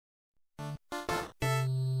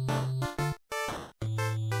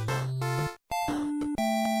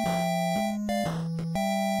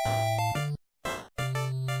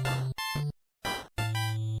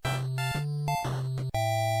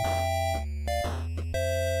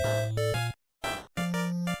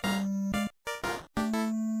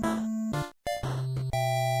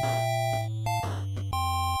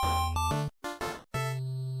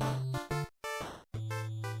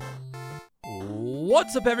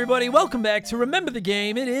What's up, everybody? Welcome back to Remember the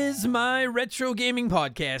Game. It is my retro gaming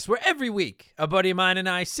podcast where every week a buddy of mine and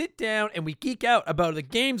I sit down and we geek out about the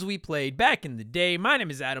games we played back in the day. My name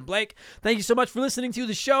is Adam Blake. Thank you so much for listening to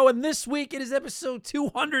the show. And this week it is episode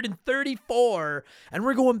 234. And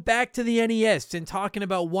we're going back to the NES and talking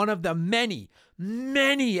about one of the many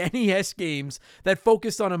NES games that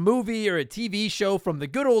focused on a movie or a TV show from the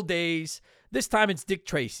good old days. This time it's Dick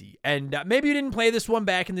Tracy, and maybe you didn't play this one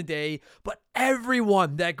back in the day, but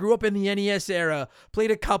everyone that grew up in the NES era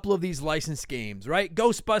played a couple of these licensed games, right?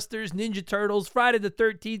 Ghostbusters, Ninja Turtles, Friday the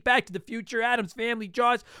 13th, Back to the Future, Addams Family,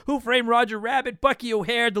 Jaws, Who Framed Roger Rabbit, Bucky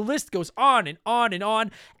O'Hare, the list goes on and on and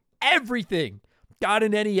on. Everything got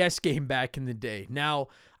an NES game back in the day. Now,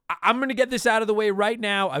 I'm going to get this out of the way right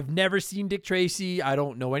now. I've never seen Dick Tracy. I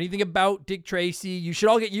don't know anything about Dick Tracy. You should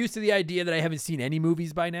all get used to the idea that I haven't seen any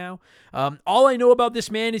movies by now. All I know about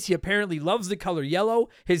this man is he apparently loves the color yellow.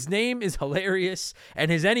 His name is hilarious,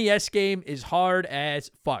 and his NES game is hard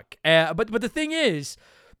as fuck. But the thing is,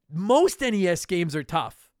 most NES games are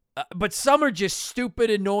tough. But some are just stupid,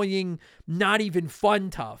 annoying, not even fun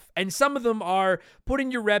tough. And some of them are put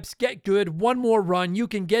in your reps, get good, one more run, you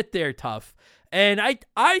can get there tough. And I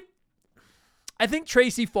think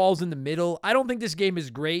Tracy falls in the middle. I don't think this game is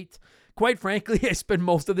great. Quite frankly, I spend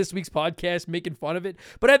most of this week's podcast making fun of it.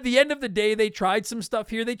 But at the end of the day, they tried some stuff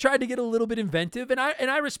here. They tried to get a little bit inventive, and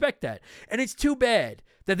I respect that. And it's too bad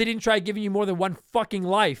that they didn't try giving you more than one fucking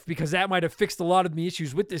life, because that might have fixed a lot of the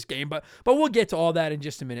issues with this game. But we'll get to all that in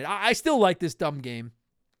just a minute. I still like this dumb game.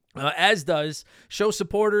 As does show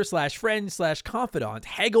supporter / friend / confidant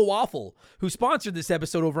Hago Waffle, who sponsored this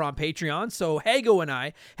episode over on Patreon. So Hago and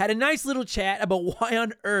I had a nice little chat about why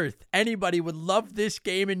on earth anybody would love this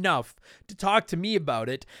game enough to talk to me about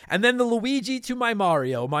it. And then the Luigi to my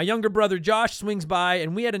Mario, my younger brother Josh swings by,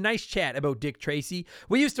 and we had a nice chat about Dick Tracy.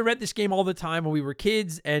 We used to rent this game all the time when we were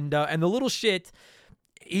kids, and the little shit.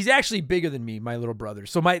 He's actually bigger than me, my little brother.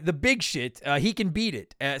 So the big shit, he can beat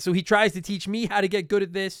it. So he tries to teach me how to get good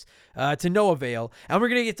at this, to no avail. And we're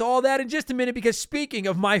going to get to all that in just a minute, because speaking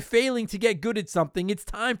of my failing to get good at something, it's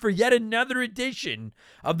time for yet another edition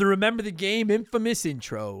of the Remember the Game infamous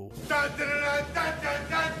intro. Dun, dun, dun, dun, dun,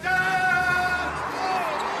 dun, dun.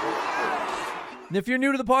 And if you're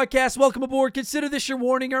new to the podcast, welcome aboard. Consider this your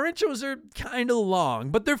warning. Our intros are kind of long,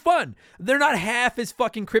 but they're fun. They're not half as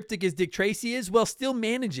fucking cryptic as Dick Tracy is, while still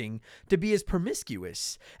managing to be as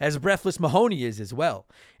promiscuous as Breathless Mahoney is as well.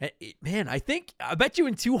 And man, I bet you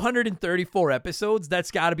in 234 episodes,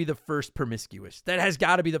 that's got to be the first promiscuous. That has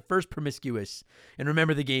got to be the first promiscuous in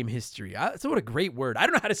Remember the Game history. So what a great word. I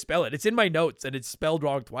don't know how to spell it. It's in my notes, and it's spelled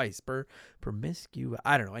wrong twice. Promiscuous.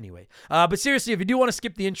 I don't know. Anyway, but seriously, if you do want to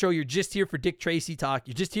skip the intro, you're just here for Dick Tracy talk.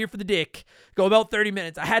 You're just here for the dick. Go about 30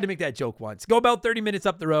 minutes. I had to make that joke once. Go about 30 minutes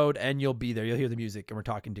up the road and you'll be there. You'll hear the music and we're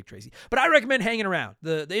talking Dick Tracy. But I recommend hanging around.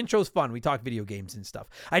 The intro's fun. We talk video games and stuff.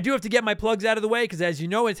 I do have to get my plugs out of the way, because as you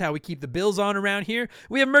know, it's how we keep the bills on around here.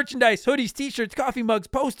 We have merchandise, hoodies, t-shirts, coffee mugs,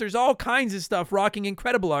 posters, all kinds of stuff rocking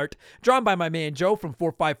incredible art drawn by my man Joe from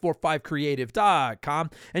 4545creative.com.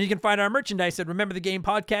 And you can find our merchandise at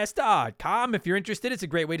rememberthegamepodcast.com. If you're interested, it's a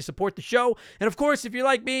great way to support the show. And of course, if you're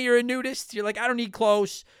like me, you're a nudist, you're like, I don't need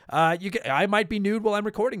clothes. I might be nude while I'm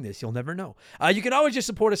recording this. You'll never know. You can always just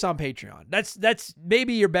support us on Patreon. That's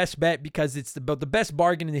maybe your best bet, because it's about the best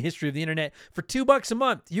bargain in the history of the internet. For $2 a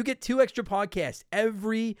month, you get 2 extra podcasts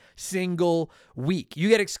every single week. You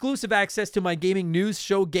get exclusive access to my gaming news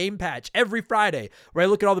show Game Patch every Friday, where I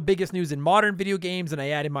look at all the biggest news in modern video games and I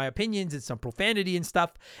add in my opinions and some profanity and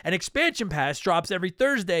stuff. And Expansion Pass drops every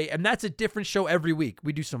Thursday, and that's a different show every week.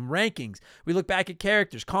 We do some rankings. We look back at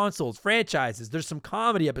characters, consoles, franchises. There's some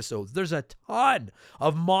comedy episodes. There's a ton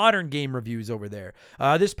of modern game reviews over there.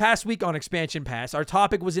 This past week on Expansion Pass, our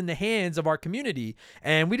topic was in the hands of our community,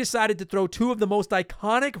 and we decided to throw 2 of the most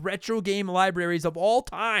iconic retro game libraries of all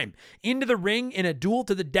time into the ring in a duel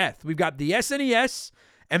to the death. We've got the SNES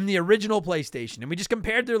and the original PlayStation, and we just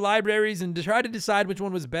compared their libraries and tried to decide which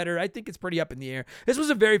one was better. I think it's pretty up in the air. This was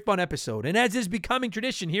a very fun episode, and as is becoming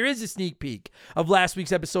tradition, here is a sneak peek of last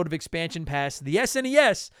week's episode of Expansion Pass, the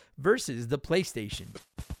SNES versus the PlayStation.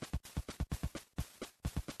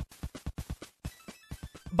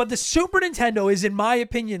 But the Super Nintendo is, in my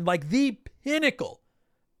opinion, like the pinnacle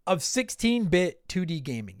of 16-bit 2D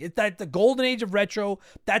gaming. It's that the golden age of retro.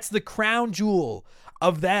 That's the crown jewel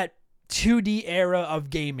of that 2D era of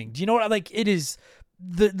gaming. Do you know what? Like, it is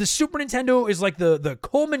the Super Nintendo is like the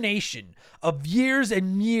culmination of years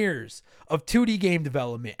and years of 2D game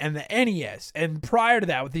development, and the NES, and prior to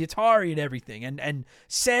that with the Atari and everything, and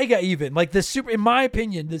Sega even. Like in my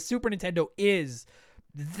opinion, the Super Nintendo is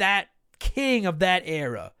that king of that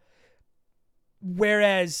era.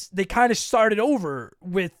 Whereas they kind of started over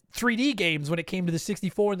with 3D games when it came to the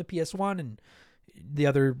 64 and the PS1 and the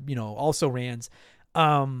other, also RANs.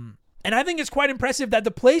 And I think it's quite impressive that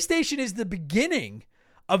the PlayStation is the beginning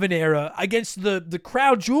of an era against the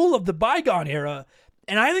crown jewel of the bygone era.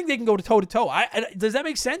 And I think they can go toe to toe. Does that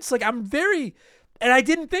make sense? Like, and I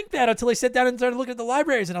didn't think that until I sat down and started looking at the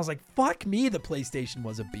libraries, and I was like, fuck me, the PlayStation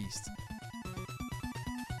was a beast.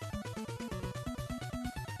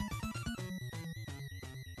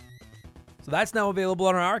 So that's now available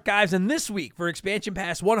on our archives. And this week, for Expansion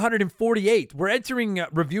Pass 148, we're entering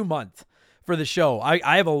review month for the show.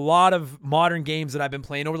 I have a lot of modern games that I've been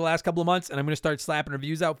playing over the last couple of months, and I'm going to start slapping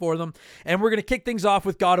reviews out for them. And we're going to kick things off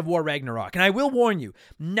with God of War Ragnarok. And I will warn you,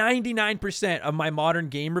 99% of my modern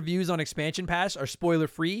game reviews on Expansion Pass are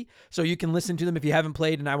spoiler-free, so you can listen to them if you haven't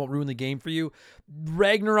played, and I won't ruin the game for you.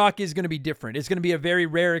 Ragnarok is going to be different. It's going to be a very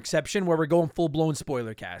rare exception where we're going full-blown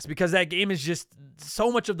spoiler cast, because that game is just,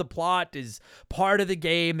 so much of the plot is part of the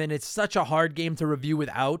game, and it's such a hard game to review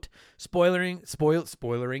without spoiling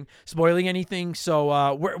anything.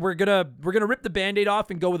 So we're gonna rip the Band-Aid off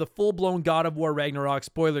and go with a full-blown God of War Ragnarok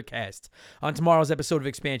spoiler cast on tomorrow's episode of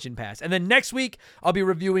Expansion Pass. And then next week I'll be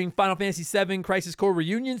reviewing Final Fantasy VII Crisis Core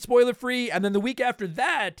Reunion spoiler free, and then the week after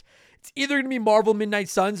that it's either gonna be Marvel Midnight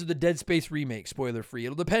Suns or the Dead Space remake spoiler free.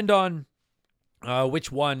 It'll depend on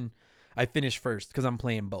which one I finish first, because I'm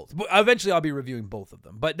playing both. But eventually, I'll be reviewing both of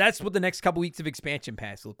them. But that's what the next couple weeks of Expansion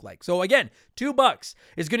Pass look like. So again, $2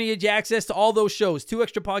 is going to get you access to all those shows, 2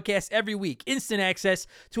 extra podcasts every week, instant access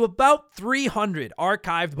to about 300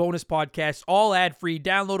 archived bonus podcasts, all ad-free,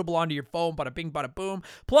 downloadable onto your phone, bada bing, bada boom.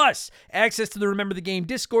 Plus, access to the Remember the Game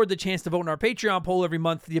Discord, the chance to vote in our Patreon poll every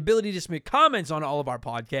month, the ability to submit comments on all of our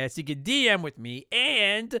podcasts. You can DM with me,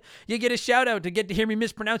 and you get a shout-out to get to hear me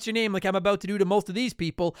mispronounce your name like I'm about to do to most of these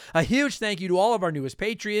people. A huge thank you to all of our newest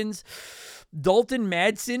Patreons. Dalton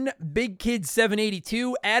Madsen, Big Kid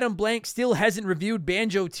 782, Adam Blank still hasn't reviewed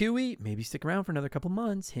Banjo-Tooie. Maybe stick around for another couple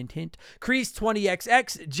months. Hint, hint. Crease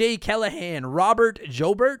 20XX, Jay Callahan, Robert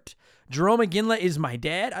Jobert, Jerome McGinley is my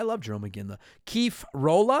dad. I love Jerome McGinley. Keith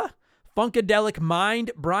Rolla, Funkadelic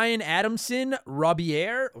Mind, Brian Adamson,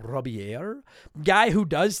 Robier, Guy Who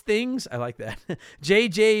Does Things. I like that.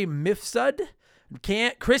 JJ Mifsud,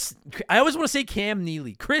 Chris, I always want to say Cam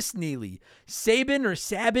Neely, Chris Neely, Sabin or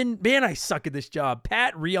Sabin, man, I suck at this job.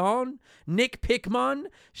 Pat Rion, Nick Pickman,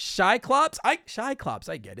 Shyclops, I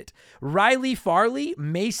get it. Riley Farley,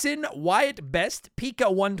 Mason, Wyatt Best,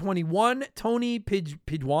 Pika 121, Tony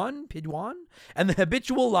Pidwan, and the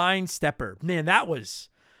habitual line stepper. Man, that was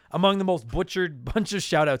among the most butchered bunch of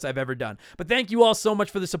shout-outs I've ever done. But thank you all so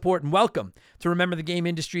much for the support, and welcome to Remember the Game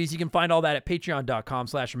Industries. You can find all that at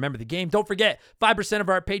patreon.com/rememberthegame. Don't forget, 5% of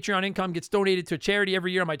our Patreon income gets donated to a charity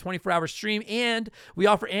every year on my 24-hour stream, and we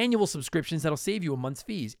offer annual subscriptions that'll save you a month's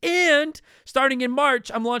fees. And starting in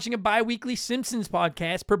March, I'm launching a bi-weekly Simpsons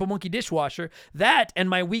podcast, Purple Monkey Dishwasher. That and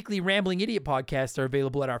my weekly Rambling Idiot podcast are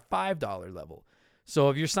available at our $5 level. So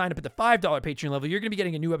if you're signed up at the $5 Patreon level, you're going to be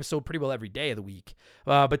getting a new episode pretty well every day of the week.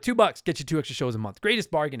 But $2 gets you 2 extra shows a month. Greatest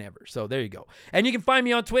bargain ever. So there you go. And you can find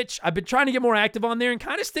me on Twitch. I've been trying to get more active on there and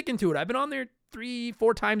kind of sticking to it. I've been on there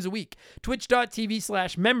 3-4 times a week.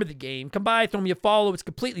 Twitch.tv/memberthegame. Come by, throw me a follow. It's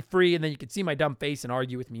completely free. And then you can see my dumb face and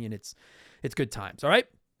argue with me. And it's good times. All right?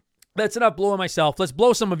 That's enough blowing myself. Let's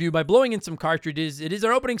blow some of you by blowing in some cartridges. It is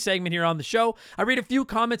our opening segment here on the show. I read a few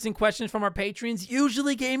comments and questions from our patrons,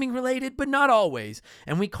 usually gaming related, but not always.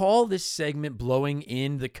 And we call this segment Blowing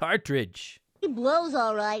in the Cartridge. He blows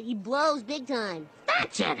all right. He blows big time.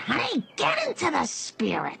 That's it, honey. Get into the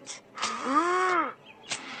spirit. I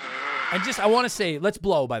want to say, let's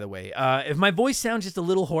blow, by the way. If my voice sounds just a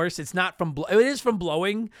little hoarse, it's not from it is from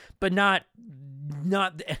blowing, but not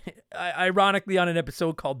ironically on an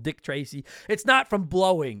episode called Dick Tracy. It's not from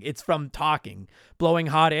blowing, it's from talking, blowing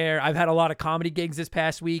hot air. I've had a lot of comedy gigs this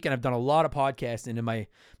past week, and I've done a lot of podcasting, and my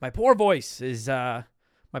poor voice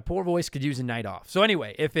could use a night off. So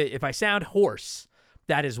anyway, if I sound hoarse,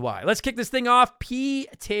 that is why. Let's kick this thing off.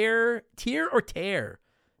 Tier or tear?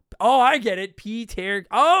 Oh, I get it. Peter.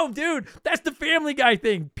 Oh, dude, that's the Family Guy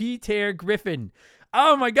thing. Peter Griffin.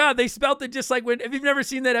 Oh my God, they spelt it just like if you've never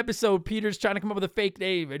seen that episode, Peter's trying to come up with a fake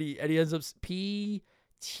name, and he ends up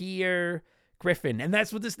Peter Griffin, and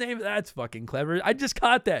that's what this name. That's fucking clever. I just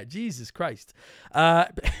caught that. Jesus Christ.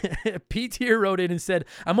 Peter wrote in and said,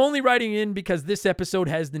 "I'm only writing in because this episode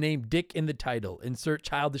has the name Dick in the title. Insert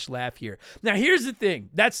childish laugh here." Now here's the thing.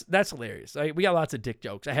 That's hilarious. We got lots of dick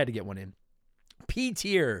jokes. I had to get one in. P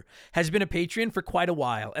Tier has been a Patreon for quite a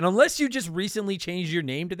while. And unless you just recently changed your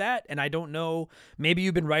name to that, and I don't know, maybe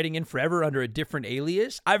you've been writing in forever under a different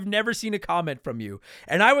alias, I've never seen a comment from you.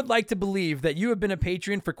 And I would like to believe that you have been a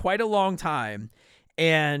Patreon for quite a long time.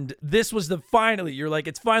 And this was you're like,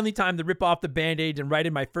 it's finally time to rip off the Band-Aid and write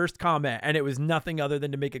in my first comment. And it was nothing other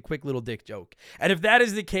than to make a quick little dick joke. And if that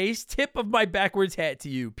is the case, tip of my backwards hat to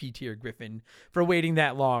you, P-Tier Griffin, for waiting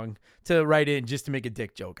that long to write in just to make a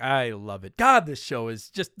dick joke. I love it. God, this show is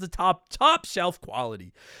just the top shelf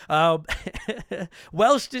quality.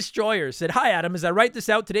 Welsh Destroyer said, "Hi, Adam. As I write this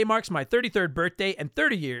out, today marks my 33rd birthday and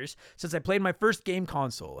 30 years since I played my first game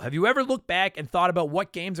console. Have you ever looked back and thought about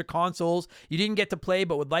what games or consoles you didn't get to play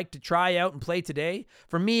but would like to try out and play today?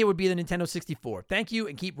 For me, it would be the Nintendo 64. Thank you,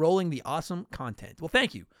 and keep rolling the awesome content." Well,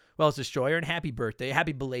 thank you, Welsh Destroyer, and happy birthday.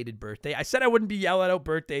 Happy belated birthday. I said I wouldn't be yelling out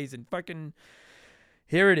birthdays, and fucking...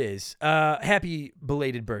 here it is. Happy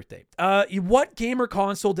belated birthday. What game or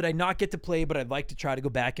console did I not get to play, but I'd like to try to go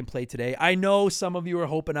back and play today? I know some of you are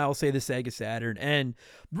hoping I'll say the Sega Saturn. And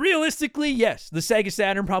realistically, yes, the Sega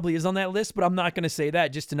Saturn probably is on that list, but I'm not going to say that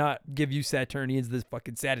just to not give you Saturnians this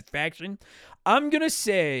fucking satisfaction. I'm going to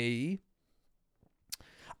say...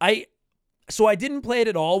 So I didn't play it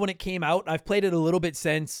at all when it came out. I've played it a little bit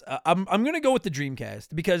since. I'm going to go with the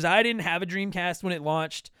Dreamcast because I didn't have a Dreamcast when it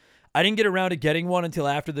launched. I didn't get around to getting one until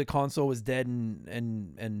after the console was dead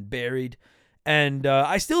and buried. And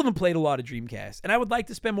I still haven't played a lot of Dreamcast, and I would like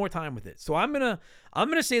to spend more time with it. So I'm gonna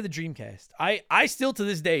say the Dreamcast. I still to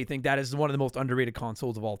this day think that is one of the most underrated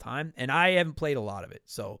consoles of all time, and I haven't played a lot of it.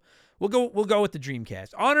 So we'll go with the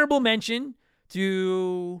Dreamcast. Honorable mention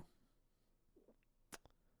to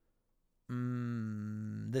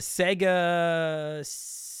the Sega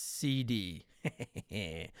CD.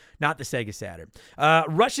 Not the Sega Saturn.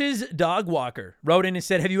 Rush's Dog Walker wrote in and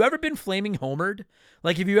said, "Have you ever been flaming homered?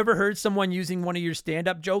 Like, have you ever heard someone using one of your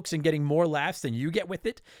stand-up jokes and getting more laughs than you get with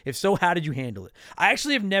it? If so, how did you handle it?" I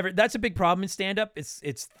actually have never. That's a big problem in stand-up.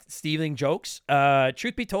 It's stealing jokes.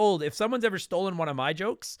 Truth be told, if someone's ever stolen one of my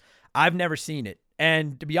jokes, I've never seen it.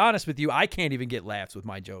 And to be honest with you, I can't even get laughs with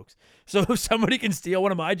my jokes. So if somebody can steal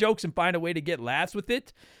one of my jokes and find a way to get laughs with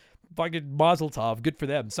it, fucking mazel tov. Good for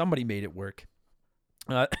them. Somebody made it work.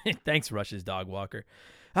 Thanks, Rush's Dog Walker.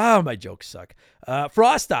 Oh, my jokes suck.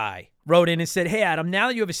 Frost Eye wrote in and said, "Hey, Adam, now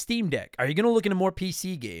that you have a Steam Deck, are you going to look into more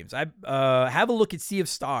PC games? I have a look at Sea of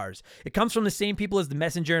Stars. It comes from the same people as The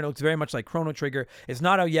Messenger, and it looks very much like Chrono Trigger. It's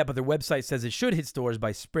not out yet, but their website says it should hit stores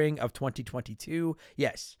by spring of 2022.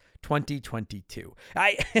 Yes, 2022.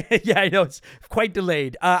 Yeah, I know it's quite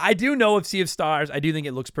delayed. I do know of Sea of Stars. I do think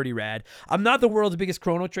it looks pretty rad. I'm not the world's biggest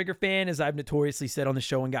Chrono Trigger fan, as I've notoriously said on the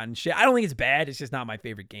show and gotten shit. I don't think it's bad. It's just not my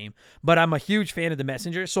favorite game. But I'm a huge fan of The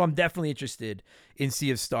Messenger, so I'm definitely interested in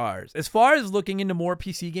Sea of Stars. As far as looking into more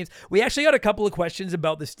PC games, we actually got a couple of questions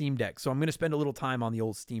about the Steam Deck, so I'm going to spend a little time on the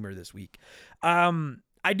old Steamer this week.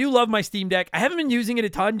 I do love my Steam Deck. I haven't been using it a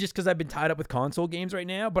ton just because I've been tied up with console games right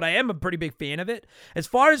now, but I am a pretty big fan of it. As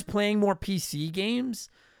far as playing more PC games,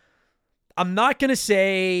 I'm not going to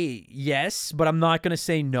say yes, but I'm not going to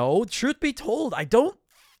say no. Truth be told, I don't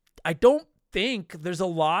think there's a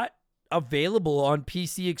lot available on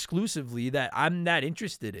PC exclusively that I'm that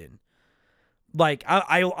interested in. Like,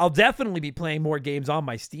 I'll definitely be playing more games on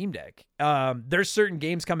my Steam Deck. There's certain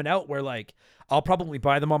games coming out where, like, I'll probably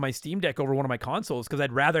buy them on my Steam Deck over one of my consoles because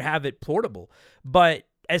I'd rather have it portable. But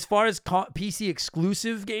as far as PC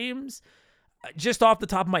exclusive games, just off the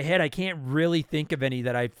top of my head, I can't really think of any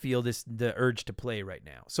that I feel the urge to play right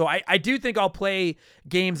now. So I do think I'll play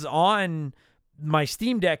games on my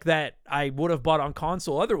Steam Deck that I would have bought on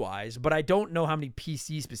console otherwise, but I don't know how many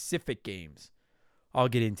PC-specific games I'll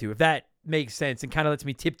get into, if that makes sense, and kind of lets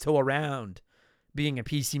me tiptoe around being a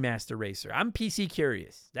PC master racer. I'm PC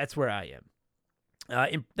curious. That's where I am.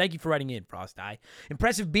 Thank you for writing in, Frost Eye.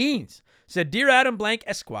 Impressive Beans said, "Dear Adam Blank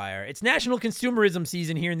Esquire, it's national consumerism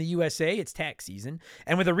season here in the USA. It's tax season.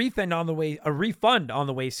 And with a refund on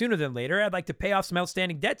the way sooner than later, I'd like to pay off some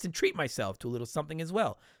outstanding debts and treat myself to a little something as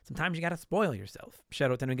well. Sometimes you got to spoil yourself." Shout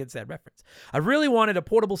out to anyone who gets that reference. "I really wanted a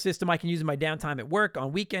portable system I can use in my downtime at work,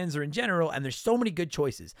 on weekends, or in general, and there's so many good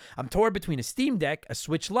choices. I'm torn between a Steam Deck, a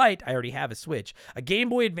Switch Lite, I already have a Switch, a Game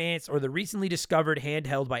Boy Advance, or the recently discovered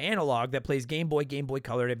handheld by Analog that plays Game Boy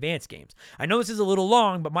Color, and Advance games. I know this is a little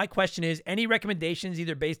long, but my question is, any recommendations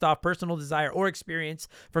either based off personal desire or experience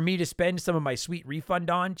for me to spend some of my sweet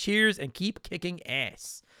refund on? Cheers, and keep kicking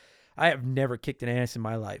ass." I have never kicked an ass in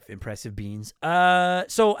my life. Impressive Beans.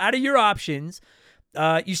 So out of your options,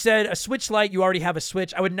 you said a Switch Lite. You already have a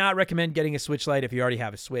Switch. I would not recommend getting a Switch Lite if you already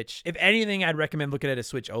have a Switch. If anything, I'd recommend looking at a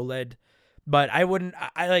Switch OLED. But I wouldn't.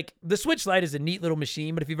 I like the Switch Lite is a neat little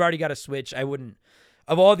machine, but if you've already got a Switch, I wouldn't.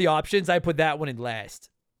 Of all the options, I put that one in last.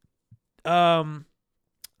 I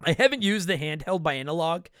haven't used the handheld by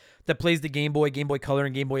Analog that plays the Game Boy Color,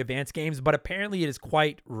 and Game Boy Advance games, but apparently it is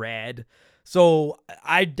quite rad. So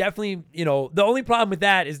I definitely, the only problem with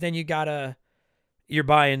that is then you're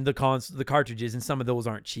buying the cartridges, and some of those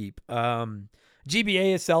aren't cheap.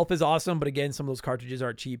 GBA itself is awesome, but again, some of those cartridges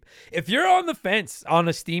aren't cheap. If you're on the fence on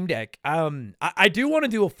a Steam Deck, I do want to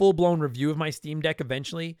do a full-blown review of my Steam Deck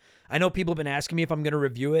eventually. I know people have been asking me if I'm going to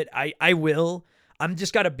review it. I will. I'm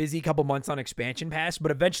just got a busy couple months on Expansion Pass,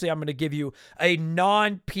 but eventually I'm going to give you a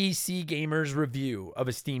non-PC gamer's review of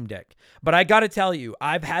a Steam Deck. But I got to tell you,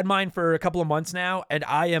 I've had mine for a couple of months now, and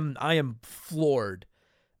I am floored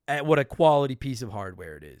at what a quality piece of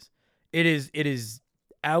hardware it is. It is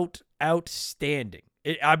outstanding.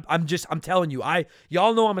 I'm telling you,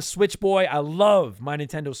 y'all know I'm a Switch boy. I love my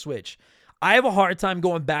Nintendo Switch. I have a hard time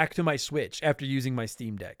going back to my Switch after using my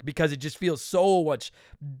Steam Deck because it just feels so much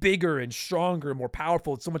bigger and stronger and more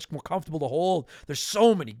powerful. It's so much more comfortable to hold. There's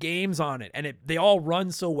so many games on it, and they all run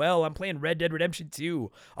so well. I'm playing Red Dead Redemption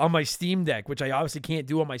 2 on my Steam Deck, which I obviously can't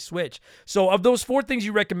do on my Switch. So of those 4 things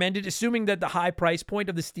you recommended, assuming that the high price point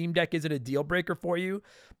of the Steam Deck isn't a deal breaker for you,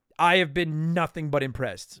 I have been nothing but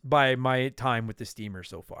impressed by my time with the Steamer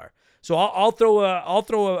so far. So I'll throw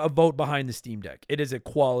a vote behind the Steam Deck. It is a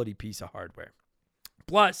quality piece of hardware.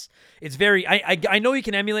 Plus, it's very, I know you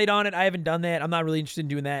can emulate on it. I haven't done that. I'm not really interested in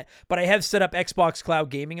doing that. But I have set up Xbox Cloud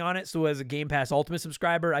Gaming on it. So as a Game Pass Ultimate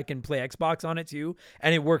subscriber, I can play Xbox on it too.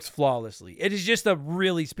 And it works flawlessly. It is just a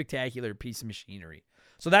really spectacular piece of machinery.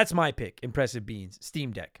 So that's my pick. Impressive Beans.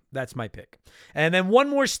 Steam Deck. That's my pick. And then one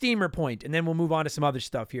more Steamer point, and then we'll move on to some other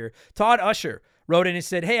stuff here. Todd Usher wrote in and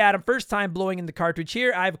said, "Hey, Adam, first time blowing in the cartridge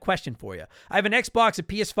here. I have a question for you. I have an Xbox, a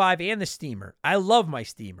PS5, and the Steamer. I love my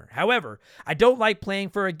Steamer. However, I don't like paying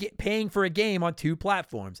for a game on 2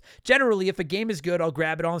 platforms. Generally, if a game is good, I'll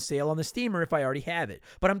grab it on sale on the Steamer if I already have it.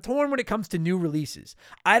 But I'm torn when it comes to new releases.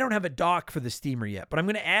 I don't have a dock for the Steamer yet, but I'm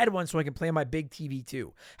going to add one so I can play on my big TV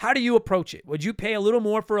too. How do you approach it? Would you pay a little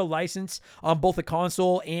more for a license on both a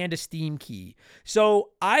console and a Steam key?" So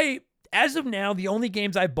as of now, the only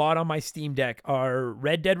games I've bought on my Steam Deck are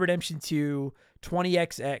Red Dead Redemption 2,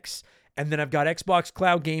 20XX, and then I've got Xbox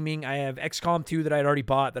Cloud Gaming. I have XCOM 2 that I'd already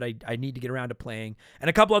bought that I need to get around to playing, and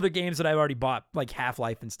a couple other games that I've already bought, like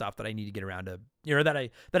Half-Life and stuff that I need to get around to,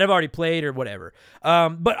 that I've already played or whatever.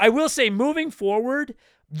 But I will say, moving forward,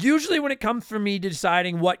 usually when it comes for me to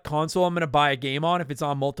deciding what console I'm going to buy a game on, if it's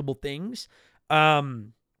on multiple things, if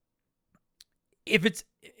it's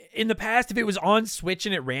in the past, if it was on Switch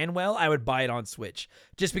and it ran well, I would buy it on Switch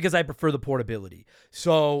just because I prefer the portability.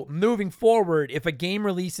 So moving forward, if a game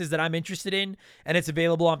releases that I'm interested in and it's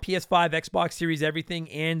available on PS5, Xbox Series,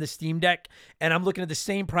 everything, and the Steam Deck, and I'm looking at the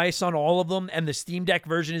same price on all of them and the Steam Deck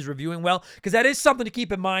version is reviewing well, because that is something to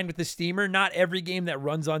keep in mind with the Steamer. Not every game that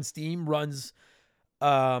runs on Steam runs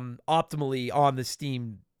optimally on the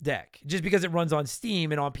Steam Deck. Just because it runs on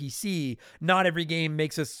Steam and on PC, not every game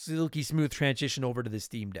makes a silky smooth transition over to the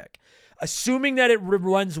Steam Deck. Assuming that it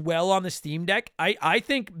runs well on the Steam Deck, I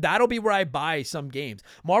think that'll be where I buy some games.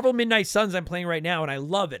 Marvel Midnight Suns I'm playing right now, and I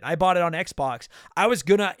love it. I bought it on Xbox.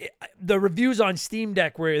 The reviews on Steam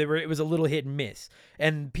Deck where it was a little hit and miss,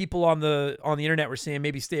 and people on the internet were saying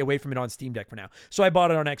maybe stay away from it on Steam Deck for now. So I bought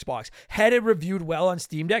it on Xbox. Had it reviewed well on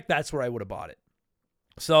Steam Deck, that's where I would have bought it.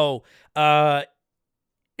 So,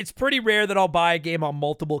 it's pretty rare that I'll buy a game on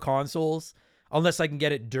multiple consoles unless I can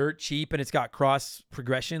get it dirt cheap and it's got cross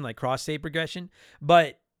progression, like cross save progression.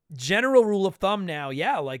 But general rule of thumb now,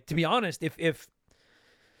 yeah, like to be honest, if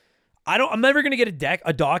I'm never going to get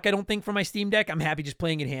a dock, I don't think, for my Steam Deck. I'm happy just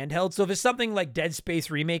playing it handheld. So if it's something like Dead Space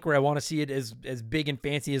Remake where I want to see it as big and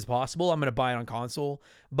fancy as possible, I'm going to buy it on console.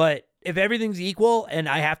 But if everything's equal and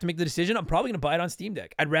I have to make the decision, I'm probably going to buy it on Steam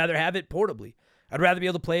Deck. I'd rather have it portably. I'd rather be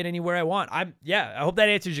able to play it anywhere I want. I hope that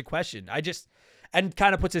answers your question. And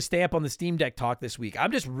kind of puts a stamp on the Steam Deck talk this week.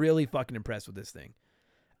 I'm just really fucking impressed with this thing.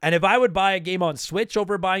 And if I would buy a game on Switch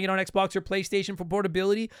over buying it on Xbox or PlayStation for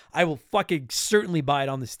portability, I will fucking certainly buy it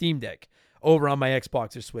on the Steam Deck over on my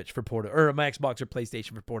Xbox or Switch for or my Xbox or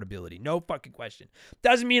PlayStation for portability. No fucking question.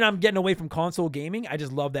 Doesn't mean I'm getting away from console gaming. I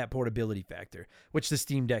just love that portability factor, which the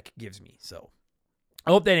Steam Deck gives me. So I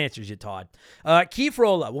hope that answers you, Todd. Keith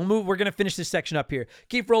Rolla, we're going to finish this section up here.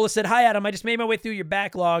 Keith Rolla said, "Hi, Adam. I just made my way through your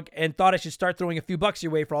backlog and thought I should start throwing a few bucks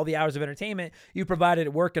your way for all the hours of entertainment you provided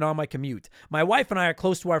at work and on my commute. My wife and I are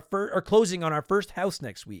closing on our first house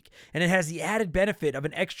next week, and it has the added benefit of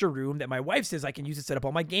an extra room that my wife says I can use to set up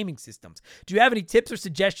all my gaming systems. Do you have any tips or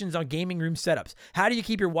suggestions on gaming room setups? How do you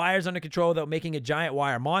keep your wires under control without making a giant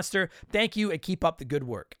wire monster? Thank you, and keep up the good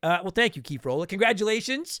work." Well, thank you, Keith Rolla.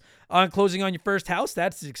 Congratulations on closing on your first house.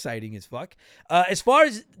 That's exciting as fuck. As far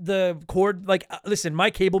as the cord, listen, my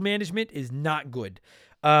cable management is not good.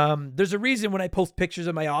 There's a reason when I post pictures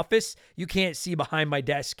of my office, you can't see behind my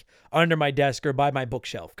desk, under my desk, or by my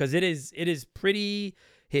bookshelf, because it is pretty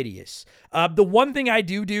hideous. The one thing I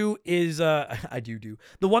do is the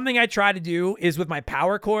one thing I try to do is with my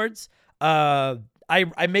power cords, I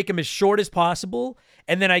make them as short as possible,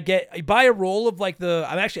 and then I buy a roll of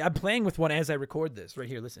I'm playing with one as I record this right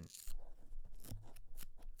here. Listen.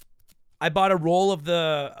 I bought a roll of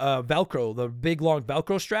the Velcro, the big long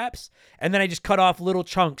Velcro straps, and then I just cut off little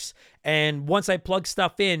chunks. And once I plug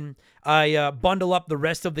stuff in, I bundle up the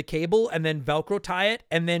rest of the cable and then Velcro tie it,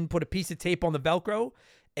 and then put a piece of tape on the Velcro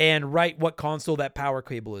and write what console that power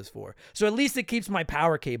cable is for. So at least it keeps my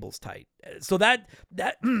power cables tight. So that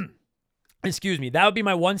excuse me, that would be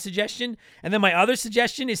my one suggestion. And then my other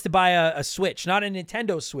suggestion is to buy a Switch, not a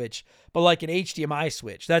Nintendo Switch, but like an HDMI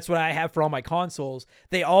switch. That's what I have for all my consoles.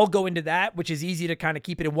 They all go into that, which is easy to kind of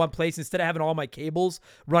keep it in one place. Instead of having all my cables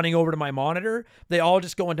running over to my monitor, they all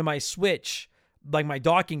just go into my Switch, like my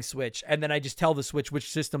docking switch, and then I just tell the Switch which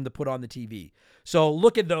system to put on the TV. So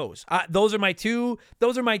look at those. Those are my two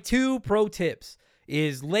pro tips: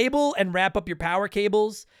 is label and wrap up your power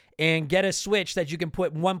cables, and get a Switch that you can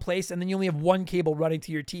put in one place, and then you only have one cable running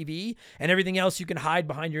to your TV, and everything else you can hide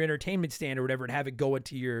behind your entertainment stand or whatever and have it go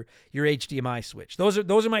into your HDMI switch. Those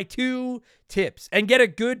are my two tips. And get a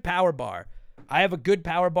good power bar. I have a good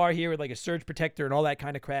power bar here with like a surge protector and all that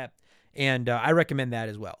kind of crap, and I recommend that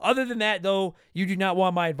as well. Other than that, though, you do not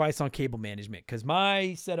want my advice on cable management, because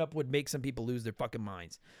my setup would make some people lose their fucking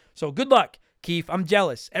minds. So good luck, Keith. I'm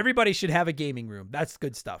jealous. Everybody should have a gaming room. That's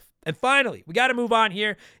good stuff. And finally, we got to move on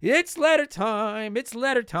here. It's letter time.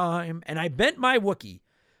 And I bent my Wookie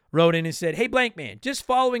wrote in and said, "Hey, Blank Man, just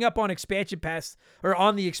following up on the expansion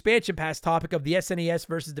pass topic of the SNES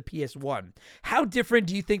versus the PS1. How different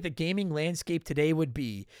do you think the gaming landscape today would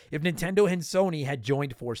be if Nintendo and Sony had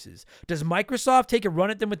joined forces? Does Microsoft take a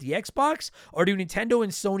run at them with the Xbox, or do Nintendo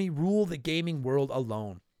and Sony rule the gaming world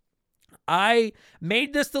alone?" I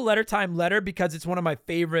made this the letter time letter because it's one of my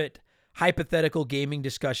favorite hypothetical gaming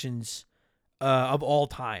discussions of all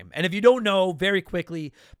time. And if you don't know, very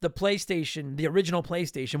quickly, the original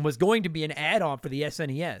PlayStation was going to be an add-on for the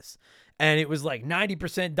SNES. And it was like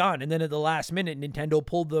 90% done. And then at the last minute, Nintendo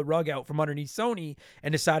pulled the rug out from underneath Sony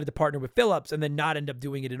and decided to partner with Philips and then not end up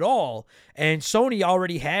doing it at all. And Sony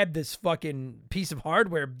already had this fucking piece of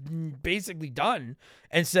hardware basically done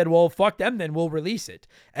and said, well, fuck them, then we'll release it.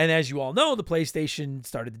 And as you all know, the PlayStation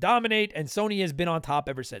started to dominate, and Sony has been on top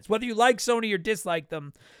ever since. Whether you like Sony or dislike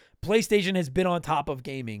them, PlayStation has been on top of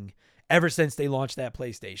gaming ever since they launched that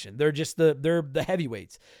PlayStation. They're just they're the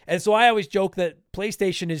heavyweights. And so I always joke that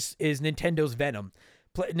PlayStation is Nintendo's Venom.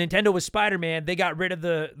 Nintendo was Spider-Man. They got rid of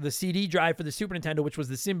the CD drive for the Super Nintendo, which was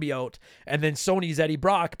the symbiote. And then Sony's Eddie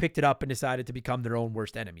Brock picked it up and decided to become their own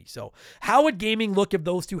worst enemy. So how would gaming look if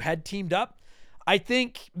those two had teamed up? I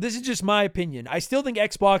think, this is just my opinion, I still think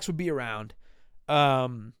Xbox would be around.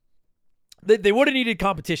 They would have needed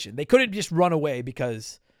competition. They couldn't just run away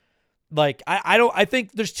because... I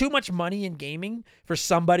think there's too much money in gaming for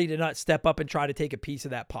somebody to not step up and try to take a piece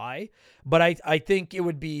of that pie. But I think it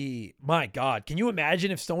would be, my God, can you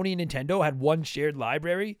imagine if Sony and Nintendo had one shared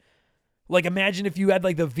library? Like, imagine if you had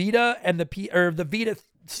like the Vita and the Vita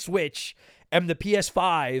Switch and the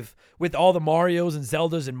PS5 with all the Marios and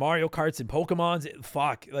Zeldas and Mario Karts and Pokemons.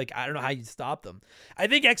 Fuck, like, I don't know how you'd stop them. I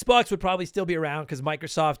think Xbox would probably still be around because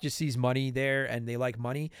Microsoft just sees money there and they like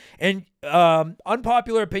money. And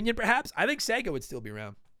unpopular opinion, perhaps, I think Sega would still be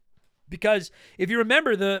around. Because if you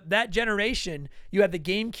remember that generation, you had the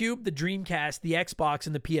GameCube, the Dreamcast, the Xbox,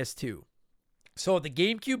 and the PS2. So the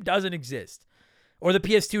GameCube doesn't exist. Or the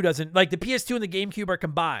PS2 doesn't. Like, the PS2 and the GameCube are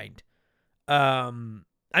combined.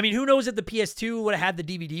 I mean, who knows if the PS2 would have had the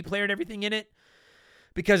DVD player and everything in it?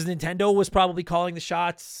 Because Nintendo was probably calling the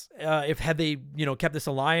shots. Had they, kept this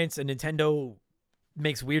alliance, and Nintendo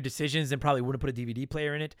makes weird decisions, then probably wouldn't put a DVD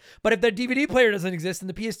player in it. But if the DVD player doesn't exist and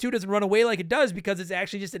the PS2 doesn't run away like it does because it's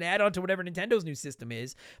actually just an add-on to whatever Nintendo's new system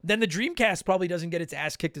is, then the Dreamcast probably doesn't get its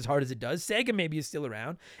ass kicked as hard as it does. Sega maybe is still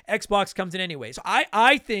around. Xbox comes in anyway. So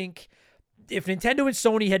I think if Nintendo and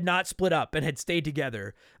Sony had not split up and had stayed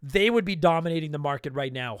together, they would be dominating the market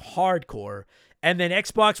right now, hardcore. And then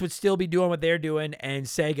Xbox would still be doing what they're doing, and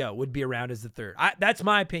Sega would be around as the third. That's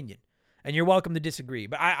my opinion. And you're welcome to disagree,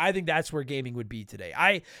 but I think that's where gaming would be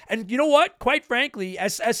today. And you know what? Quite frankly,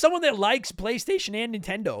 as someone that likes PlayStation and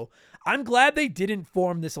Nintendo, I'm glad they didn't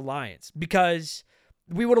form this alliance, because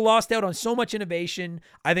we would have lost out on so much innovation.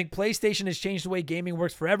 I think PlayStation has changed the way gaming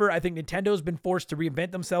works forever. I think Nintendo's been forced to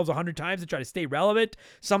reinvent themselves 100 times to try to stay relevant,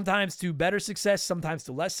 sometimes to better success, sometimes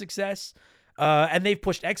to less success. And they've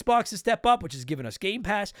pushed Xbox to step up, which has given us Game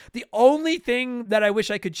Pass. The only thing that I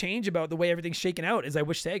wish I could change about the way everything's shaken out is I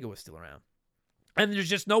wish Sega was still around. And there's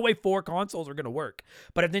just no way 4 consoles are going to work.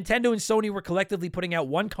 But if Nintendo and Sony were collectively putting out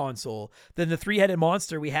one console, then the three-headed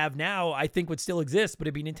monster we have now, I think, would still exist, but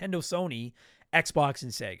it'd be Nintendo, Sony, Xbox,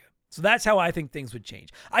 and Sega. So that's how I think things would change.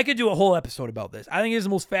 I could do a whole episode about this. I think it is the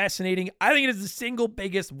most fascinating. I think it is the single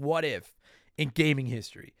biggest what if in gaming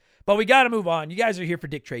history. But we got to move on. You guys are here for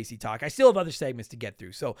Dick Tracy talk. I still have other segments to get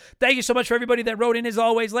through. So thank you so much for everybody that wrote in as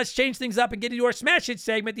always. Let's change things up and get into our Smash Hit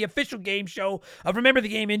segment, the official game show of Remember the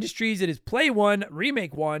Game Industries. It is Play 1,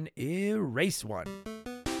 Remake 1, Erase 1.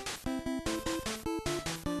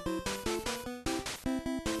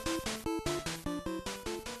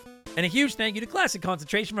 And a huge thank you to Classic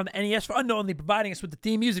Concentration from the NES for unknowingly providing us with the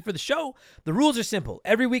theme music for the show. The rules are simple.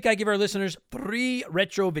 Every week I give our listeners 3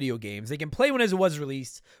 retro video games. They can play one as it was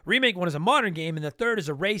released, remake one as a modern game, and the third is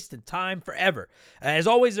erased in time forever. As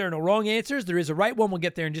always, there are no wrong answers. There is a right one. We'll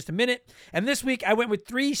get there in just a minute. And this week I went with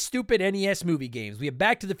 3 stupid NES movie games. We have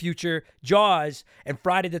Back to the Future, Jaws, and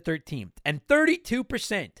Friday the 13th. And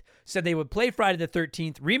 32% said they would play Friday the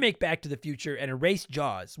 13th, remake Back to the Future, and erase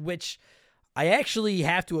Jaws, which I actually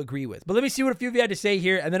have to agree with. But let me see what a few of you had to say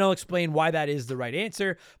here, and then I'll explain why that is the right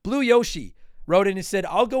answer. Blue Yoshi wrote in and said,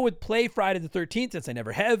 I'll go with play Friday the 13th since I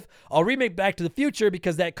never have. I'll remake Back to the Future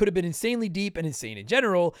because that could have been insanely deep and insane in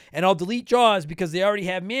general. And I'll delete Jaws because they already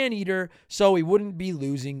have Maneater, so we wouldn't be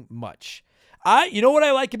losing much. You know what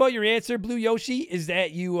I like about your answer, Blue Yoshi, is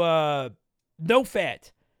that you, no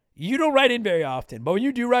fat. You don't write in very often, but when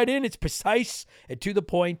you do write in, it's precise and to the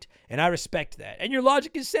point, and I respect that. And your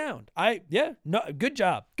logic is sound. Good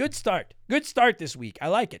job. Good start. Good start this week. I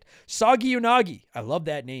like it. Soggy Unagi, I love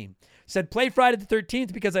that name, said play Friday the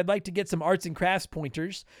 13th because I'd like to get some arts and crafts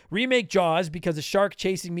pointers, remake Jaws because a shark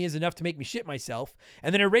chasing me is enough to make me shit myself,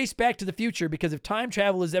 and then erase Back to the Future because if time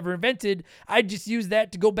travel is ever invented, I'd just use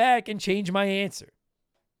that to go back and change my answer.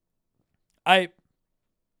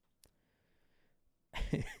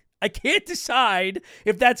 I can't decide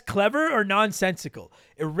if that's clever or nonsensical.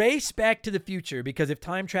 Erase Back to the Future because if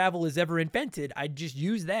time travel is ever invented, I'd just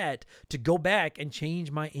use that to go back and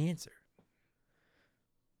change my answer.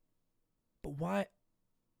 But why?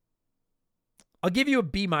 I'll give you a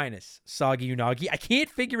B-, Soggy Unagi. I can't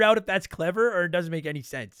figure out if that's clever or it doesn't make any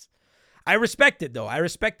sense. I respect it, though. I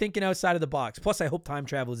respect thinking outside of the box. Plus, I hope time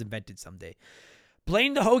travel is invented someday.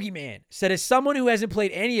 Blaine the Hoagie Man said, as someone who hasn't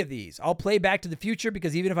played any of these, I'll play Back to the Future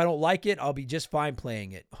because even if I don't like it, I'll be just fine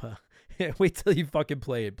playing it. Wait till you fucking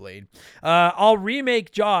play it, Blaine. I'll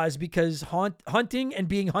remake Jaws because hunting and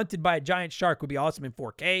being hunted by a giant shark would be awesome in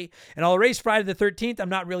 4K. And I'll erase Friday the 13th. I'm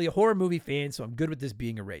not really a horror movie fan, so I'm good with this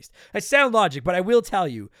being erased. That's sound logic, but I will tell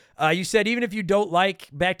you, you said even if you don't like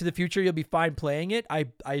Back to the Future, you'll be fine playing it. I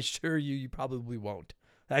assure you, you probably won't.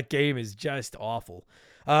 That game is just awful.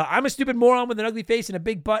 I'm a stupid moron with an ugly face and a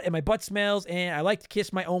big butt, and my butt smells, and I like to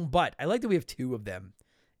kiss my own butt. I like that we have 2 of them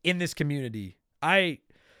in this community. Maybe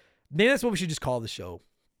that's what we should just call the show.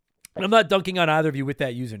 And I'm not dunking on either of you with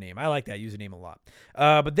that username. I like that username a lot.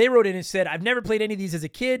 But they wrote in and said, I've never played any of these as a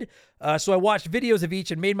kid, so I watched videos of each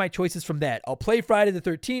and made my choices from that. I'll play Friday the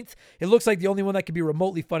 13th. It looks like the only one that can be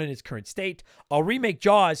remotely fun in its current state. I'll remake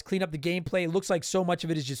Jaws, clean up the gameplay. It looks like so much of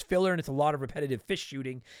it is just filler and it's a lot of repetitive fish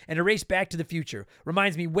shooting. And erase Back to the Future.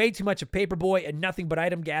 Reminds me way too much of Paperboy and nothing but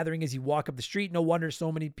item gathering as you walk up the street. No wonder so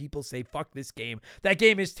many people say, fuck this game. That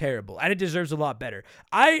game is terrible, and it deserves a lot better.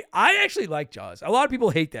 I actually like Jaws. A lot of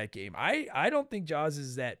people hate that game. I don't think Jaws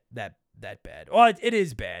is that bad. Well, it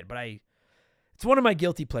is bad, but it's one of my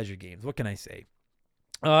guilty pleasure games. What can I say?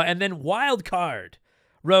 And then Wild Card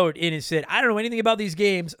wrote in and said, I don't know anything about these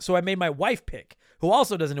games, so I made my wife pick, who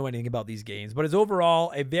also doesn't know anything about these games, but is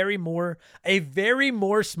overall a very more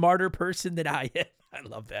smarter person than I am. I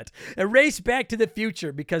love that. Erase Back to the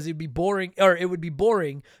Future because it would be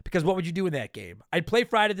boring because what would you do in that game? I'd play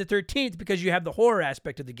Friday the 13th because you have the horror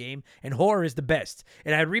aspect of the game, and horror is the best.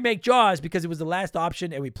 And I'd remake Jaws because it was the last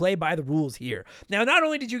option, and we play by the rules here. Now, not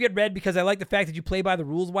only did you get red because I like the fact that you play by the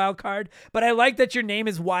rules wild card, but I like that your name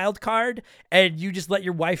is Wild Card, and you just let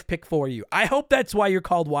your wife pick for you. I hope that's why you're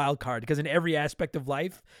called Wild Card, because in every aspect of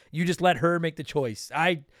life, you just let her make the choice.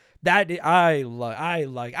 Good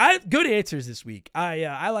answers this week.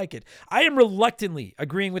 I like it. I am reluctantly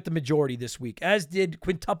agreeing with the majority this week, as did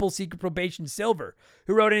Quintuple Secret Probation Silver,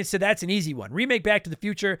 who wrote in and said that's an easy one. Remake Back to the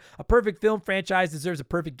Future. A perfect film franchise deserves a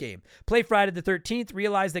perfect game. Play Friday the 13th.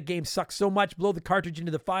 Realize that game sucks so much. Throw the cartridge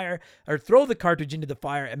into the fire,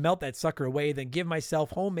 and melt that sucker away. Then give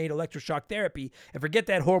myself homemade electroshock therapy and forget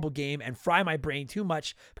that horrible game and fry my brain too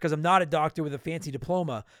much because I'm not a doctor with a fancy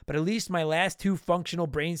diploma. But at least my last two functional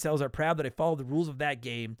brain cells are proud that I followed the rules of that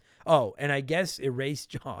game. Oh, and I guess erase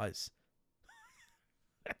Jaws.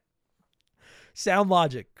 Sound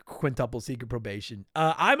logic, Quintuple Secret Probation.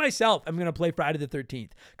 I myself am going to play Friday the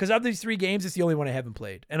 13th because of these three games, it's the only one I haven't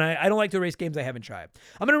played. And I don't like to erase games I haven't tried.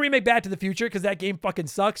 I'm going to remake Back to the Future because that game fucking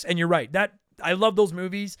sucks. And you're right. I love those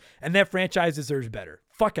movies, and that franchise deserves better.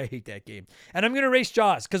 Fuck, I hate that game. And I'm going to erase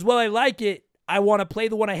Jaws because while I like it, I want to play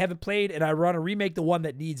the one I haven't played, and I want to remake the one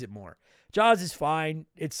that needs it more. Jaws is fine.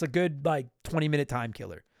 It's a good, 20-minute time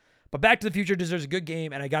killer. But Back to the Future deserves a good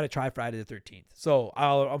game, and I got to try Friday the 13th. So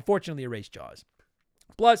I'll unfortunately erase Jaws.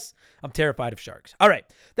 Plus, I'm terrified of sharks. All right,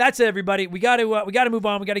 that's it, everybody. We got to move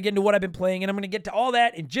on. We got to get into what I've been playing, and I'm going to get to all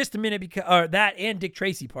that in just a minute. That and Dick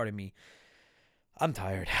Tracy, pardon me. I'm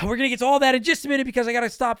tired. We're going to get to all that in just a minute because I got to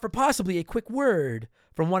stop for possibly a quick word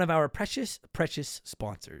from one of our precious, precious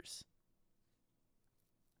sponsors.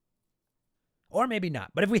 Or maybe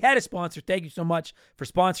not. But if we had a sponsor, thank you so much for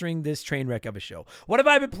sponsoring this train wreck of a show. What have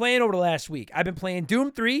I been playing over the last week? I've been playing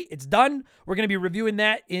Doom 3. It's done. We're going to be reviewing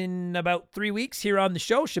that in about 3 weeks here on the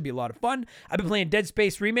show. Should be a lot of fun. I've been playing Dead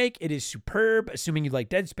Space Remake. It is superb, assuming you like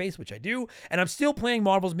Dead Space, which I do. And I'm still playing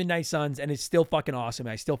Marvel's Midnight Suns, and it's still fucking awesome.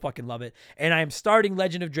 I still fucking love it. And I am starting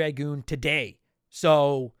Legend of Dragoon today.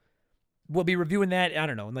 So we'll be reviewing that, I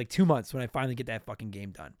don't know, in 2 months when I finally get that fucking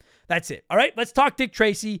game done. That's it. All right, let's talk Dick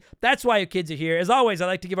Tracy. That's why you kids are here. As always, I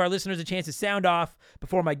like to give our listeners a chance to sound off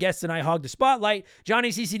before my guests and I hog the spotlight.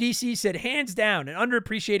 Johnny CCDC said, hands down, an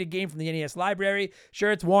underappreciated game from the NES library.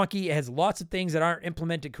 Sure, it's wonky. It has lots of things that aren't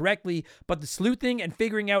implemented correctly, but the sleuthing and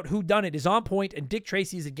figuring out who done it is on point, and Dick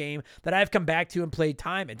Tracy is a game that I've come back to and played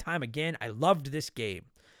time and time again. I loved this game.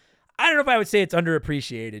 I don't know if I would say it's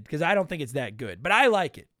underappreciated because I don't think it's that good, but I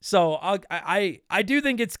like it. So I do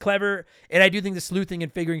think it's clever, and I do think the sleuthing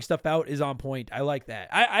and figuring stuff out is on point. I like that.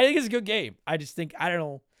 I think it's a good game. I just think, I don't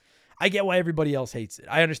know. I get why everybody else hates it.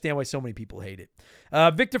 I understand why so many people hate it.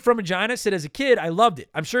 Victor from Regina said, as a kid, I loved it.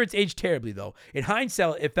 I'm sure it's aged terribly, though. In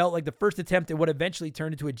hindsight, it felt like the first attempt at what eventually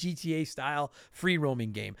turned into a GTA-style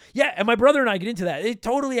free-roaming game. Yeah, and my brother and I get into that. It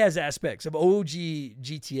totally has aspects of OG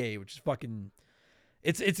GTA, which is fucking...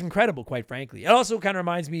 It's incredible, quite frankly. It also kind of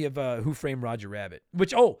reminds me of Who Framed Roger Rabbit,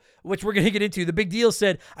 which we're going to get into. The Big Deal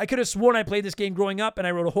said, I could have sworn I played this game growing up, and I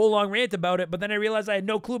wrote a whole long rant about it, but then I realized I had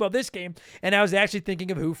no clue about this game, and I was actually thinking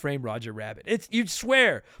of Who Framed Roger Rabbit. You'd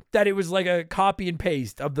swear that it was like a copy and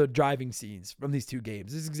paste of the driving scenes from these two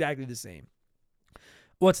games. It's exactly the same.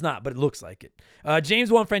 Well, it's not, but it looks like it.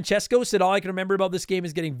 James Juan Francesco said, all I can remember about this game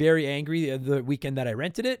is getting very angry the weekend that I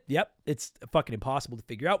rented it. Yep, it's fucking impossible to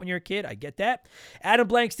figure out when you're a kid. I get that. Adam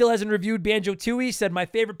Blank still hasn't reviewed Banjo-Tooie. Said, my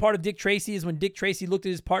favorite part of Dick Tracy is when Dick Tracy looked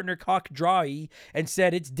at his partner, Cock Drawy, and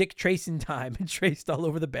said, it's Dick Tracing time, and traced all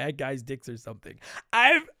over the bad guy's dicks or something.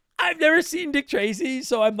 I've never seen Dick Tracy,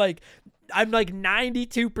 so I'm like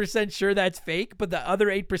 92% sure that's fake, but the other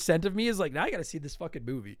 8% of me is like, now I got to see this fucking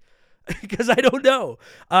movie. Because I don't know.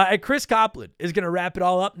 And Chris Copland is going to wrap it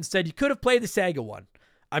all up and said, you could have played the Sega one.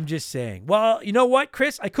 I'm just saying. Well, you know what,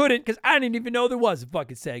 Chris? I couldn't because I didn't even know there was a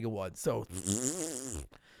fucking Sega one. So,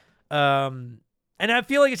 and I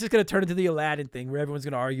feel like it's just going to turn into the Aladdin thing where everyone's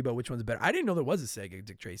going to argue about which one's better. I didn't know there was a Sega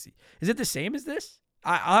Dick Tracy. Is it the same as this?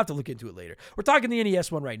 I'll have to look into it later. We're talking the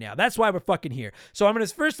NES one right now. That's why we're fucking here. So I'm gonna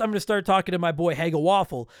start talking to my boy Hagel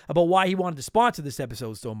Waffle about why he wanted to sponsor this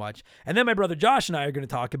episode so much. And then my brother Josh and I are gonna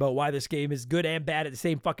talk about why this game is good and bad at the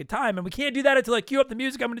same fucking time. And we can't do that until I cue up the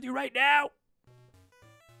music I'm gonna do right now.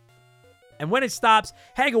 And when it stops,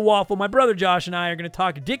 Hagel Waffle, my brother Josh, and I are going to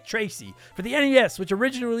talk Dick Tracy for the NES, which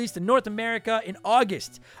originally released in North America in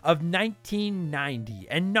August of 1990.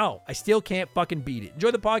 And no, I still can't fucking beat it. Enjoy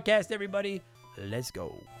the podcast, everybody. Let's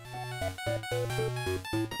go.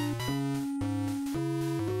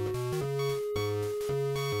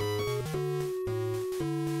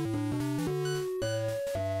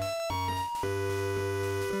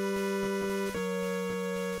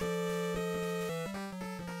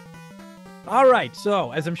 All right,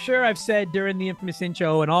 so as I'm sure I've said during the infamous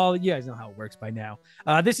intro, and all you guys know how it works by now,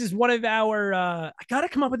 this is one of our. I gotta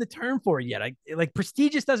come up with a term for it yet. Like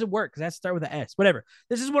prestigious doesn't work because that start with an S. Whatever.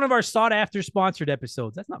 This is one of our sought after sponsored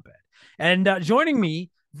episodes. That's not bad. And joining me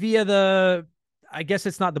via the, I guess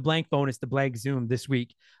it's not the blank phone, it's the blank Zoom this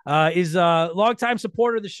week, is a longtime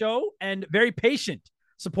supporter of the show and very patient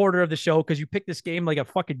supporter of the show because you picked this game like a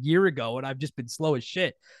fucking year ago, and I've just been slow as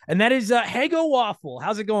shit. And that is Hago Waffle.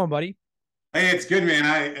 How's it going, buddy? Hey, it's good, man.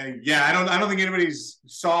 I don't think anybody's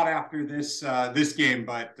sought after this game,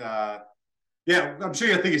 but yeah, I'm sure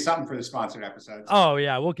you'll think of something for the sponsored episodes. Oh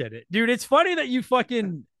yeah, we'll get it, dude. It's funny that you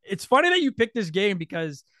picked this game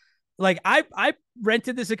because like I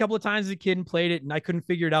rented this a couple of times as a kid and played it and I couldn't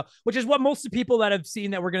figure it out, which is what most of the people that have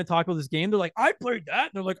seen that we're going to talk about this game, they're like, I played that.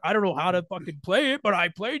 And they're like, I don't know how to fucking play it, but I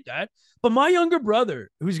played that. But my younger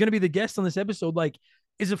brother, who's going to be the guest on this episode, like,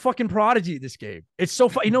 is a fucking prodigy at this game. It's so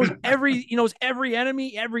fun. He knows every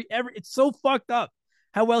enemy, every it's so fucked up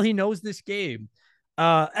how well he knows this game.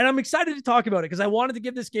 And I'm excited to talk about it because I wanted to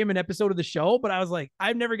give this game an episode of the show, but I was like,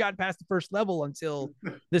 I've never gotten past the first level until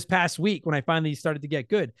this past week when I finally started to get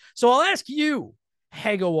good. So I'll ask you,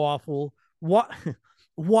 Hago Waffle,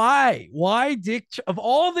 why Dick of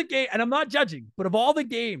all the game, and I'm not judging, but of all the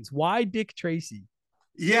games, why Dick Tracy?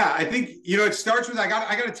 Yeah, I think it starts with I got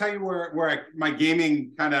to tell you where my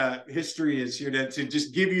gaming kind of history is here to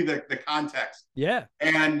just give you the context. Yeah.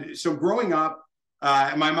 And so growing up,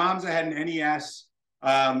 at my mom's I had an NES.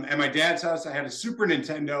 At my dad's house I had a Super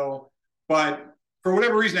Nintendo, but for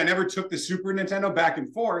whatever reason I never took the Super Nintendo back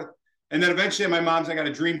and forth. And then eventually at my mom's I got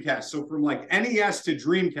a Dreamcast. So from like NES to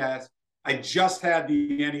Dreamcast, I just had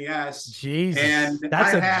the NES. Jesus, and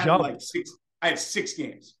that's a jump. I had 6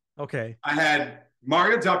 games. Okay. I had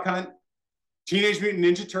Mario Duck Hunt, Teenage Mutant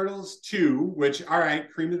Ninja Turtles 2, which, all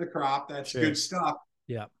right, cream of the crop. That's good stuff.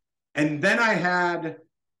 Yeah. And then I had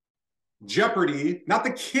Jeopardy, not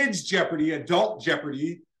the kids' Jeopardy, adult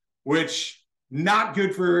Jeopardy, which not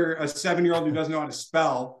good for a 7-year-old who doesn't know how to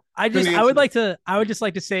spell. I would just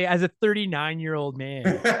like to say, as a 39-year-old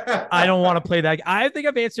man, I don't want to play that. I think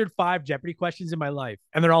I've answered 5 Jeopardy questions in my life,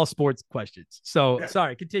 and they're all sports questions. So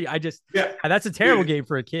sorry, continue. That's a terrible game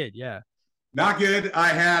for a kid. Yeah. Not good. I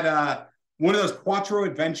had one of those Quattro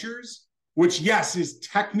Adventures, which, yes, is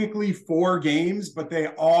technically 4 games, but they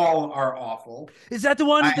all are awful. Is that the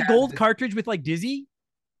one with the gold cartridge with like Dizzy?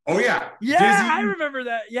 Oh, yeah. Yeah, Dizzy. I remember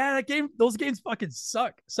that. Yeah, that game. Those games fucking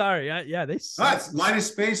suck. Sorry. Yeah, they suck. That's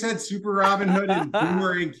Linus Spacehead, Super Robin Hood, and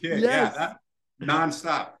Boomerang Kid. Yes. Yeah,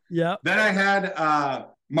 nonstop. Yeah. Then I had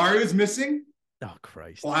Mario's Missing. Oh,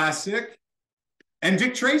 Christ. Classic. And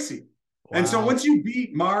Dick Tracy. Wow. And so once you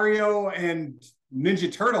beat Mario and Ninja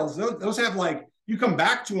Turtles, those have like, you come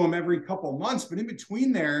back to them every couple months, but in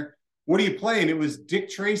between there, what do you play? And it was Dick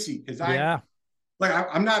Tracy. Because I'm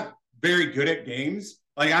not very good at games.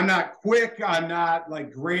 Like, I'm not quick. I'm not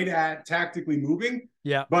like great at tactically moving.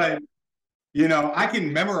 Yeah. But, I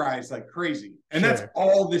can memorize like crazy. And that's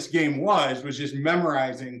all this game was just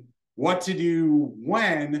memorizing what to do,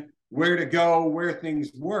 when, where to go, where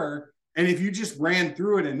things were. And if you just ran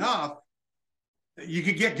through it enough, you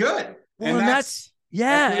could get good. Well, thank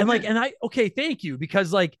you.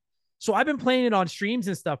 Because so I've been playing it on streams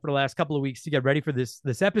and stuff for the last couple of weeks to get ready for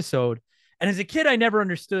this episode. And as a kid, I never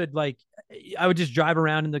understood, I would just drive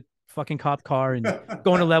around in the fucking cop car and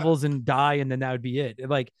go into levels and die. And then that would be it.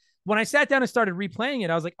 Like when I sat down and started replaying it,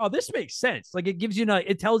 I was like, oh, this makes sense. Like it gives you,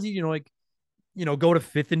 it tells you, go to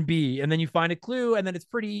 5th and B, and then you find a clue. And then it's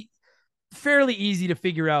fairly easy to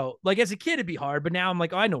figure out. Like as a kid, it'd be hard, but now I'm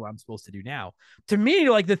like, oh, I know what I'm supposed to do now. To me,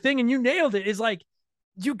 like the thing, and you nailed it, is like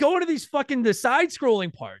you go into these the side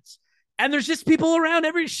scrolling parts and there's just people around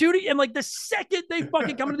every shooting. And like the second they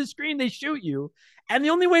fucking come to the screen, they shoot you. And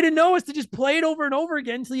the only way to know is to just play it over and over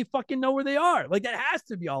again until you fucking know where they are. Like that has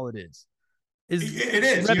to be all it is. It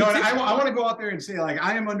is. I want to go out there and say, like,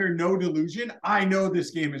 I am under no delusion. I know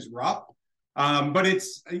this game is rough. But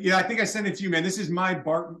it's, I think I sent it to you, man. This is my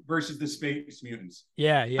Bart versus the Space Mutants.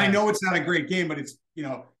 Yeah. I know it's not a great game, but it's,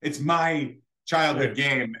 it's my childhood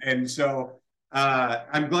game. And so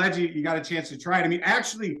I'm glad you got a chance to try it. I mean,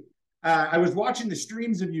 actually, I was watching the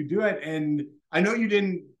streams of you do it, and I know you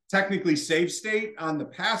didn't technically save state on the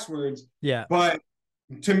passwords. Yeah. But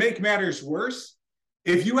to make matters worse,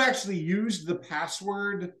 if you actually use the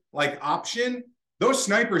password option, those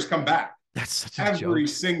snipers come back. That's such a every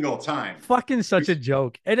joke. Single time. Fucking such a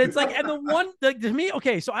joke. And it's like, and the one to me,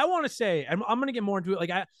 okay, so I want to say, I'm going to get more into it.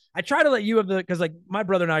 Like I try to let you have because like my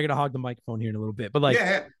brother and I are going to hog the microphone here in a little bit, but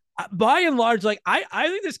by and large, like I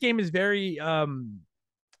think this game is very,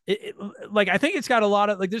 like I think it's got a lot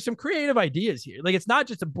of like there's some creative ideas here. Like it's not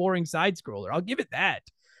just a boring side scroller. I'll give it that.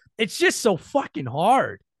 It's just so fucking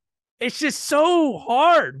hard. It's just so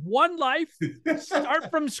hard. One life, start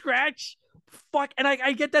from scratch. Fuck, and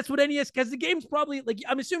I get that's what NES because the game's probably like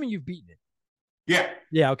I'm assuming you've beaten it. Yeah.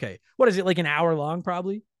 Yeah. Okay. What is it like an hour long?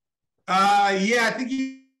 Probably. Yeah, I think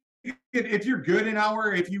if you're good an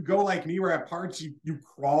hour, if you go like me where at parts you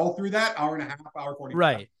crawl through that hour and a half, hour 45.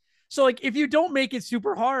 Right. So like if you don't make it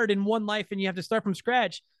super hard in one life and you have to start from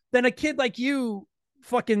scratch, then a kid like you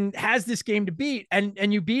fucking has this game to beat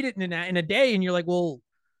and you beat it in a day and you're like, well,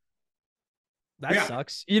 that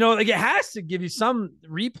sucks. You know, like it has to give you some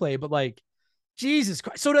replay, but like Jesus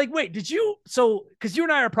Christ. So like, wait, because you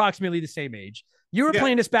and I are approximately the same age. You were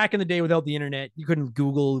playing this back in the day without the internet. You couldn't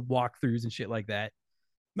Google walkthroughs and shit like that.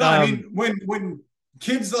 No, I mean when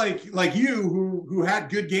kids like you who had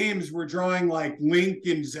good games were drawing like Link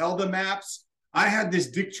and Zelda maps, I had this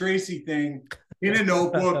Dick Tracy thing in a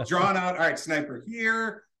notebook drawn out. All right, sniper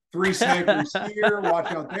here, 3 snipers here,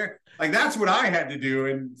 watch out there. Like that's what I had to do.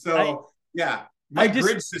 And so my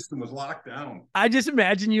grid system was locked down. I just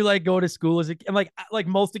imagine you like go to school as and like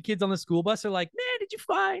most of the kids on the school bus are like, man, did you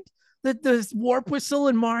find the warp whistle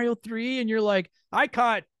in Mario 3? And you're like, I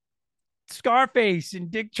caught Scarface and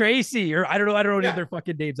Dick Tracy, or I don't know any of their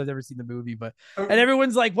fucking names. I've never seen the movie, but and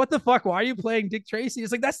everyone's like, what the fuck? Why are you playing Dick Tracy?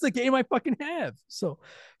 It's like that's the game I fucking have. So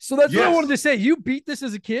that's what I wanted to say. You beat this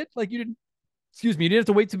as a kid, like you didn't. Excuse me, you didn't have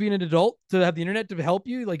to wait to be an adult to have the internet to help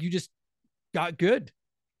you. Like you just got good.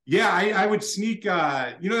 Yeah, I would sneak.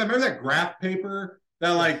 I remember that graph paper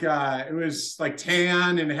that like it was like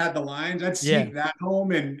tan and it had the lines. I'd sneak that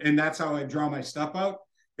home, and that's how I draw my stuff out.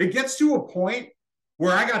 It gets to a point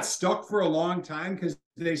where I got stuck for a long time because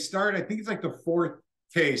they start, I think it's like the 4th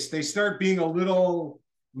case, they start being a little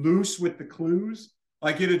loose with the clues.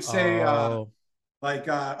 Like it'd say,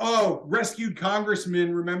 rescued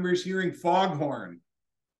congressman remembers hearing foghorn.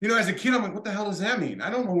 You know, as a kid, I'm like, what the hell does that mean? I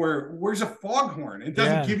don't know where's a foghorn? It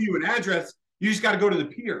doesn't give you an address. You just got to go to the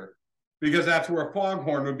pier because that's where a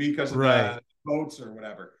foghorn would be because of the boats or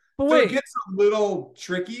whatever. But so it gets a little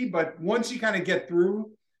tricky, but once you kind of get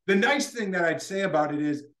through, the nice thing that I'd say about it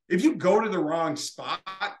is if you go to the wrong spot,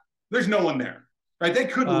 there's no one there, right? They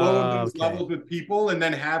could load those levels with people and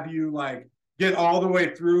then have you like get all the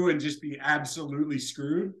way through and just be absolutely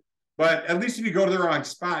screwed. But at least if you go to the wrong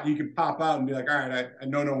spot, you can pop out and be like, all right, I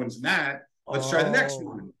know no one's in that. Let's try the next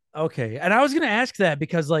one. Okay. And I was going to ask that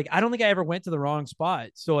because like, I don't think I ever went to the wrong spot.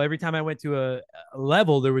 So every time I went to a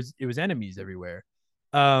level, it was enemies everywhere.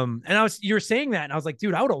 And you were saying that and I was like,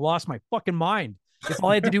 dude, I would have lost my fucking mind if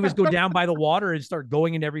all I had to do was go down by the water and start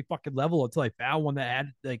going into every fucking level until I found one that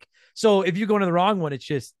had like, so if you go into the wrong one, it's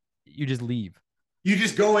just, you just leave. You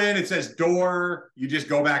just go in, it says door, you just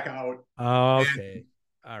go back out. Oh, okay.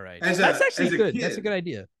 All right. That's actually good. That's a good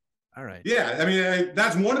idea. All right. Yeah. I mean,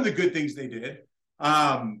 that's one of the good things they did.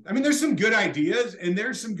 I mean, there's some good ideas and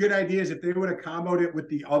there's some good ideas if they would have comboed it with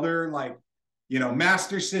the other, like,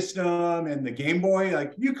 Master System and the Game Boy,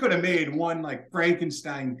 like you could have made one like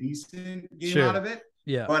Frankenstein decent game out of it.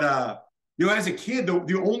 Yeah. But as a kid,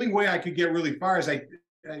 the only way I could get really far is I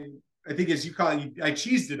think as you call it, I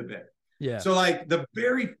cheesed it a bit. Yeah. So like the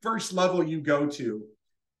very first level you go to,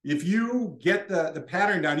 if you get the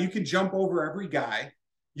pattern down, you can jump over every guy.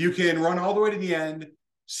 You can run all the way to the end,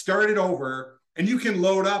 start it over, and you can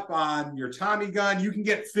load up on your Tommy gun. You can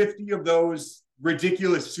get 50 of those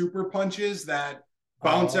ridiculous super punches that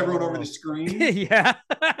bounce everyone over the screen. Yeah.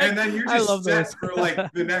 And then you're just set for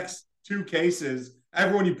like the next 2 cases.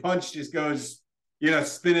 Everyone you punch just goes,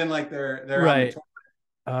 spinning like they're right.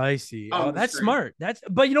 I see. Oh, that's smart.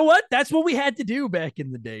 But you know what? That's what we had to do back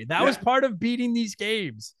in the day. That was part of beating these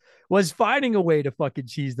games, was finding a way to fucking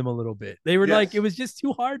cheese them a little bit. They were like, it was just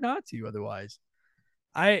too hard not to otherwise.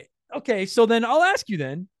 Okay. So then I'll ask you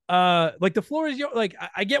then, like the floor is yours. Like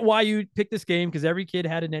I get why you picked this game because every kid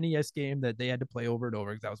had an NES game that they had to play over and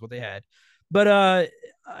over because that was what they had. But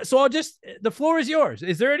so the floor is yours.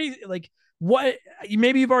 Is there any like what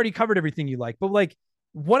maybe you've already covered everything you like, but like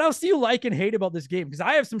what else do you like and hate about this game? Because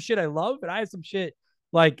I have some shit I love, and I have some shit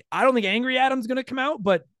like I don't think Angry Adam's gonna come out,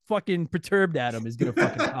 but fucking Perturbed Adam is gonna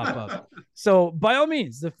fucking pop up. So by all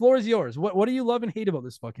means, the floor is yours. What do you love and hate about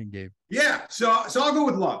this fucking game? Yeah, so I'll go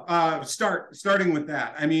with love. Starting with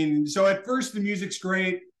that. I mean, so at first the music's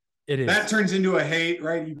great. It is. That turns into a hate,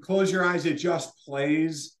 right? You close your eyes, it just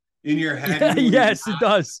plays in your head. Yes, it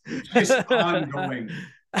does. It's just ongoing.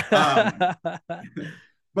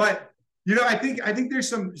 But I think there's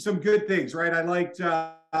some good things, right? I liked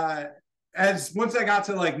as once I got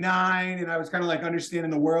to like 9 and I was kind of like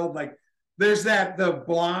understanding the world, like there's the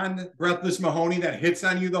blonde Breathless Mahoney that hits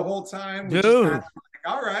on you the whole time, which Dude. is kind of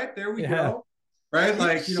like, all right, there we go. Right?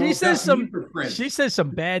 Like, you know, she says some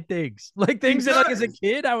bad things. Like things that like as a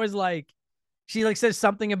kid, I was like, she like says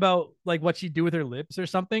something about like what she'd do with her lips or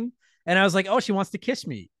something. And I was like, oh, she wants to kiss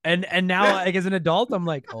me. And now like as an adult, I'm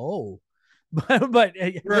like, oh. but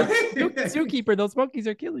right? Zookeeper, those monkeys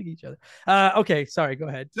are killing each other. Okay, sorry, go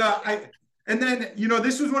ahead. So and then, you know,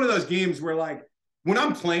 this was one of those games where like when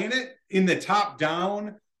I'm playing it in the top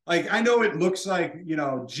down, like I know it looks like, you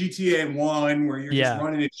know, GTA 1 where you're just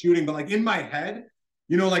running and shooting, but like in my head,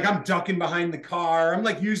 you know, like I'm ducking behind the car. I'm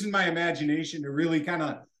like using my imagination to really kind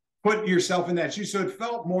of put yourself in that shoe. So it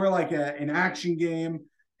felt more like an action game,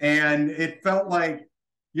 and it felt like,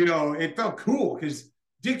 you know, it felt cool because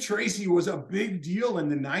Dick Tracy was a big deal in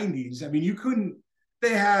the 90s. I mean, you couldn't,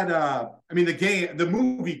 they had, I mean, the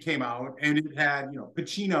movie came out and it had, you know,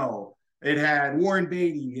 Pacino, it had Warren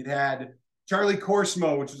Beatty, it had Charlie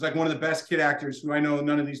Corsmo, which was like one of the best kid actors who I know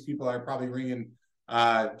none of these people are probably ringing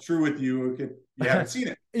true with you if you haven't seen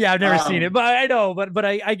it. Yeah, I've never seen it, but I know, but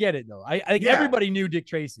I get it though. I everybody knew Dick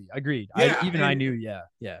Tracy. Agreed. Yeah, I knew. Yeah.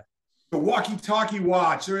 The walkie-talkie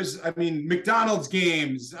watch. There was, I mean, McDonald's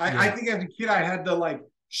games. I think as a kid, I had the like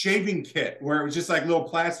shaving kit where it was just like little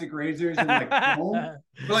plastic razors and like foam.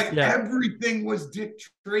 But like everything was Dick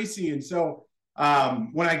Tracy. And so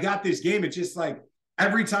when I got this game, it's just like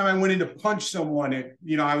every time I went in to punch someone,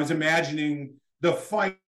 you know, I was imagining the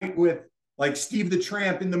fight with like Steve the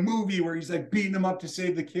Tramp in the movie where he's like beating him up to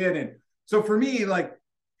save the kid. And so for me, like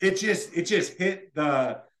it just hit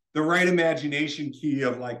the right imagination key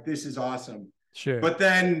of like, this is awesome. Sure. But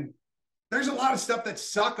then there's a lot of stuff that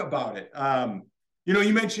suck about it. You know,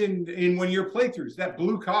 you mentioned in one of your playthroughs, that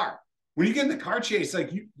blue car. When you get in the car chase,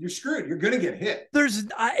 like you're screwed. You're going to get hit.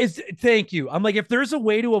 Thank you. I'm like, if there's a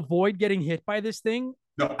way to avoid getting hit by this thing,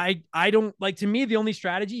 no. I don't like, to me, the only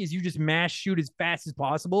strategy is you just mass shoot as fast as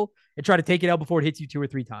possible and try to take it out before it hits you 2 or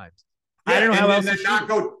 3 times. Yeah, I don't know how else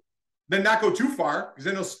then not go too far because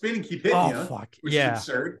then they'll spin and keep hitting you. Fuck. Which is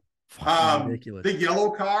absurd. Ridiculous. The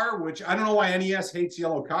yellow car, which I don't know why NES hates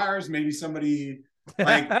yellow cars. Maybe somebody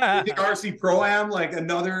like the RC Pro-Am, like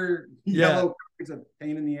another yellow car is a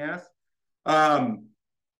pain in the ass.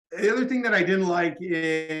 The other thing that I didn't like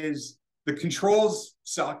is the controls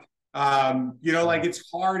suck. You know, like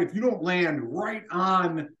it's hard if you don't land right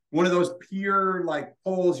on one of those pier like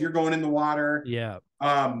poles, you're going in the water. Yeah.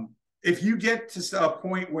 If you get to a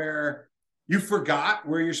point where you forgot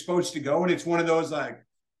where you're supposed to go, and it's one of those like,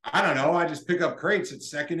 I don't know, I just pick up crates at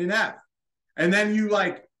second and F. And then you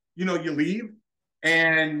like, you know, you leave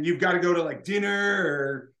and you've got to go to like dinner,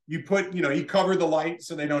 or you put, you know, you cover the light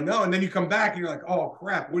so they don't know. And then you come back and you're like, oh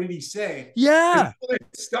crap, what did he say? Yeah.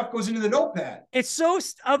 Stuff goes into the notepad. It's so,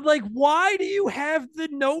 I'm like, why do you have the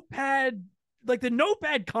notepad? Like the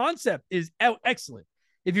notepad concept is excellent.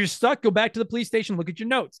 If you're stuck, go back to the police station, look at your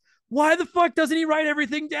notes. Why the fuck doesn't he write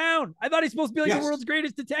everything down? I thought he's supposed to be like the world's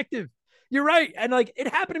greatest detective. You're right. And like, it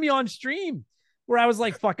happened to me on stream where I was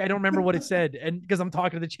like, fuck, I don't remember what it said. And because I'm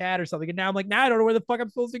talking to the chat or something. And now I'm like, now I don't know where the fuck I'm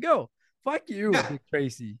supposed to go. Fuck you, Dick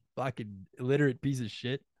Tracy. Fucking illiterate piece of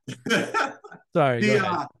shit. Sorry.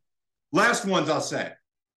 The last ones I'll say,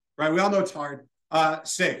 right? We all know it's hard.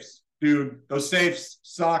 Safes, dude. Those safes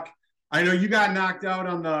suck. I know you got knocked out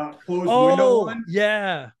on the closed window one.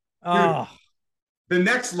 Yeah. Dude, the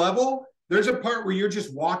next level, there's a part where you're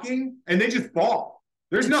just walking and they just fall.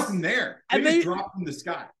 There's nothing there. They just drop from the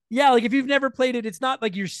sky. Yeah, like if you've never played it, it's not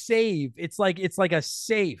like your save. It's like a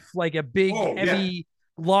safe, like a big heavy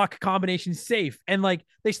lock combination safe. And like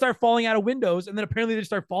they start falling out of windows, and then apparently they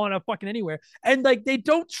start falling out fucking anywhere. And like they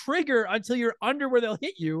don't trigger until you're under where they'll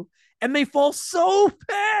hit you, and they fall so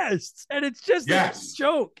fast. And it's just a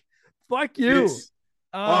joke. Fuck you.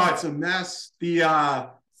 It's a mess.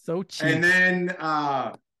 So cheap. And then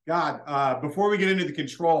before we get into the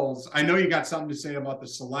controls, I know you got something to say about the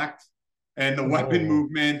select and the weapon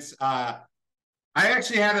movements. I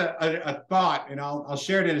actually had a thought, and I'll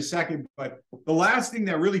share it in a second. But the last thing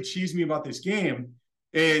that really cheesed me about this game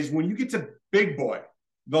is when you get to Big Boy,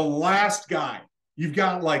 the last guy, you've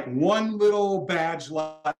got like one little badge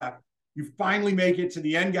left. You finally make it to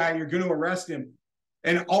the end guy. You're going to arrest him.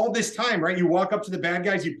 And all this time, right, you walk up to the bad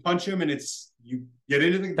guys, you punch him, and you get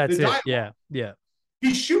into the dialogue. Yeah.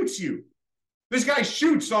 He shoots you. This guy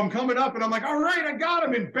shoots, so I'm coming up, and I'm like, all right, I got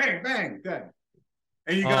him, and bang, bang, dead.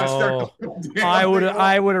 And you got to start going down.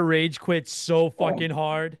 I would have rage quit so fucking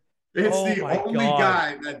hard. It's the only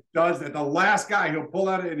guy that does that. The last guy, he'll pull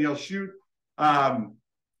out it and he'll shoot.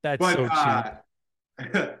 That's so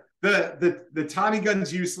cheap. The Tommy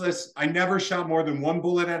gun's useless. I never shot more than one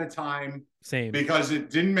bullet at a time. Same. because it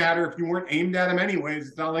didn't matter if you weren't aimed at them anyways.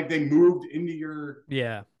 It's not like they moved into your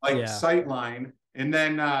sight line. And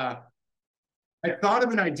then I thought of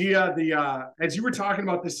an idea. As you were talking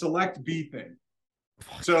about the select B thing.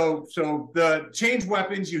 So the change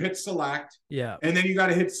weapons, you hit select, and then you got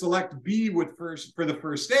to hit select B for the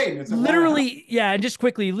first aid. And it's literally, and just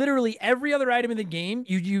quickly, literally every other item in the game,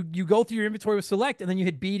 you go through your inventory with select, and then you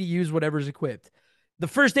hit B to use whatever's equipped. The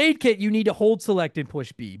first aid kit, you need to hold select and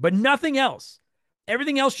push B, but nothing else.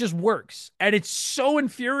 Everything else just works, and it's so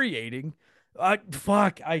infuriating. I'm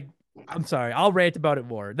sorry. I'll rant about it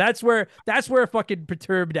more. That's where fucking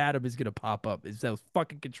perturbed Adam is gonna pop up. Is those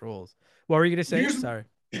fucking controls? What were you gonna say? Sorry.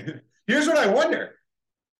 Here's what I wonder: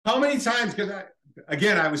 how many times? Because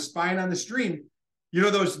I was spying on the stream. You know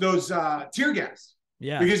those tear gas.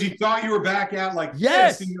 Yeah. Because you thought you were back at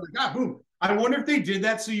this, and you're like, boom. I wonder if they did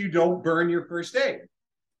that so you don't burn your first aid.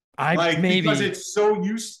 Maybe because it's so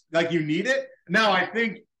you need it. Now I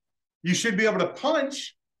think you should be able to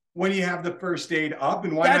punch when you have the first aid up,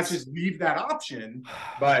 and why not just leave that option?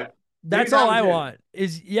 But that's all I want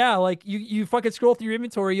is you fucking scroll through your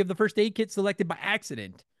inventory, you have the first aid kit selected by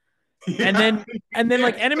accident. And then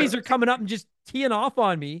enemies are coming up and just teeing off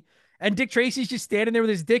on me. And Dick Tracy's just standing there with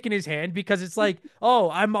his dick in his hand because it's like, oh,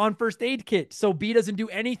 I'm on first aid kit, so B doesn't do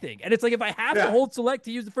anything. And it's like, if I have to hold select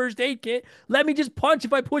to use the first aid kit, let me just punch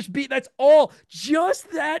if I push B. That's all.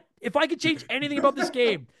 Just that. If I could change anything about this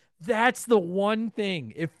game, that's the one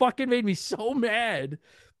thing. It fucking made me so mad.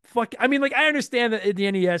 I understand that in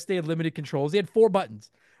the NES, they had limited controls. They had 4 buttons.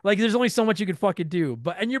 There's only so much you can fucking do.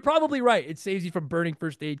 And you're probably right. It saves you from burning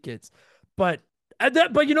first aid kits. But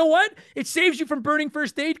you know what? It saves you from burning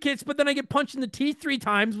first aid kits, but then I get punched in the teeth 3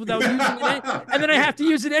 times without using it, and then I have to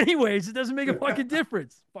use it anyways. It doesn't make a fucking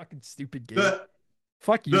difference. Fucking stupid game.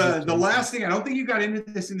 Fuck you. The last thing, I don't think you got into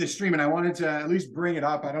this in the stream, and I wanted to at least bring it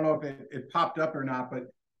up. I don't know if it popped up or not,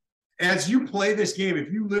 but as you play this game,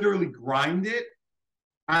 if you literally grind it,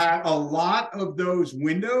 at a lot of those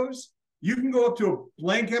windows, you can go up to a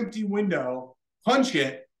blank empty window, punch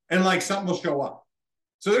it, and something will show up.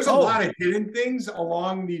 So there's a lot of hidden things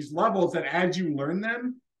along these levels that as you learn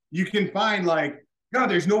them, you can find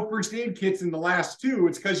there's no first aid kits in the last 2.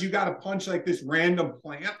 It's because you got to punch this random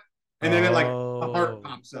plant, and then a heart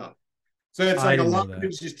pops up. So it's a lot of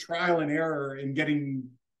it's just trial and error and getting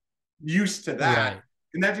used to that. Right.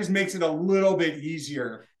 And that just makes it a little bit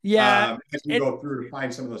easier. Yeah. As we go through to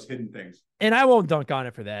find some of those hidden things. And I won't dunk on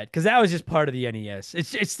it for that, because that was just part of the NES.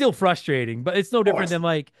 It's still frustrating, but it's no different than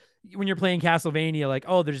when you're playing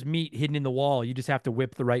Castlevania, there's meat hidden in the wall. You just have to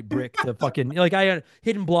whip the right brick to fucking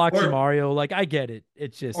hidden blocks in Mario. I get it.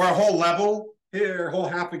 It's just a whole level or a whole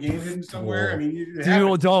half a game hidden somewhere.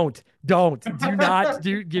 Don't do not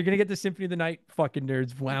do. You're gonna get the Symphony of the Night fucking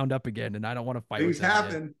nerds wound up again, and I don't want to fight. Things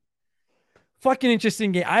happen. Fucking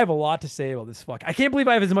interesting game. I have a lot to say about this. I can't believe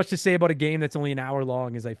I have as much to say about a game that's only an hour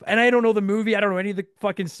long as and I don't know the movie. I don't know any of the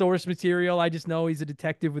fucking source material. I just know he's a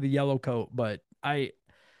detective with a yellow coat. But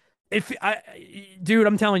dude,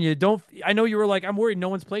 I'm telling you, I know you were I'm worried no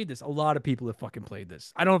one's played this. A lot of people have fucking played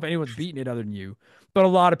this. I don't know if anyone's beaten it other than you, but a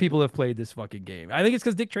lot of people have played this fucking game. I think it's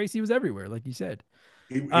because Dick Tracy was everywhere, like you said.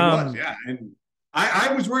 He was, yeah. And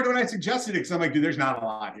I was worried when I suggested it, because I'm like, dude, there's not a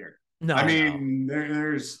lot here. No,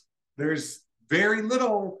 there's very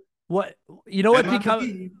little. What's become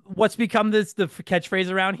the catchphrase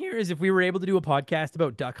around here is, if we were able to do a podcast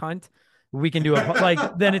about Duck Hunt, we can do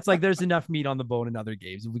then it's there's enough meat on the bone in other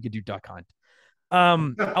games if we could do Duck Hunt.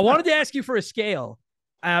 I wanted to ask you for a scale,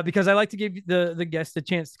 because I like to give the guests a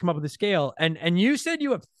chance to come up with a scale, and you said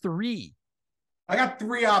you have 3. I got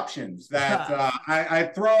 3 options that I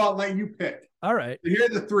throw out, let you pick. All right. Here are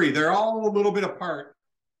the 3. They're all a little bit apart.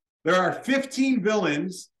 There are 15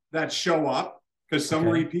 villains that show up, because some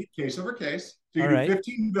repeat case over case. So you do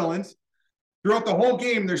 15 villains. Throughout the whole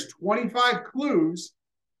game, there's 25 clues.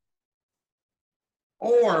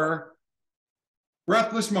 Or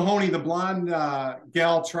Breathless Mahoney, the blonde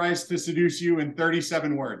gal, tries to seduce you in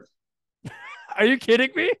 37 words. Are you kidding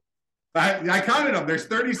me? I counted them. There's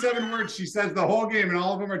 37 words she says the whole game, and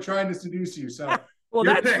all of them are trying to seduce you. So well,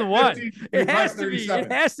 that's the one. 15, it has to be.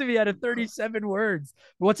 It has to be out of 37 words.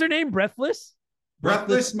 What's her name? Breathless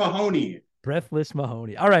Mahoney. Breathless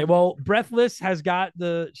Mahoney. All right. Well, Breathless has got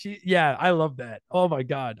I love that. Oh my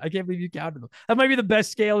God. I can't believe you counted them. That might be the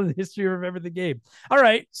best scale in the history of Remember the Game. All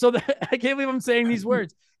right. So I can't believe I'm saying these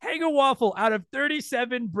words. Hang a waffle out of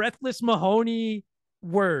 37 Breathless Mahoney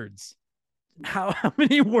words. How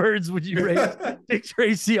many words would you rate Dick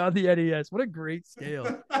Tracy on the NES? What a great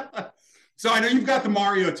scale. So I know you've got the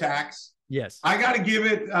Mario tax. Yes. I got to give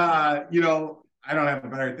it, I don't have a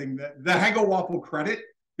better thing. The Hang a Waffle credit,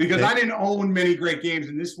 because I didn't own many great games,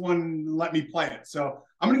 and this one let me play it. So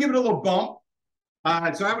I'm going to give it a little bump.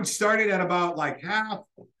 So I would start it at about like half.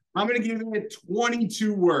 I'm going to give it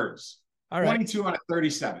 22 words. All right. 22 out of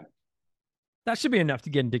 37. That should be enough to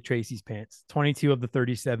get in Dick Tracy's pants. 22 of the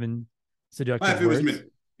 37 seductive words.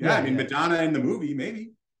 Madonna in the movie,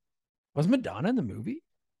 maybe. Was Madonna in the movie?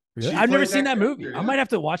 Really? I've never seen that movie. Yeah. I might have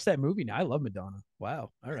to watch that movie now. I love Madonna.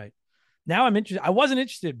 Wow. All right. Now I'm interested. I wasn't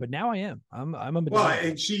interested, but now I am. I'm a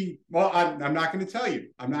Madonna. I'm not going to tell you.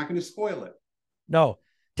 I'm not going to spoil it. No.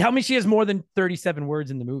 Tell me she has more than 37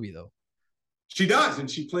 words in the movie, though. She does, and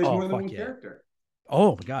she plays more than one character.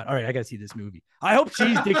 Oh, my God. All right, I got to see this movie. I hope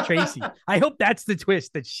she's Dick Tracy. I hope that's the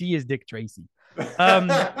twist, that she is Dick Tracy.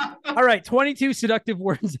 All right, 22 seductive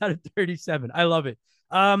words out of 37. I love it.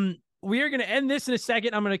 We are going to end this in a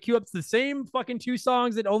second. I'm going to queue up the same fucking 2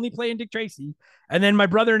 songs that only play in Dick Tracy. And then my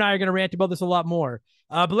brother and I are going to rant about this a lot more.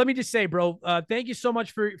 But let me just say, bro, thank you so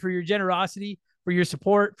much for your generosity, for your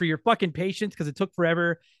support, for your fucking patience, because it took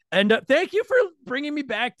forever. And thank you for bringing me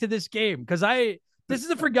back to this game, because this is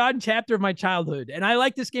a forgotten chapter of my childhood. And I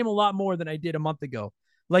like this game a lot more than I did a month ago.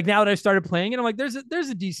 Like, now that I started playing it, I'm like, there's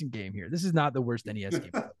a decent game here. This is not the worst NES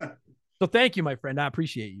game. So thank you, my friend. I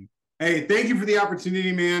appreciate you. Hey, thank you for the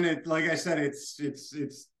opportunity, man. Like I said, it's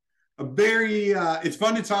a very it's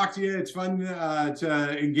fun to talk to you. It's fun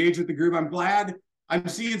to engage with the group. I'm glad I'm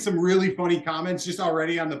seeing some really funny comments just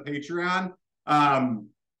already on the Patreon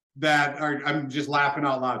that are, I'm just laughing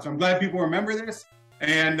out loud. So I'm glad people remember this,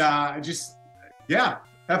 and have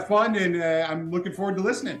fun. And I'm looking forward to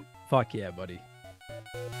listening. Fuck yeah, buddy.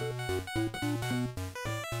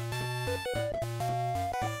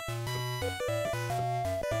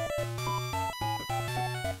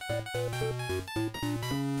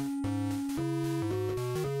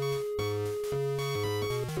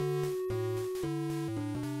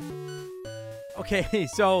 Okay,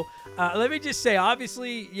 so let me just say,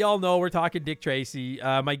 obviously, y'all know we're talking Dick Tracy.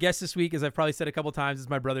 My guest this week, as I've probably said a couple times, is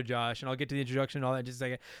my brother Josh, and I'll get to the introduction and all that in just a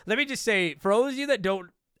second. Let me just say, for all of you that don't,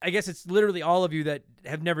 I guess it's literally all of you that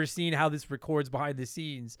have never seen how this records behind the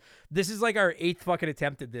scenes, this is like our 8th fucking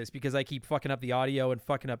attempt at this, because I keep fucking up the audio and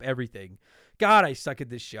fucking up everything. God, I suck at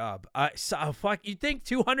this job. You'd think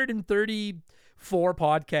 234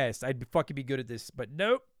 podcasts, I'd fucking be good at this, but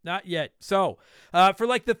nope. Not yet. So, for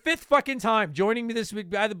like the 5th fucking time, joining me this week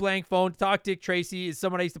by the blank phone to talk Dick Tracy is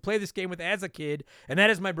someone I used to play this game with as a kid, and that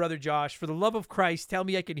is my brother Josh. For the love of Christ, tell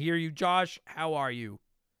me I can hear you. Josh, how are you?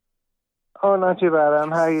 Oh, not too bad, Adam.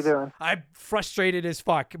 How are you doing? I'm frustrated as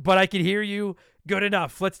fuck, but I can hear you good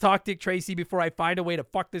enough. Let's talk Dick Tracy before I find a way to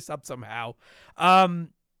fuck this up somehow.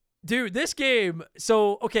 Dude, this game,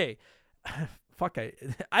 so, okay. Fuck,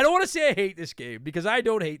 I don't want to say I hate this game, because I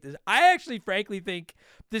don't hate this. I actually, frankly, think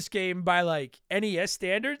this game, by like NES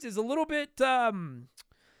standards, is a little bit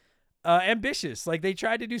ambitious. Like, they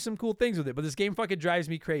tried to do some cool things with it, but this game fucking drives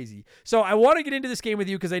me crazy. So I want to get into this game with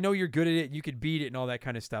you because I know you're good at it and you could beat it and all that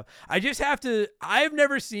kind of stuff. I've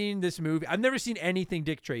never seen this movie. I've never seen anything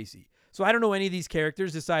Dick Tracy. So I don't know any of these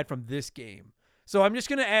characters aside from this game. So I'm just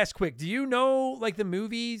going to ask quick, do you know like the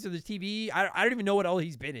movies or the TV? I don't even know what all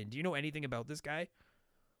he's been in. Do you know anything about this guy?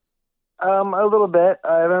 A little bit.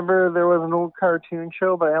 I remember there was an old cartoon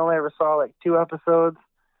show, but I only ever saw like 2 episodes.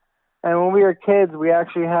 And when we were kids, we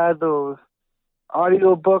actually had those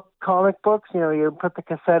audiobook comic books. You know, you put the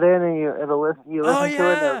cassette in and you listen to it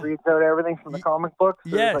and it reads out everything from the comic book.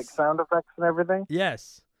 So there's like sound effects and everything.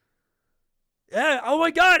 Yes. Yeah. Oh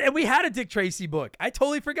my God. And we had a Dick Tracy book. I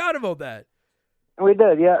totally forgot about that. We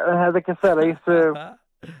did, yeah. I had the cassette. I used to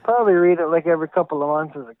probably read it like every couple of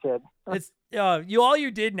months as a kid. It's all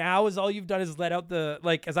you did now is all you've done is let out the,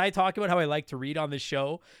 like, as I talk about how I like to read on the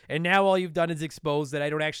show, and now all you've done is expose that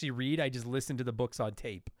I don't actually read. I just listen to the books on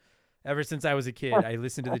tape. Ever since I was a kid, I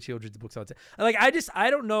listened to the children's books on tape. Like, I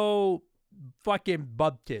don't know fucking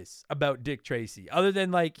bubkiss about Dick Tracy other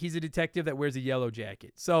than like he's a detective that wears a yellow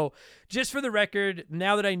jacket. So just for the record,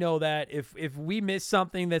 now that I know that, if we miss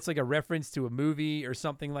something that's like a reference to a movie or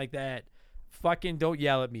something like that, fucking don't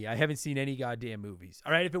yell at me. I haven't seen any goddamn movies.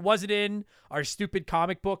 All right, if it wasn't in our stupid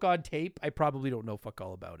comic book on tape, I probably don't know fuck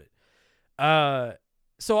all about it.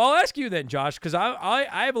 So I'll ask you then, Josh, because I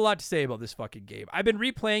have a lot to say about this fucking game. I've been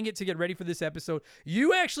replaying it to get ready for this episode.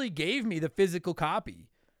 You actually gave me the physical copy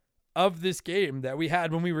of this game that we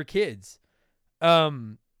had when we were kids,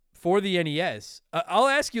 for the NES. I'll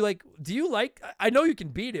ask you, like, do you like, I know you can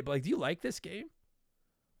beat it, but like, do you like this game?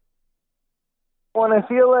 When I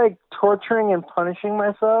feel like torturing and punishing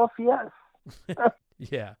myself, yes.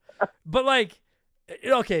 Yeah. But like,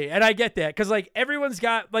 okay, and I get that, because like everyone's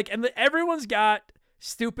got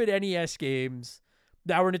stupid NES games,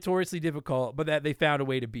 that were notoriously difficult, but that they found a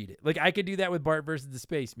way to beat it. Like, I could do that with Bart versus the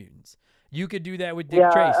Space Mutants. You could do that with Dick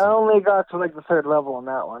Tracy. I only got to like the 3rd level on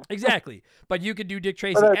that one. Exactly. But you could do Dick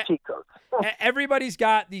Tracy. Without cheat codes. Everybody's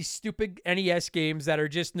got these stupid NES games that are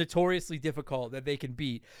just notoriously difficult that they can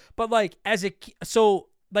beat. But like as an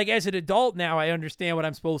adult now, I understand what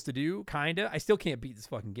I'm supposed to do, kinda. I still can't beat this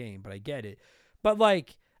fucking game, but I get it. But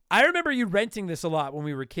like, I remember you renting this a lot when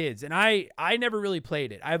we were kids, and I never really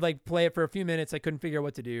played it. I'd like play it for a few minutes. I couldn't figure out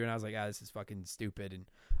what to do, and I was like, this is fucking stupid, and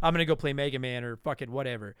I'm gonna go play Mega Man or fucking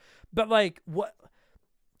whatever. But like, what?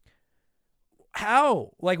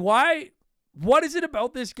 How? Like, why? What is it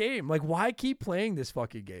about this game? Like, why keep playing this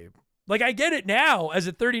fucking game? Like, I get it now. As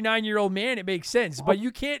a 39-year-old man, it makes sense. But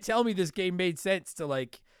you can't tell me this game made sense to,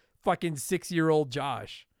 like, fucking 6-year-old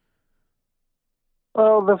Josh.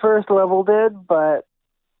 Well, the first level did, but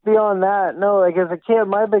beyond that, no. Like, as a kid,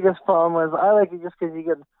 my biggest problem was I like it just because you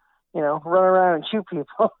could, run around and shoot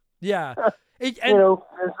people. Yeah.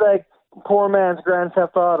 It's like poor man's Grand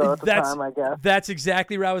Theft Auto at the time, I guess. That's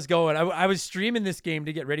exactly where I was going. I was streaming this game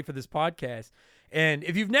to get ready for this podcast. And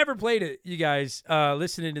if you've never played it, you guys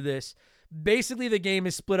listening to this, basically the game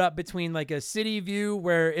is split up between like a city view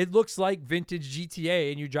where it looks like vintage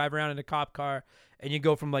GTA and you drive around in a cop car and you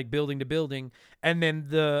go from like building to building. And then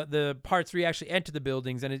the parts where you actually enter the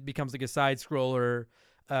buildings and it becomes like a side scroller,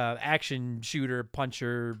 action shooter,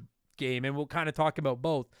 puncher game. And we'll kind of talk about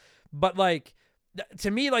both. But like,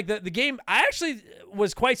 to me, like the game, I actually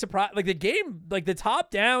was quite surprised. Like the game, like the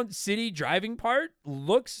top-down city driving part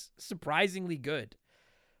looks surprisingly good.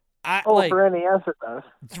 For NES it does.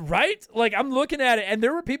 Right? Like I'm looking at it, and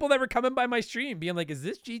there were people that were coming by my stream being like, "Is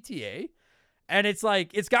this GTA?" And it's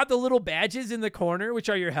like it's got the little badges in the corner, which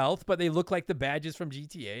are your health, but they look like the badges from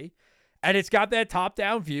GTA. And it's got that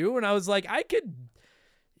top-down view, and I was like, I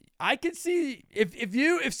could see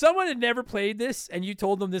if someone had never played this and you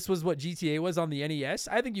told them this was what GTA was on the NES,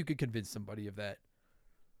 I think you could convince somebody of that.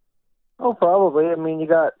 Oh, probably. I mean, you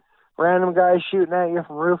got random guys shooting at you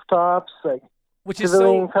from rooftops, like which is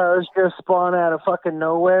civilian cars just spawn out of fucking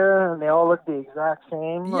nowhere, and they all look the exact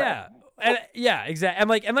same. Yeah,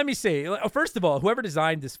 exactly. And let me say, first of all, whoever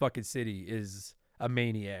designed this fucking city is a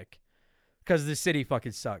maniac, because the city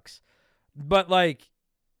fucking sucks. But like,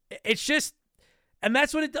 it's just. And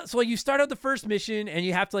that's what it does. So like, you start out the first mission and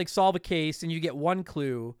you have to like solve a case and you get one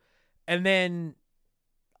clue. And then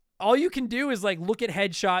all you can do is like look at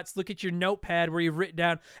headshots, look at your notepad where you've written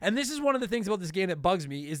down. And this is one of the things about this game that bugs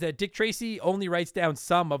me is that Dick Tracy only writes down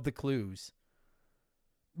some of the clues,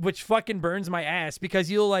 which fucking burns my ass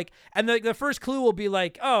because you'll like, and the first clue will be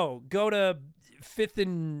like, oh, go to 5th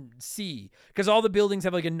and C, because all the buildings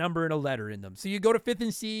have like a number and a letter in them. So you go to 5th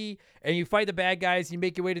and C and you fight the bad guys, you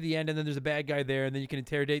make your way to the end, and then there's a bad guy there, and then you can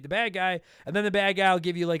interrogate the bad guy, and then the bad guy will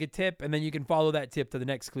give you like a tip, and then you can follow that tip to the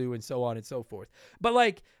next clue, and so on and so forth. But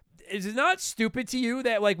like, is it not stupid to you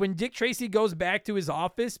that like when Dick Tracy goes back to his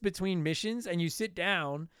office between missions and you sit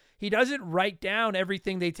down, he doesn't write down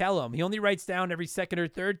everything they tell him. He only writes down every second or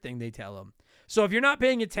third thing they tell him. So if you're not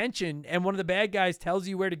paying attention and one of the bad guys tells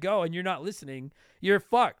you where to go and you're not listening, you're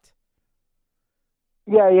fucked.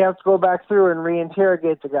 Yeah, you have to go back through and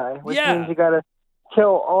reinterrogate the guy, which means you got to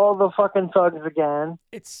kill all the fucking thugs again.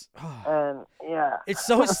 It's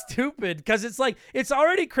so stupid because it's like it's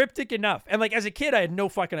already cryptic enough. And like as a kid, I had no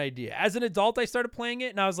fucking idea. As an adult, I started playing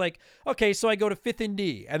it and I was like, okay, so I go to 5th and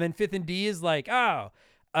D, and then 5th and D is like,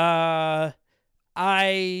 I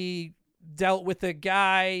dealt with a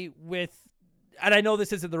guy with. And I know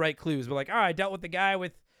this isn't the right clues, but like, I dealt with the guy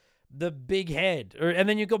with the big head. And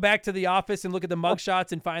then you go back to the office and look at the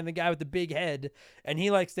mugshots and find the guy with the big head. And he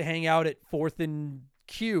likes to hang out at 4th and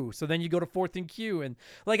Q. So then you go to 4th and Q. And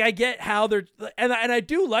like, I get how they're, and I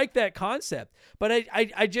do like that concept, but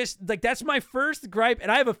I just like, that's my first gripe.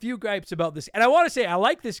 And I have a few gripes about this. And I want to say, I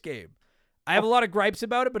like this game. I have a lot of gripes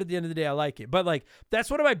about it, but at the end of the day, I like it. But like, that's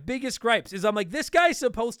one of my biggest gripes is I'm like, this guy's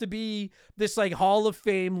supposed to be this like Hall of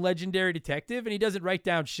Fame legendary detective, and he doesn't write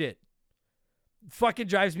down shit. Fucking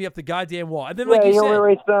drives me up the goddamn wall. And then like you he said, only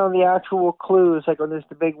writes down the actual clues, like when there's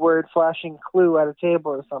the big word flashing clue at a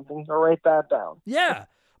table or something. He'll write that down. Yeah.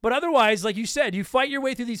 But otherwise, like you said, you fight your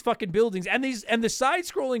way through these fucking buildings, and the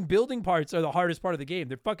side-scrolling building parts are the hardest part of the game.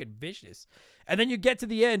 They're fucking vicious. And then you get to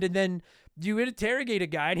the end, and then you interrogate a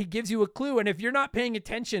guy, and he gives you a clue. And if you're not paying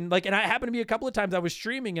attention, like, and I happened to be a couple of times I was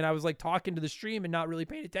streaming, and I was like talking to the stream and not really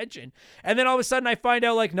paying attention. And then all of a sudden I find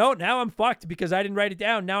out like, no, now I'm fucked because I didn't write it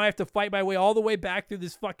down. Now I have to fight my way all the way back through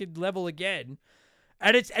this fucking level again.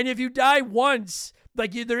 And if you die once,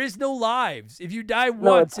 Like there is no lives. If you die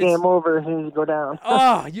No, once, it's game over as soon as you go down.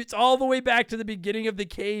 it's all the way back to the beginning of the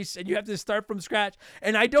case, and you have to start from scratch.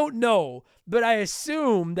 And I don't know, but I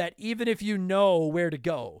assume that even if you know where to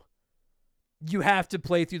go, you have to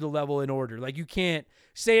play through the level in order. Like you can't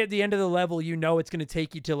say at the end of the level, you know, it's going to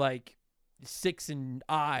take you to like 6 and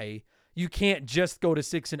I. You can't just go to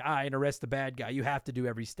 6 and I and arrest the bad guy. You have to do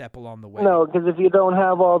every step along the way. No, because if you don't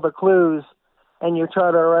have all the clues and you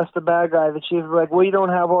try to arrest the bad guy, the chief will be like, well, you don't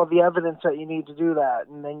have all the evidence that you need to do that,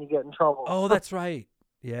 and then you get in trouble. Oh, that's right.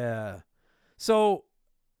 Yeah. So,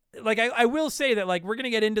 like, I will say that, like, we're going to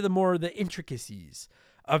get into the intricacies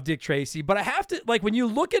of Dick Tracy, but I have to, like, when you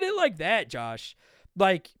look at it like that, Josh,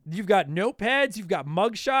 like, you've got notepads, you've got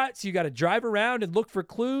mugshots, you got to drive around and look for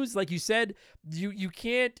clues. Like you said, you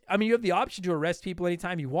can't, I mean, you have the option to arrest people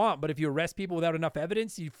anytime you want, but if you arrest people without enough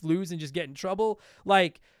evidence, you lose and just get in trouble.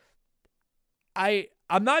 Like,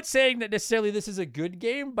 I'm not saying that necessarily this is a good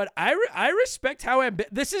game, but I respect how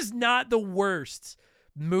this is not the worst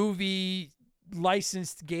movie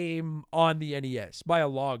licensed game on the NES by a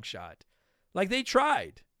long shot. Like, they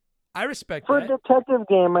tried. I respect For that. a detective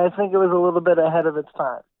game, I think it was a little bit ahead of its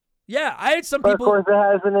time. Yeah, I had some But people. of course, it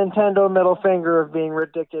has the Nintendo middle finger of being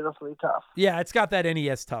ridiculously tough. Yeah, it's got that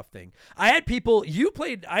NES tough thing. I had people.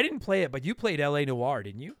 I didn't play it, but you played LA Noire,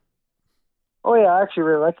 didn't you? Oh, yeah, I actually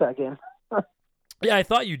really like that game. Yeah, I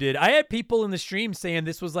thought you did. I had people in the stream saying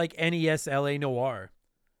this was like NES LA Noire.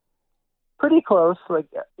 Pretty close. Like,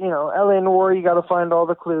 you know, LA Noire, you got to find all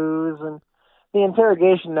the clues, and the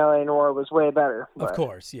interrogation in LA Noire was way better. Of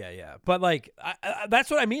course, yeah. But like,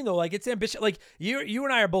 that's what I mean though. Like, it's ambitious. Like you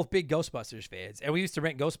and I are both big Ghostbusters fans, and we used to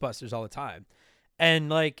rent Ghostbusters all the time.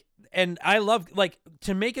 And I love, like,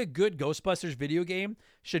 to make a good Ghostbusters video game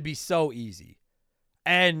should be so easy.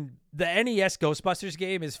 And the NES Ghostbusters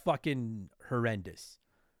game is fucking horrendous.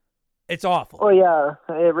 It's awful. Oh, yeah,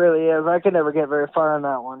 it really is. I could never get very far on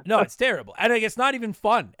that one. No, it's terrible. And like, it's not even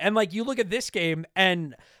fun. And like, you look at this game,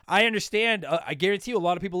 and I understand, I guarantee you a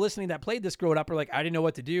lot of people listening that played this growing up are like, I didn't know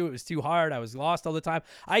what to do. It was too hard. I was lost all the time.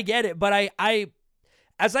 I get it. But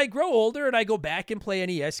as I grow older and I go back and play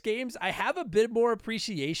NES games, I have a bit more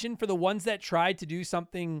appreciation for the ones that tried to do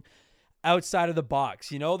something outside of the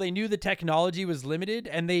box. You know, they knew the technology was limited,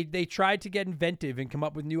 and they tried to get inventive and come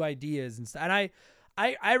up with new ideas and stuff. And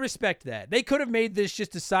I respect that. They could have made this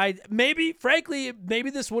just a side. Maybe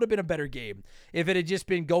this would have been a better game if it had just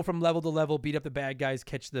been go from level to level, beat up the bad guys,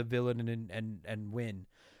 catch the villain, and win.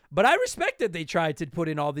 But I respect that they tried to put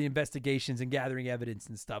in all the investigations and gathering evidence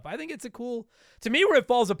and stuff. I think it's to me, where it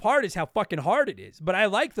falls apart is how fucking hard it is. But I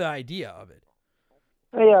like the idea of it.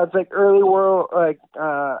 Yeah, it's like early world, like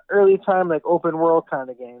early time, like open world kind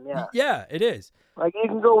of game. Yeah. Yeah, it is. Like, you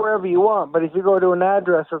can go wherever you want, but if you go to an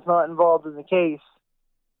address that's not involved in the case,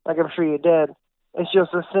 like I'm sure you did, it's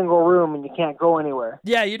just a single room and you can't go anywhere.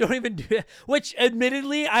 Yeah, you don't even do it, which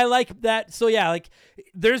admittedly, I like that. So yeah, like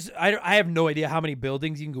I have no idea how many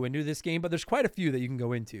buildings you can go into this game, but there's quite a few that you can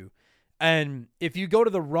go into. And if you go to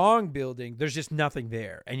the wrong building, there's just nothing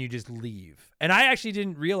there and you just leave. And I actually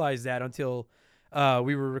didn't realize that until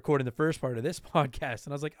we were recording the first part of this podcast,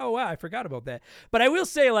 and I was like, oh wow, I forgot about that. But I will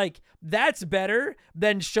say, like, that's better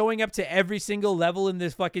than showing up to every single level in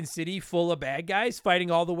this fucking city full of bad guys,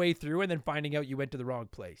 fighting all the way through, and then finding out you went to the wrong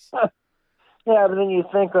place. Yeah, but then you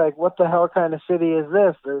think, like, what the hell kind of city is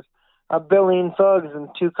this? There's a billion thugs and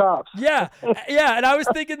 2 cops. Yeah, and I was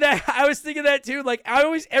thinking that too. Like,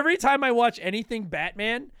 every time I watch anything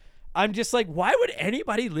Batman, I'm just like, why would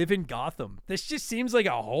anybody live in Gotham? This just seems like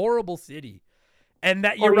a horrible city. And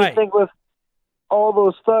that you're right. You think with all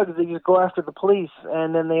those thugs, they just go after the police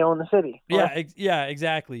and then they own the city. Yeah, yeah,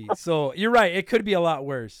 exactly. So you're right. It could be a lot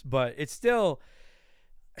worse, but it's still.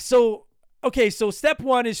 So, okay. So step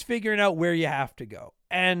 1 is figuring out where you have to go.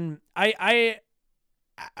 And I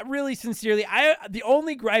really sincerely, the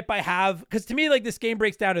only gripe I have, because to me, like, this game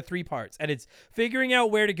breaks down to 3 parts, and it's figuring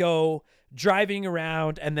out where to go, driving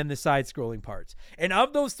around, and then the side scrolling parts. And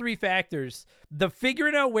of those 3 factors, the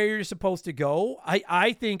figuring out where you're supposed to go,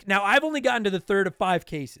 I think, now I've only gotten to the 3rd of 5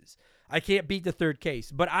 cases. I can't beat the 3rd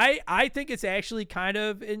case, but I think it's actually kind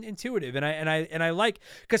of intuitive, and I like,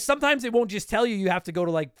 because sometimes it won't just tell you have to go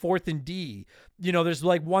to like 4th and D. You know, there's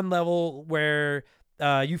like one level where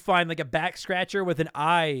you find like a back scratcher with an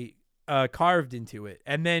eye carved into it,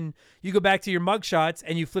 and then you go back to your mugshots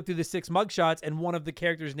and you flip through the 6 mugshots, and one of the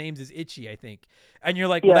characters' names is Itchy, I think, and you're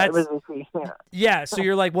like, well, yeah, that's Itchy. yeah. So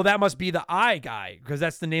you're like, well, that must be the I guy because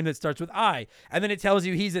that's the name that starts with I, and then it tells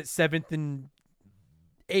you he's at 7th and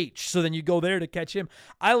H. So then you go there to catch him.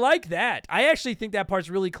 I like that. I actually think that part's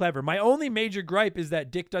really clever. My only major gripe is that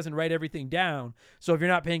Dick doesn't write everything down. So if you're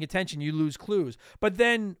not paying attention, you lose clues. But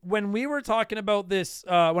then when we were talking about this,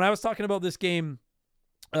 when I was talking about this game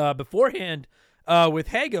beforehand with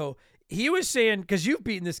Hago, he was saying, because you've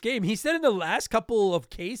beaten this game, he said in the last couple of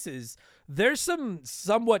cases, there's some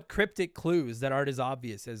somewhat cryptic clues that aren't as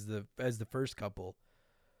obvious as the first couple.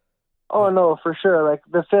 Oh, no, for sure. Like,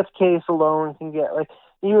 the 5th case alone can get, like,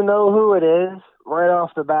 you know who it is right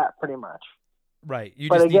off the bat, pretty much. Right. You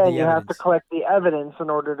but just again, need the you evidence. have to collect the evidence in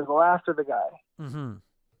order to go after the guy. Mm-hmm.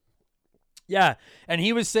 Yeah, and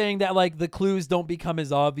he was saying that, like, the clues don't become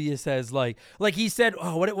as obvious as, like he said,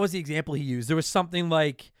 what was the example he used? There was something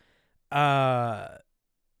like, you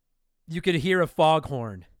could hear a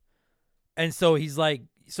foghorn. And so he's like,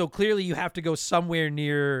 so clearly you have to go somewhere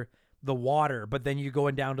near the water, but then you're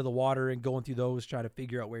going down to the water and going through those, trying to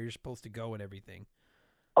figure out where you're supposed to go and everything.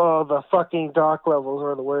 Oh, the fucking dock levels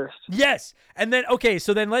are the worst. Yes. And then, okay,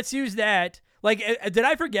 so then let's use that. Like, did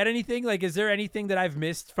I forget anything? Like, is there anything that I've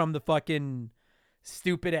missed from the fucking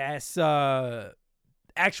stupid ass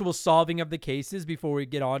actual solving of the cases before we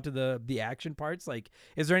get on to the action parts? Like,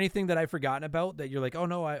 is there anything that I've forgotten about that you're like, oh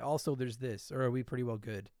no, there's this, or are we pretty well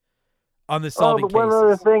good on the solving cases? One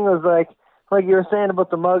other thing was like you were saying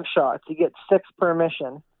about the mug shots, you get 6 per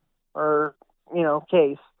mission or,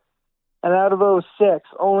 case. And out of those 6,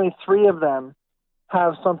 only 3 of them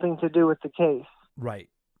have something to do with the case. Right.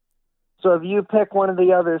 So if you pick one of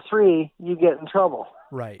the other 3, you get in trouble.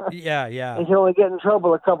 Right. Yeah, yeah. And you only get in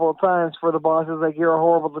trouble a couple of times for the boss is like, you're a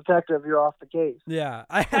horrible detective, you're off the case. Yeah,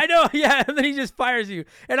 I know, yeah, and then he just fires you.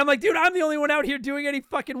 And I'm like, dude, I'm the only one out here doing any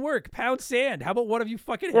fucking work. Pound sand. How about one of you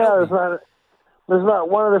fucking help me? There's not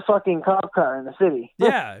one other fucking cop car in the city.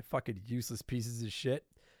 Yeah, fucking useless pieces of shit.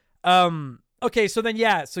 Okay, so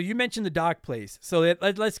then, so you mentioned the dock place. So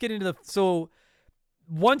let's get into so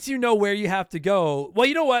once you know where you have to go, well,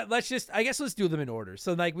 you know what? Let's do them in order.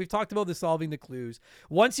 So, like, we've talked about solving the clues.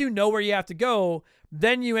 Once you know where you have to go,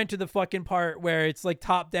 then you enter the fucking part where it's like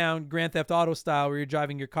top-down Grand Theft Auto style where you're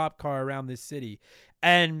driving your cop car around this city.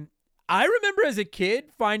 And I remember as a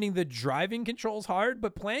kid finding the driving controls hard,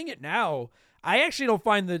 but playing it now, I actually don't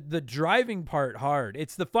find the driving part hard.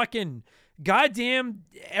 It's the fucking goddamn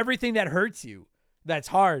everything that hurts you that's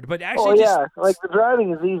hard. But actually, like the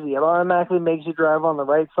driving is easy. It automatically makes you drive on the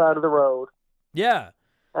right side of the road. Yeah.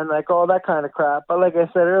 And like all that kind of crap. But like I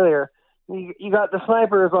said earlier, you got the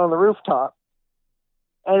snipers on the rooftop.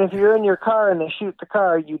 And if you're in your car and they shoot the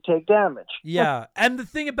car, you take damage. Yeah. And the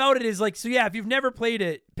thing about it is, like, so yeah, if you've never played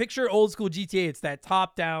it, picture old school GTA. It's that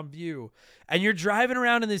top-down view. And you're driving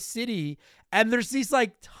around in this city, and there's these,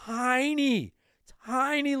 like, tiny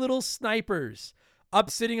little snipers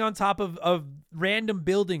up sitting on top of random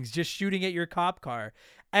buildings just shooting at your cop car.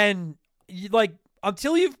 And,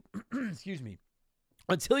 until you've... excuse me.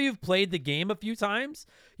 Until you've played the game a few times,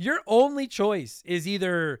 your only choice is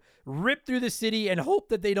either rip through the city and hope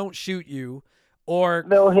that they don't shoot you, or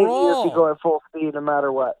they'll hit crawl. you if you go at full speed no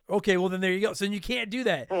matter what. Okay, well then there you go. So then you can't do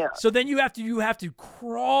that. Yeah. So then you have to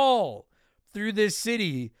crawl through this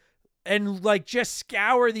city and like just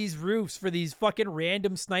scour these roofs for these fucking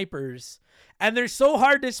random snipers. And they're so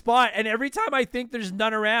hard to spot. And every time I think there's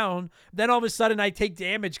none around, then all of a sudden I take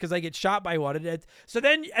damage because I get shot by one. So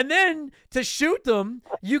then to shoot them,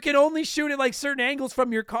 you can only shoot at like certain angles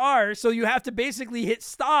from your car. So you have to basically hit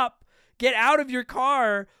stop, get out of your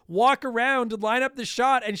car, walk around to line up the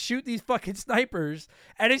shot and shoot these fucking snipers.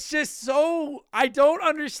 And it's just so, I don't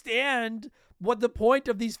understand what the point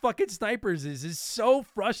of these fucking snipers is. It's so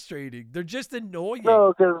frustrating. They're just annoying.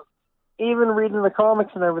 No, because even reading the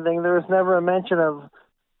comics and everything, there was never a mention of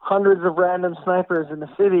hundreds of random snipers in the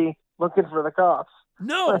city looking for the cops.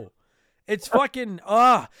 No, it's fucking,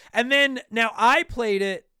 And then, now I played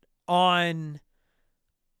it on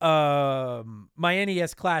my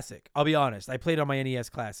NES Classic. I'll be honest. I played it on my NES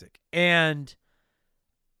Classic. And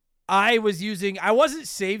I wasn't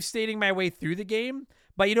save stating my way through the game,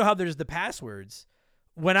 but you know how there's the passwords.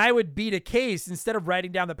 When I would beat a case, instead of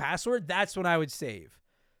writing down the password, that's when I would save.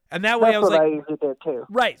 And that way That's I was what like, I usually did too.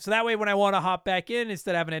 Right. So that way when I want to hop back in,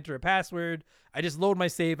 instead of having to enter a password, I just load my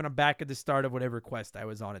save and I'm back at the start of whatever quest I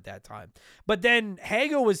was on at that time. But then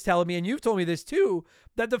Hago was telling me, and you've told me this too,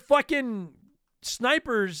 that the fucking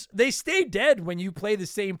snipers, they stay dead when you play the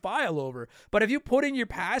same file over. But if you put in your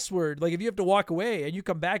password, like if you have to walk away and you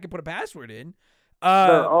come back and put a password in,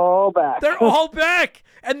 they're all back. They're all back.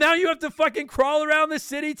 And now you have to fucking crawl around the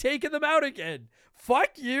city taking them out again.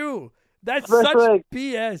 Fuck you. That's such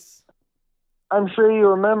BS. I'm sure you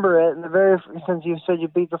remember it. Since you said you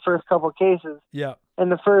beat the first couple cases. Yeah. In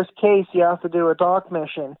the first case, you have to do a dock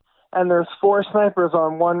mission, and there's 4 snipers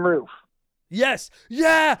on one roof. Yes.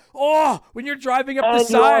 Yeah. Oh, when you're driving up the And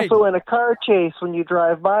side. you're also in a car chase when you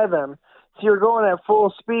drive by them. So you're going at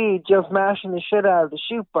full speed, just mashing the shit out of the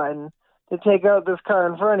shoot button to take out this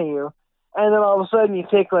car in front of you. And then all of a sudden you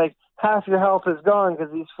take like half your health is gone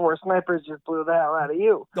because these 4 snipers just blew the hell out of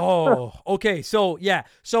you. Oh, okay. So, yeah.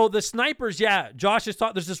 So the snipers, yeah, Josh has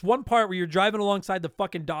thought there's this one part where you're driving alongside the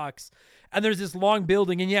fucking docks and there's this long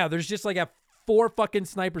building. And yeah, there's just like 4 fucking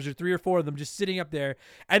snipers or 3 or 4 of them just sitting up there.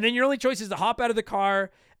 And then your only choice is to hop out of the car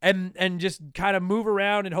and just kind of move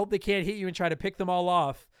around and hope they can't hit you and try to pick them all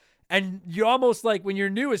off. And you almost like when you're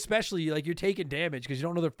new, especially like you're taking damage because you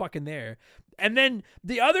don't know they're fucking there. And then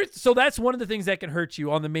so that's one of the things that can hurt you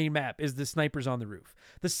on the main map is the snipers on the roof.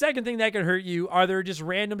 The second thing that can hurt you are there just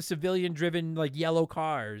random civilian driven like yellow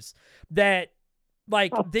cars that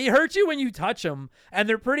like they hurt you when you touch them and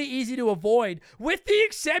they're pretty easy to avoid with the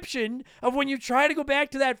exception of when you try to go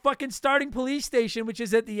back to that fucking starting police station, which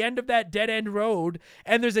is at the end of that dead end road.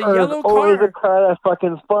 And there's a yellow car. Always a car that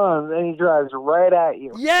fucking spawns and he drives right at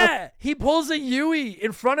you. Yeah. He pulls a Yui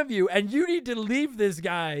in front of you and you need to leave this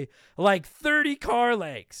guy like 30 car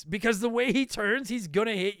lengths because the way he turns, he's going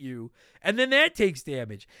to hit you. And then that takes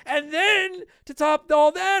damage. And then to top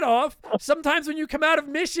all that off, sometimes when you come out of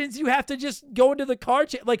missions, you have to just go into the car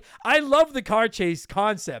chase. Like, I love the car chase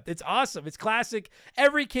concept. It's awesome. It's classic.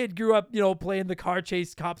 Every kid grew up, playing the car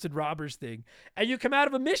chase cops and robbers thing. And you come out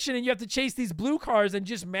of a mission and you have to chase these blue cars and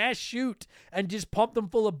just mass shoot and just pump them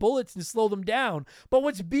full of bullets and slow them down. But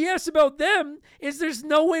what's BS about them is there's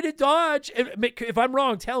no way to dodge. If I'm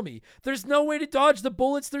wrong, tell me. There's no way to dodge the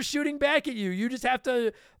bullets they're shooting back at you. You just have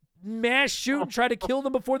to mass shoot and try to kill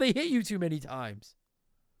them before they hit you too many times.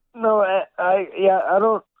 No,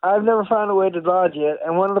 I've never found a way to dodge it.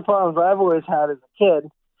 And one of the problems I've always had as a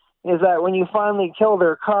kid is that when you finally kill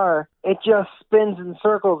their car, it just spins in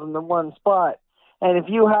circles in the one spot. And if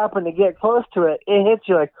you happen to get close to it, it hits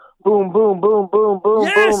you like boom, boom, boom, boom, boom,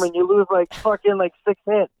 Yes! boom, and you lose like fucking like 6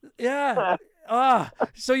 hits. Yeah.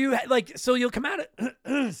 So you'll come out of,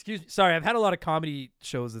 excuse me. Sorry. I've had a lot of comedy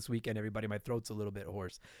shows this weekend. Everybody, my throat's a little bit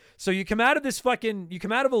hoarse. So you come out of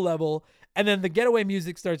a level and then the getaway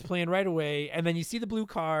music starts playing right away. And then you see the blue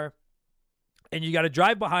car and you got to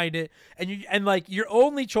drive behind it. And like your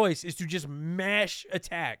only choice is to just mash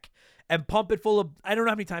attack and pump it full of, I don't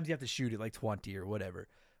know how many times you have to shoot it, like 20 or whatever.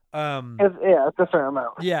 It's a fair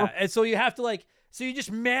amount. Yeah. And so you have to so you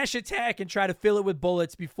just mash attack and try to fill it with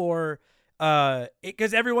bullets before,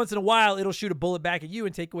 because every once in a while it'll shoot a bullet back at you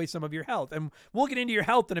and take away some of your health. And we'll get into your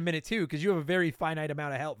health in a minute too, because you have a very finite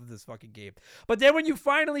amount of health in this fucking game. But then when you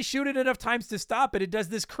finally shoot it enough times to stop it, it does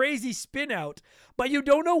this crazy spin out, but you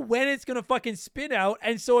don't know when it's going to fucking spin out.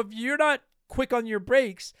 And so if you're not quick on your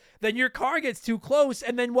brakes, then your car gets too close,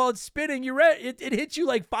 and then while it's spinning, it hits you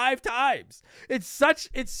like 5 times. It's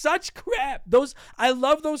such crap. I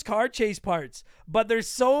love those car chase parts, but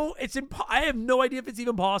I have no idea if it's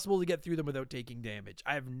even possible to get through them without taking damage.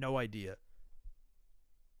 I have no idea.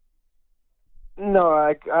 No,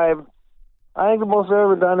 I think the most I've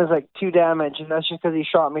ever done is like 2 damage, and that's just because he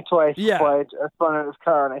shot me twice. Yeah. Before I spun out his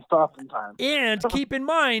car and I stopped in time. And keep in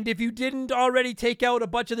mind, if you didn't already take out a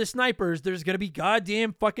bunch of the snipers, there's going to be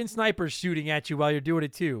goddamn fucking snipers shooting at you while you're doing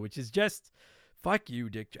it too, which is just, fuck you,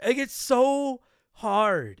 Dick. Like, it's so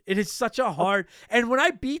hard. It is such a hard. And when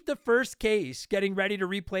I beat the first case, getting ready to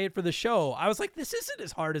replay it for the show, I was like, this isn't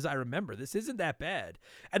as hard as I remember. This isn't that bad.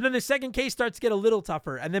 And then the second case starts to get a little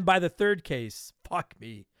tougher. And then by the third case, fuck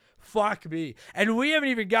me. And we haven't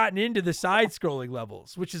even gotten into the side-scrolling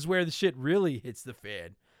levels, which is where the shit really hits the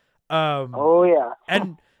fan. Oh, yeah.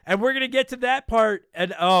 And we're going to get to that part.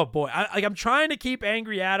 And, oh, boy. I'm trying to keep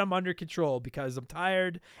Angry Adam under control because I'm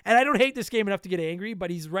tired. And I don't hate this game enough to get angry,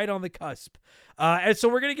 but he's right on the cusp. And so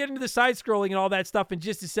we're going to get into the side-scrolling and all that stuff in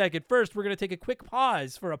just a second. First, we're going to take a quick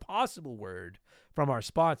pause for a possible word from our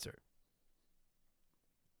sponsor.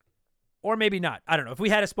 Or maybe not. I don't know. If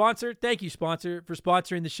we had a sponsor, thank you, sponsor, for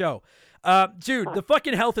sponsoring the show. Dude, the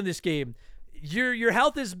fucking health in this game. Your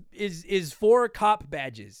health is 4 cop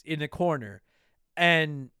badges in the corner.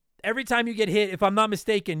 And every time you get hit, if I'm not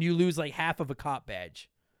mistaken, you lose like half of a cop badge.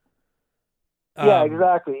 Yeah,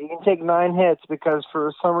 exactly. You can take 9 hits because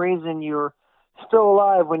for some reason you're still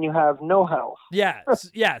alive when you have no health. Yeah.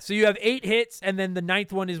 So you have 8 hits, and then the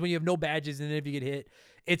 9th one is when you have no badges, and then if you get hit,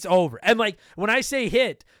 it's over. And like when I say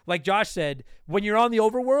hit, like Josh said, when you're on the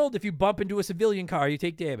overworld, if you bump into a civilian car, you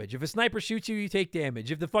take damage. If a sniper shoots you, you take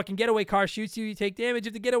damage. If the fucking getaway car shoots you, you take damage.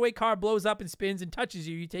 If the getaway car blows up and spins and touches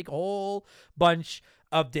you, you take a whole bunch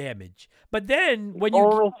of damage. But then when you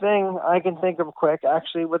only thing I can think of quick,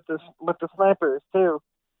 actually, with the snipers too,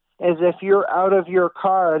 is if you're out of your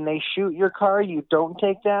car and they shoot your car, you don't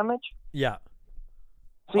take damage. yeah.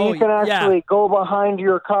 So you can actually go behind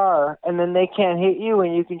your car, and then they can't hit you,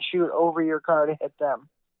 and you can shoot over your car to hit them.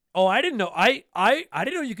 Oh, I didn't know. I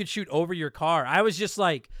didn't know you could shoot over your car. I was just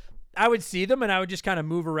like, I would see them and I would just kind of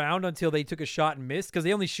move around until they took a shot and missed because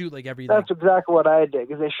they only shoot like every. That's exactly what I did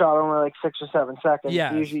because they shot only like 6 or 7 seconds.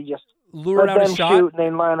 Yeah, usually just lure let out them a shot, shoot, and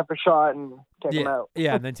then line up a shot and take them out.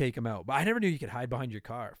 Yeah, and then take them out. But I never knew you could hide behind your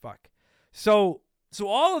car. Fuck. So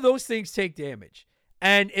all of those things take damage.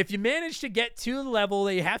 And if you manage to get to the level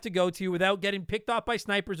that you have to go to without getting picked off by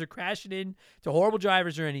snipers or crashing in to horrible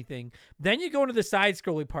drivers or anything, then you go into the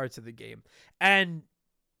side-scrolling parts of the game. And,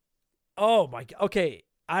 oh my God. Okay,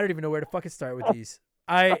 I don't even know where to fucking start with these.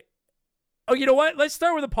 Oh, you know what? Let's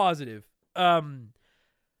start with a positive.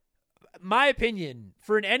 My opinion,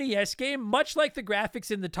 for an NES game, much like the graphics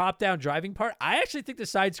in the top-down driving part, I actually think the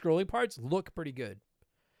side-scrolling parts look pretty good.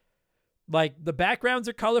 Like the backgrounds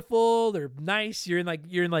are colorful, they're nice. You're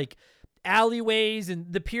in like alleyways,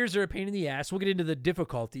 and the piers are a pain in the ass. We'll get into the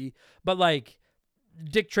difficulty, but like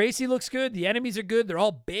Dick Tracy looks good. The enemies are good. They're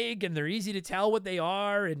all big and they're easy to tell what they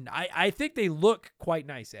are. And I think they look quite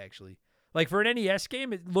nice actually. Like for an NES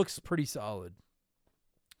game, it looks pretty solid.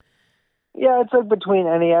 Yeah, it's like between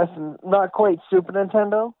NES and not quite Super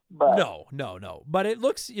Nintendo, but no. But it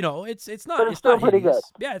looks, it's not. But it's still not pretty hideous.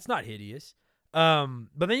 good. Yeah, it's not hideous.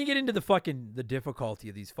 But then you get into the difficulty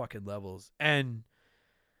of these fucking levels, and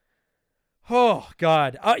oh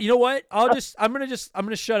God, you know what? I'm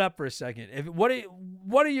gonna shut up for a second. What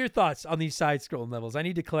are your thoughts on these side-scrolling levels? I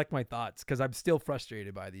need to collect my thoughts because I'm still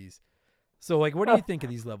frustrated by these. So like, what do you think of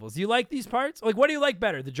these levels? Do you like these parts? Like, what do you like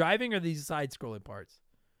better, the driving or these side-scrolling parts?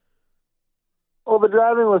 Well, the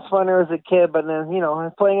driving was funner as a kid, but then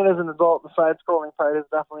playing it as an adult, the side-scrolling part is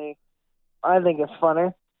definitely, I think it's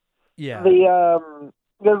funner. Yeah.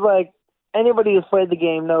 Because like anybody who's played the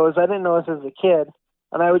game knows, I didn't know this as a kid,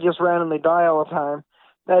 and I would just randomly die all the time,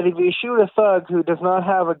 that if you shoot a thug who does not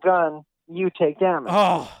have a gun, you take damage.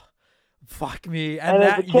 Oh, fuck me. And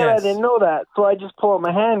as a kid, I didn't know that, so I just pull out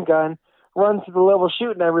my handgun, run through the level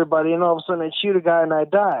shooting everybody, and all of a sudden I'd shoot a guy and I'd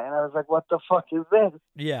die. And I was like, what the fuck is this?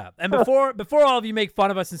 Yeah. And before all of you make fun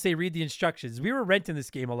of us and say read the instructions, we were renting this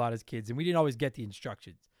game a lot as kids, and we didn't always get the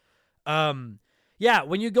instructions. Yeah,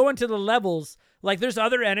 when you go into the levels, like there's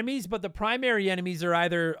other enemies, but the primary enemies are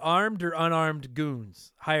either armed or unarmed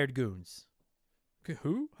goons, hired goons.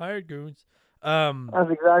 Who? Hired goons.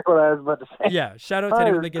 That's exactly what I was about to say. Yeah, shout out to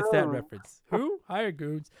anyone that gets that reference. Who? Hired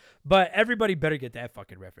goons. But everybody better get that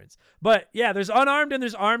fucking reference. But yeah, there's unarmed and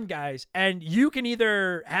there's armed guys, and you can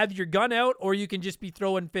either have your gun out or you can just be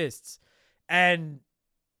throwing fists. And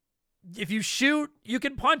if you shoot, you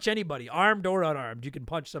can punch anybody, armed or unarmed. You can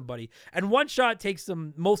punch somebody. And one shot takes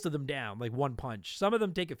most of them down, like one punch. Some of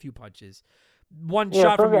them take a few punches. One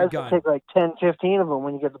shot from your gun. Take like 10, 15 of them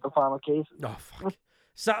when you get to the final cases. Oh, fuck.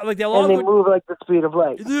 So, like they move like the speed of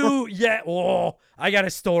light. Yeah. Oh, I got a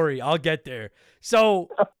story. I'll get there. So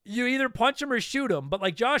you either punch them or shoot them. But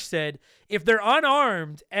like Josh said, if they're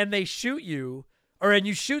unarmed and they shoot you, and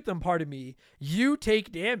you shoot them, pardon me, you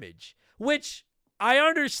take damage, which I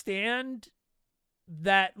understand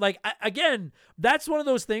that, like, again, that's one of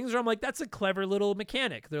those things where I'm like, that's a clever little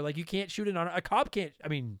mechanic. They're like, you can't shoot a cop can't. I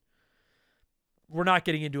mean, we're not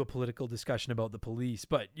getting into a political discussion about the police,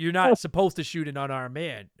 but you're not supposed to shoot an unarmed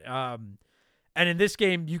man. And in this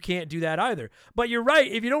game, you can't do that either. But you're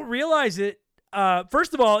right. If you don't realize it,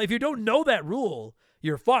 first of all, if you don't know that rule,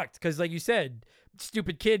 you're fucked. Because like you said,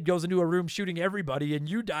 stupid kid goes into a room shooting everybody and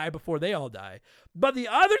you die before they all die. But the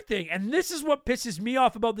other thing, and this is what pisses me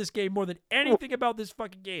off about this game more than anything about this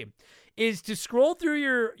fucking game, is to scroll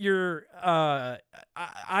through your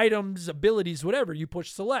items, abilities, whatever, you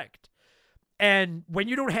push select. And when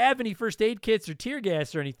you don't have any first aid kits or tear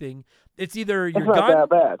gas or anything, it's either your gun. Not that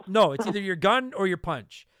bad. No, it's either your gun or your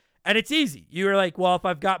punch. And it's easy. You're like, well, if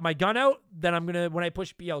I've got my gun out, then I'm going to, when I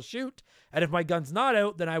push B, I'll shoot. And if my gun's not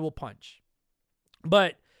out, then I will punch.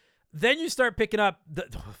 But then you start picking up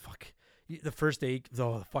the first aid,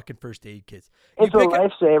 the fucking first aid kits. It's a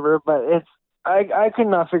lifesaver, but I could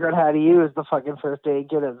not figure out how to use the fucking first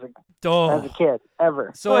aid kit as a kid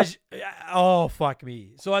ever. So fuck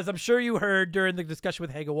me. So as I'm sure you heard during the discussion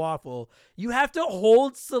with Haga Waffle, you have to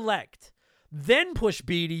hold select, then push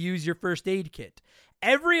B to use your first aid kit.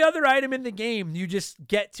 Every other item in the game, you just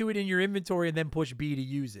get to it in your inventory and then push B to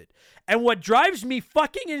use it. And what drives me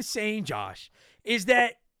fucking insane, Josh, is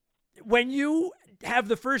that when you have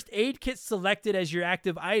the first aid kit selected as your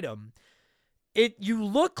active item, you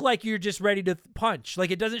look like you're just ready to punch. Like,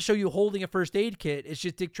 it doesn't show you holding a first aid kit. It's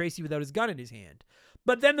just Dick Tracy without his gun in his hand.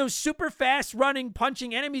 But then those super fast running,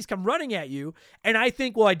 punching enemies come running at you, and I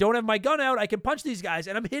think, well, I don't have my gun out, I can punch these guys,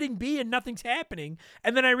 and I'm hitting B and nothing's happening.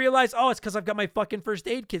 And then I realize, oh, it's because I've got my fucking first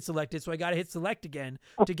aid kit selected, so I got to hit select again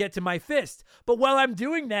to get to my fist. But while I'm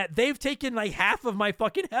doing that, they've taken like half of my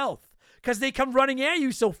fucking health because they come running at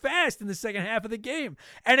you so fast in the second half of the game.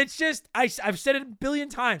 And it's just, I've said it a billion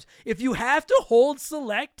times, if you have to hold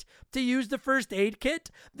select to use the first aid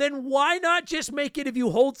kit, then why not just make it if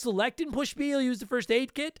you hold select and push B, you'll use the first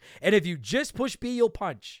aid kit, and if you just push B, you'll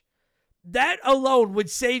punch. That alone would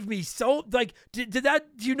save me so, like, do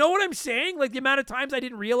you know what I'm saying? Like, the amount of times I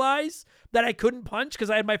didn't realize that I couldn't punch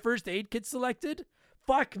because I had my first aid kit selected?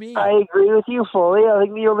 Fuck me. I agree with you fully. I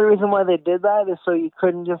think the only reason why they did that is so you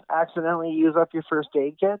couldn't just accidentally use up your first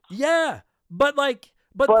aid kits. Yeah, but I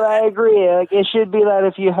agree. Like, it should be that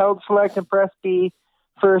if you held select and press B,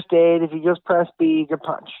 first aid. If you just press B, you can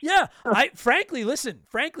punch. Yeah, frankly,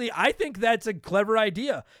 I think that's a clever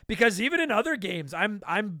idea because even in other games,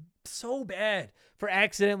 I'm so bad for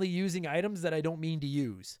accidentally using items that I don't mean to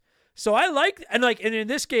use. So I like, and in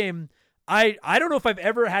this game, I don't know if I've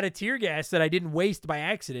ever had a tear gas that I didn't waste by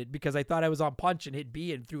accident because I thought I was on punch and hit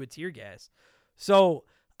B and threw a tear gas. So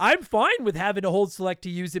I'm fine with having to hold select to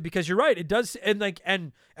use it because you're right. It does. And like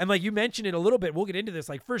you mentioned it a little bit, we'll get into this.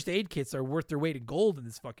 Like, first aid kits are worth their weight in gold in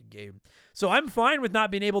this fucking game. So I'm fine with not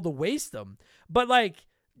being able to waste them. But like,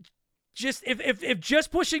 just if just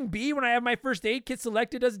pushing B when I have my first aid kit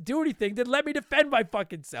selected doesn't do anything, then let me defend my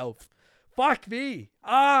fucking self. Fuck me.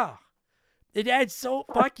 It adds so,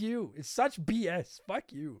 fuck you. It's such BS.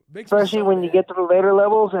 Fuck you. Especially when you get to the later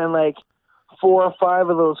levels and like 4 or 5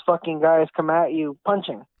 of those fucking guys come at you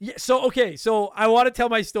punching. Yeah. So I want to tell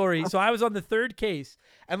my story. So I was on the 3rd case,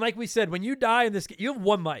 and like we said, when you die in this, you have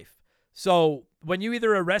 1 life. So when you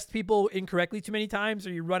either arrest people incorrectly too many times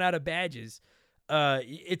or you run out of badges,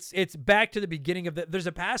 it's back to the beginning of there's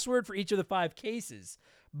a password for each of the 5 cases.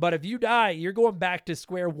 But if you die, you're going back to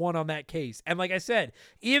square one on that case. And like I said,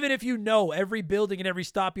 even if you know every building and every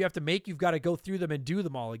stop you have to make, you've got to go through them and do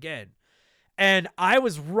them all again. And I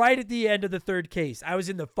was right at the end of the 3rd case. I was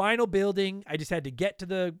in the final building. I just had to get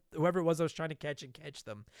to whoever it was I was trying to catch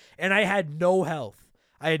them. And I had no health.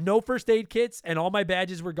 I had no first aid kits and all my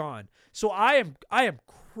badges were gone. So I am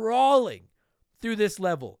crawling through this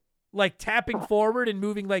level, like tapping forward and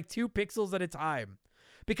moving like 2 pixels at a time.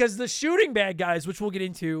 Because the shooting bad guys, which we'll get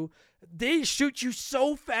into, they shoot you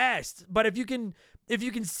so fast. But if you can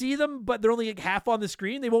see them, but they're only like half on the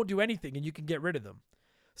screen, they won't do anything and you can get rid of them.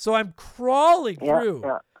 So I'm crawling through.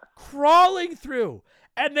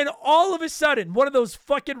 And then all of a sudden, one of those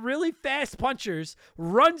fucking really fast punchers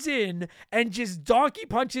runs in and just donkey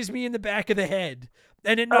punches me in the back of the head.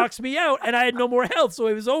 And it knocks me out, and I had no more health, so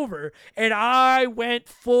it was over. And I went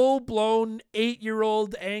full-blown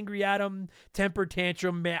 8-year-old angry Adam temper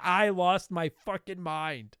tantrum. Man, I lost my fucking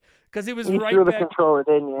mind. Because it was you right threw back. The controller,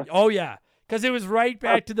 didn't you? Oh, yeah. Because it was right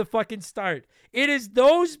back to the fucking start. It is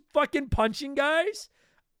those fucking punching guys.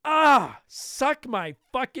 Suck my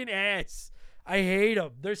fucking ass. I hate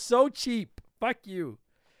them. They're so cheap. Fuck you.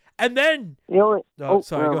 And then... Sorry,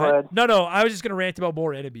 go ahead. No, I was just going to rant about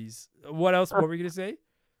more enemies. What else? What were you going to say?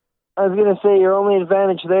 I was going to say your only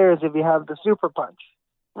advantage there is if you have the super punch.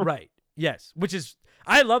 Right. Yes. Which is...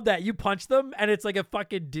 I love that. You punch them, and it's like a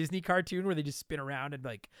fucking Disney cartoon where they just spin around and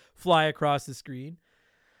like fly across the screen.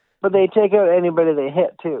 But they take out anybody they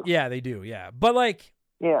hit, too. Yeah, they do. Yeah. But like...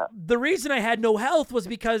 Yeah. The reason I had no health was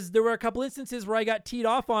because there were a couple instances where I got teed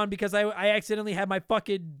off on because I accidentally had my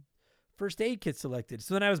fucking first aid kit selected.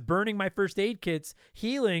 So then I was burning my first aid kits,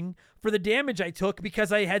 healing for the damage I took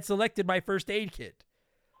because I had selected my first aid kit.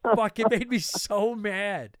 Fuck, it made me so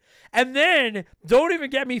mad. And then don't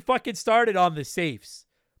even get me fucking started on the safes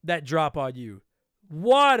that drop on you.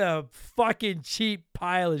 What a fucking cheap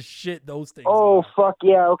pile of shit those things are. Fuck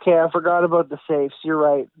yeah. Okay, I forgot about the safes. You're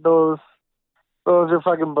right. Those are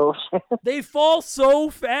fucking bullshit. They fall so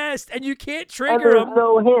fast, and you can't trigger them. There's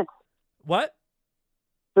no hint. What?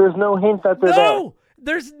 There's no hint that they're there.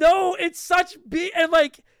 There's no. It's such big, and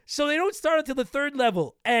like, so they don't start until the 3rd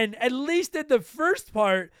level. And at least in the first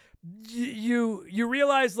part, you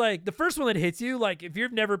realize like the first one that hits you, like if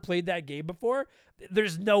you've never played that game before,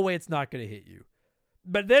 there's no way it's not going to hit you.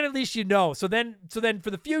 But then at least you know. So then for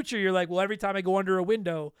the future, you're like, well, every time I go under a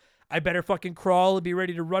window, I better fucking crawl and be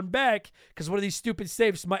ready to run back because one of these stupid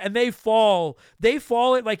safes and they fall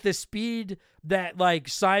at like the speed that like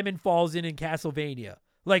Simon falls in Castlevania.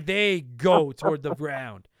 Like they go toward the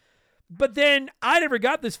ground. But then I never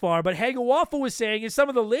got this far, but Hang a Waffle was saying in some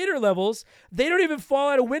of the later levels, they don't even fall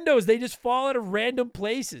out of windows. They just fall out of random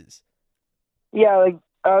places. Yeah, like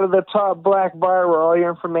out of the top black bar where all your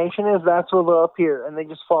information is, that's where they'll appear, and they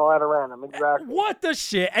just fall out of random. Exactly. What the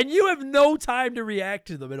shit? And you have no time to react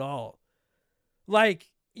to them at all.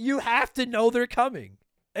 Like, you have to know they're coming.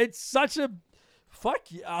 It's such a... Fuck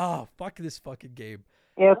this fucking game.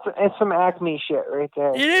 Yeah, it's some Acme shit right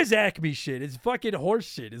there. It is Acme shit. It's fucking horse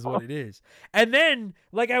shit is what it is. And then,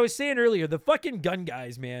 like I was saying earlier, the fucking gun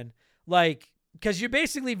guys, man. Like, because you're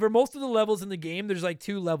basically, for most of the levels in the game, there's like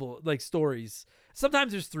 2 stories.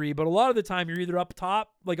 Sometimes there's 3, but a lot of the time you're either up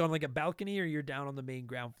top, like on like a balcony, or you're down on the main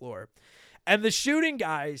ground floor. And the shooting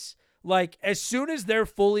guys, like, as soon as they're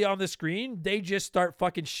fully on the screen, they just start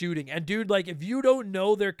fucking shooting. And dude, like, if you don't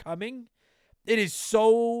know they're coming... It is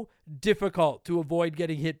so difficult to avoid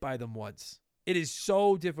getting hit by them once. It is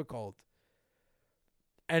so difficult.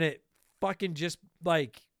 And it fucking just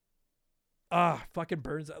like, fucking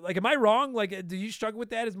burns. Like, am I wrong? Like, do you struggle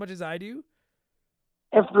with that as much as I do?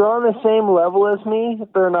 If they're on the same level as me,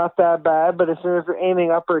 they're not that bad. But as soon as they're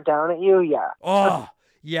aiming up or down at you, yeah. Oh,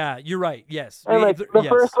 yeah, you're right. Yes. And like the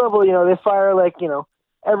first level, you know, they fire like, you know,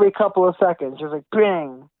 every couple of seconds. Just like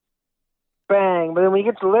bang. Bang, but then when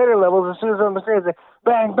you get to later levels, as soon as they're on the screen, it's like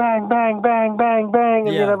bang, bang, bang, bang, bang, bang,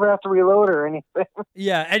 and you never have to reload or anything.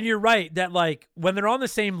 Yeah, and you're right that like when they're on the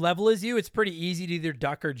same level as you, it's pretty easy to either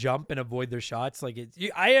duck or jump and avoid their shots. Like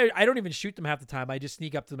I don't even shoot them half the time. I just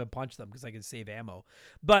sneak up to them and punch them because I can save ammo.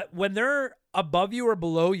 But when they're above you or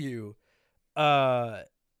below you,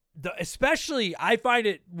 especially I find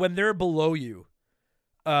it when they're below you,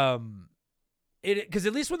 because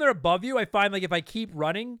at least when they're above you, I find like if I keep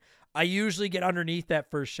running, I usually get underneath that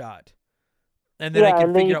first shot. And then I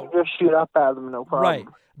can figure out. Just shoot up at them, no problem. Right.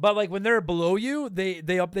 But like when they're below you, they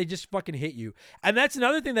just fucking hit you. And that's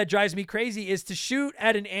another thing that drives me crazy is to shoot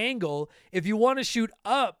at an angle. If you want to shoot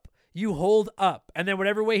up, you hold up. And then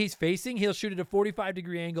whatever way he's facing, he'll shoot at a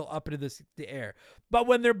 45-degree angle up into the air. But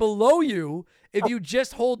when they're below you, if you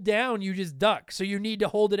just hold down, you just duck. So you need to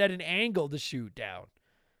hold it at an angle to shoot down.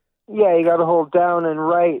 Yeah, you got to hold down and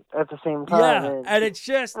right at the same time. Yeah, and it's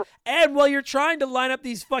just, and while you're trying to line up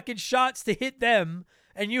these fucking shots to hit them,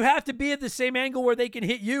 and you have to be at the same angle where they can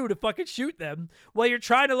hit you to fucking shoot them, while you're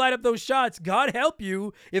trying to line up those shots, God help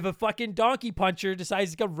you if a fucking donkey puncher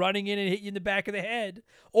decides to come running in and hit you in the back of the head,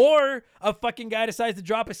 or a fucking guy decides to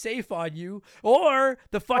drop a safe on you, or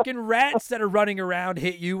the fucking rats that are running around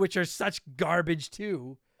hit you, which are such garbage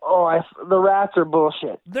too. Oh, the rats are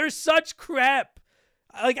bullshit. They're such crap.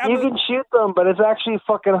 Like, you can shoot them, but it's actually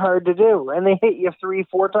fucking hard to do. And they hit you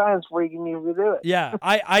 3-4 times before you can usually do it. Yeah,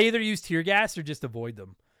 I either use tear gas or just avoid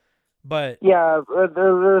them. But yeah,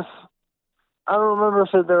 there's I don't remember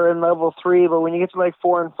if they're in level 3, but when you get to like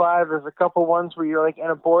 4 and 5, there's a couple ones where you're like in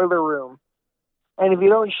a boiler room. And if you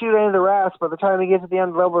don't shoot any of the rats, by the time you get to the end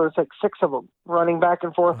of the level, there's like 6 of them running back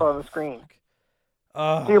and forth on the screen.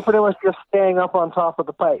 So you're pretty much just staying up on top of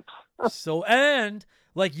the pipes. And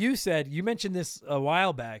like you said, you mentioned this a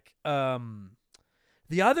while back.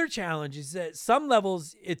 The other challenge is that some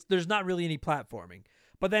levels, there's not really any platforming.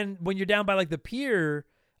 But then when you're down by like the pier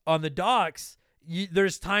on the docks,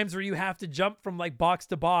 there's times where you have to jump from like box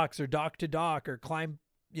to box or dock to dock or climb,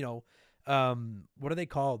 what are they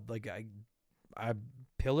called? Like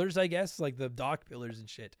pillars, I guess, like the dock pillars and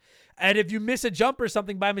shit. And if you miss a jump or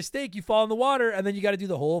something by mistake, you fall in the water and then you got to do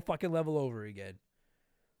the whole fucking level over again.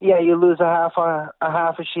 Yeah, you lose a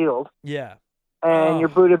half a shield. Yeah. And you're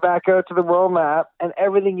booted back out to the world map, and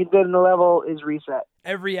everything you did in the level is reset.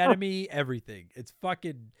 Every enemy, everything. It's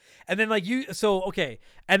fucking... And then, like,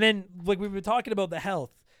 and then, like, we've been talking about the health.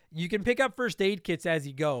 You can pick up first aid kits as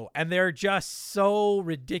you go, and they're just so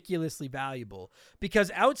ridiculously valuable. Because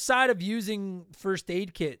outside of using first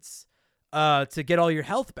aid kits to get all your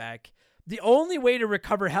health back, the only way to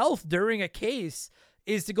recover health during a case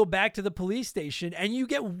is to go back to the police station, and you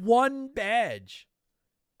get 1 badge.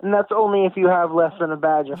 And that's only if you have less than a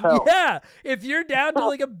badge of health. Yeah, if you're down to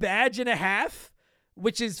like a badge and a half,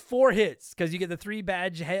 which is 4 hits, because you get the 3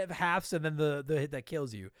 badge halves and then the hit that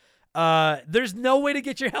kills you. There's no way to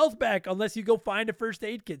get your health back unless you go find a first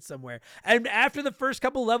aid kit somewhere. And after the first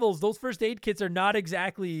couple levels, those first aid kits are not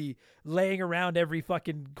exactly laying around every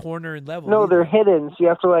fucking corner and level. No, they're hidden, so you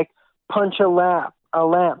have to like punch a lamp.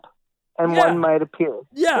 And one might appear.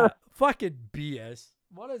 Yeah, fucking BS.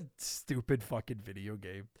 What a stupid fucking video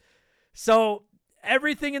game. So,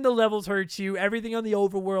 everything in the levels hurts you. Everything on the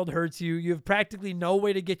overworld hurts you. You have practically no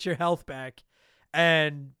way to get your health back.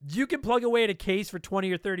 And you can plug away at a case for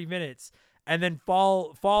 20 or 30 minutes and then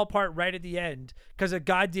fall apart right at the end because a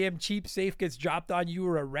goddamn cheap safe gets dropped on you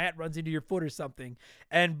or a rat runs into your foot or something.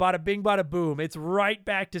 And bada bing, bada boom. It's right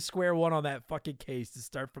back to square one on that fucking case to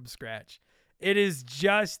start from scratch. It is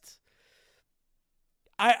just...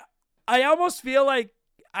 I almost feel like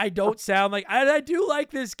I don't sound like... I do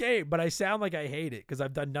like this game, but I sound like I hate it because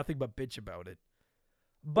I've done nothing but bitch about it.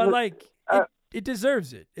 But, like, it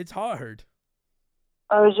deserves it. It's hard.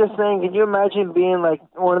 I was just saying, can you imagine being like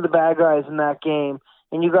one of the bad guys in that game,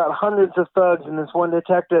 and you got hundreds of thugs, and this one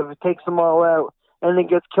detective takes them all out, and then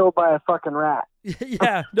gets killed by a fucking rat?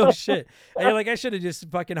 Yeah, no shit. And you're like, I should have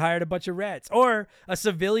just fucking hired a bunch of rats. Or a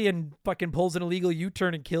civilian fucking pulls an illegal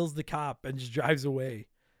U-turn and kills the cop and just drives away.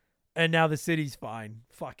 And now the city's fine.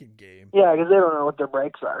 Fucking game. Yeah, because they don't know what their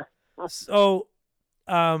brakes are. So,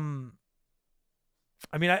 I mean,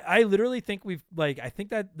 I literally think I think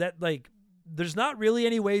that like, there's not really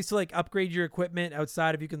any ways to like upgrade your equipment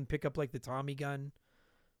outside of you can pick up like the Tommy gun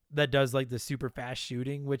that does like the super fast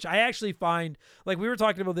shooting, which I actually find, like we were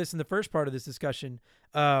talking about this in the first part of this discussion.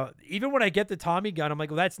 Even when I get the Tommy gun, I'm like,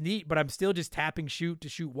 well, that's neat, but I'm still just tapping shoot to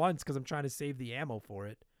shoot once because I'm trying to save the ammo for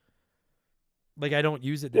it. Like I don't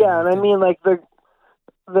use it. Yeah, and I mean like the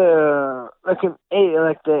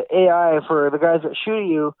AI for the guys that shoot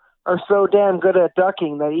you are so damn good at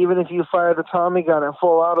ducking that even if you fire the Tommy gun at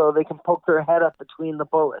full auto, they can poke their head up between the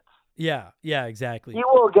bullets. Yeah, exactly. You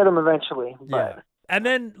will get them eventually. But. Yeah. And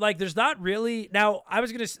then, like, there's not really... Now,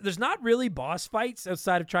 there's not really boss fights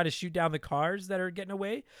outside of trying to shoot down the cars that are getting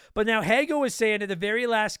away. But now, Hago was saying in the very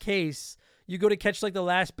last case, you go to catch, like, the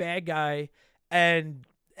last bad guy, and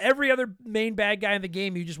every other main bad guy in the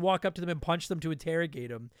game, you just walk up to them and punch them to interrogate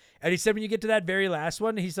them. And he said when you get to that very last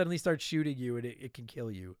one, he suddenly starts shooting you, and it can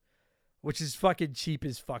kill you. Which is fucking cheap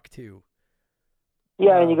as fuck, too.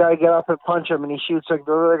 Yeah, and you got to get up and punch him, and he shoots like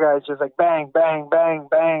the other guy's just like bang, bang, bang,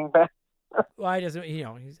 bang, bang. Well, he doesn't,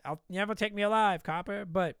 he's out, never take me alive, copper.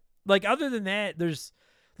 But, like, other than that, there's,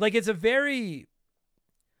 like, it's a very,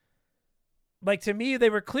 like, to me, they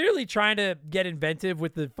were clearly trying to get inventive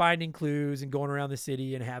with the finding clues and going around the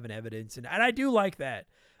city and having evidence. And I do like that.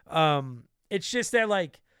 It's just that,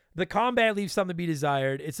 like, the combat leaves something to be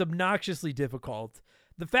desired. It's obnoxiously difficult.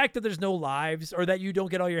 The fact that there's no lives or that you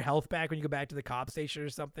don't get all your health back when you go back to the cop station or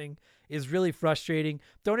something is really frustrating.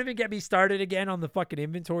 Don't even get me started again on the fucking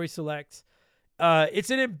inventory select.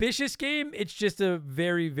 It's an ambitious game. It's just a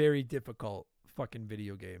very, very difficult fucking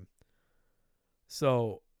video game.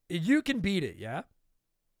 So you can beat it, yeah?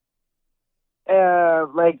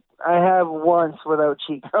 Like I have once without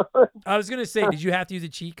cheat code. I was going to say, did you have to use a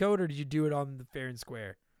cheat code or did you do it on the fair and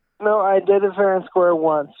square? No, I did it fair and square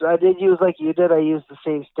once. I did use, like you did, I used the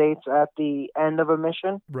save states at the end of a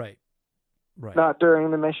mission. Right. Not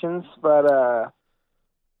during the missions, but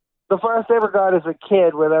the first I ever got as a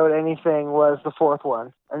kid without anything was the fourth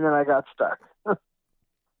one, and then I got stuck.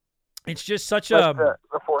 It's just such the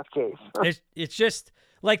fourth case. It's just,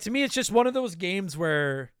 like, to me, it's just one of those games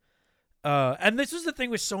where, and this was the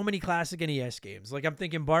thing with so many classic NES games. Like, I'm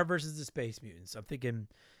thinking Bart versus the Space Mutants. I'm thinking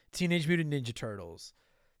Teenage Mutant Ninja Turtles.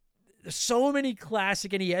 There's so many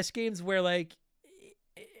classic NES games where, like,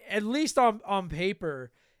 at least on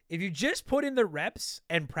paper, if you just put in the reps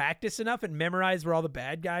and practice enough and memorize where all the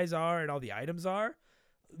bad guys are and all the items are,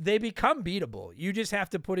 they become beatable. You just have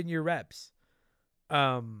to put in your reps.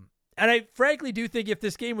 And I frankly do think if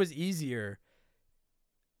this game was easier,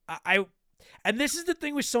 and this is the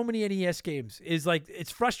thing with so many NES games, is, like, it's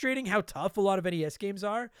frustrating how tough a lot of NES games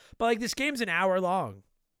are, but, like, this game's an hour long.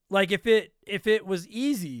 Like, if it was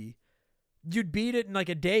easy, you'd beat it in like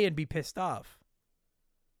a day and be pissed off.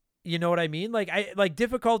 You know what I mean? Like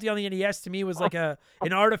difficulty on the NES to me was like an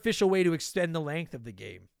artificial way to extend the length of the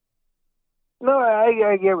game. No,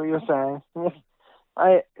 I get what you're saying.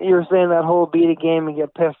 You're saying that whole beat a game and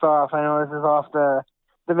get pissed off. I know this is off the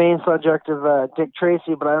main subject of Dick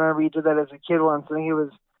Tracy, but I remember you did that as a kid once. I think it was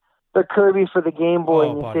the Kirby for the Game Boy,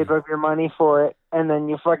 and you saved up your money for it, and then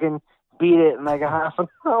you fucking beat it in like a half an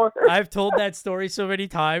hour. I've told that story so many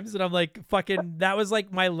times, and I'm like, fucking, that was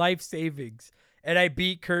like my life savings. And I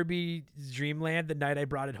beat Kirby's Dream Land the night I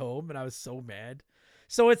brought it home, and I was so mad.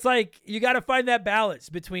 So it's like, you got to find that balance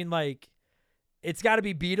between, like, it's got to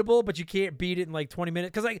be beatable, but you can't beat it in like 20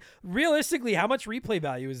 minutes. Because, like, realistically, how much replay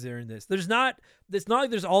value is there in this? It's not like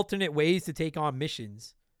there's alternate ways to take on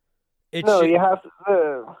missions. You have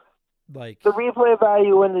to. Like, the replay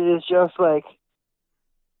value in it is just like,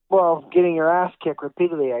 well, getting your ass kicked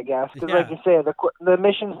repeatedly, I guess. Because, like you say, the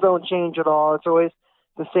missions don't change at all. It's always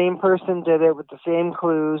the same person did it with the same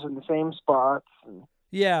clues and the same spots. And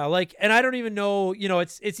Yeah, like, and I don't even know, you know,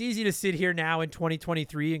 it's easy to sit here now in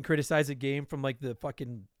 2023 and criticize a game from like the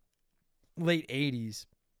fucking late 80s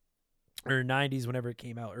or 90s, whenever it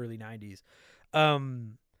came out, early 90s.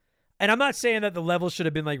 And I'm not saying that the levels should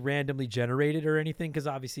have been like randomly generated or anything, because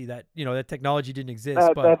obviously that, you know, that technology didn't exist.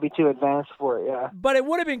 that'd be too advanced for it, yeah. But it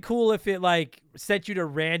would have been cool if it like set you to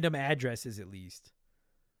random addresses at least.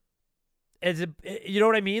 You know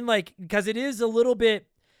what I mean? Like, because it is a little bit,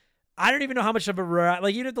 I don't even know how much of a,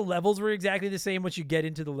 like, even if the levels were exactly the same once you get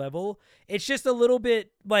into the level, it's just a little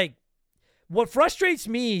bit like, what frustrates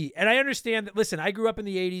me, and I understand that, listen, I grew up in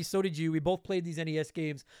the 80s, so did you. We both played these NES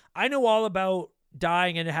games. I know all about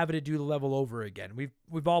dying and having to do the level over again.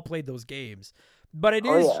 We've all played those games. But it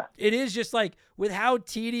is just like, with how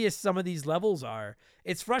tedious some of these levels are,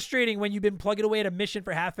 it's frustrating when you've been plugging away at a mission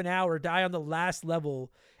for half an hour, die on the last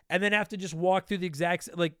level, and then have to just walk through the exact,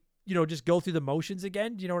 like, you know, just go through the motions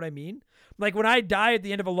again. Do you know what I mean? Like, when I die at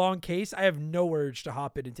the end of a long case, I have no urge to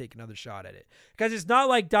hop in and take another shot at it. Because it's not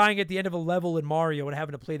like dying at the end of a level in Mario and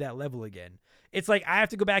having to play that level again. It's like I have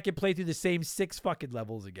to go back and play through the same 6 fucking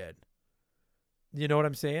levels again. You know what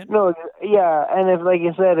I'm saying? No, yeah, and if, like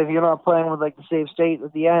you said, if you're not playing with like the save state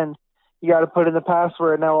at the end, you got to put in the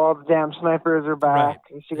password. Now all the damn snipers are back.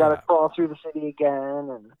 Right. So you got to crawl through the city again,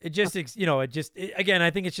 and it just, you know, again,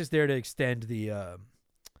 I think it's just there to extend the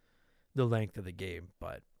length of the game.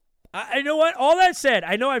 But I know what. All that said,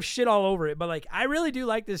 I know I've shit all over it, but like, I really do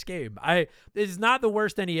like this game. It's not the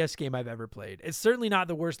worst NES game I've ever played. It's certainly not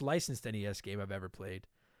the worst licensed NES game I've ever played.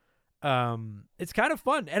 It's kind of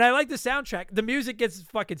fun, and I like the soundtrack. The music gets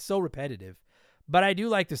fucking so repetitive, but I do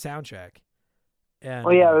like the soundtrack. And,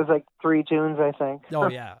 there's like 3 tunes, I think. Oh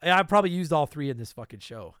yeah, I probably used all 3 in this fucking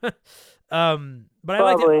show. But probably, I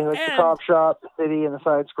like it. Like the cop shop, the city, and the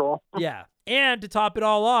side scroll. Yeah, and to top it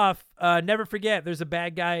all off, never forget, there's a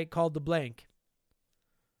bad guy called the Blank.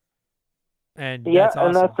 And that's awesome.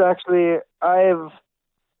 And that's actually, I've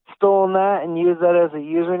stolen that and used that as a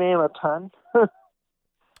username a ton.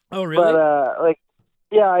 Oh, really? But,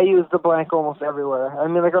 I use the Blank almost everywhere. I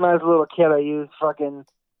mean, like, when I was a little kid, I used fucking...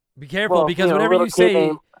 Be careful, because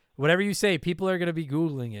whatever you say, people are going to be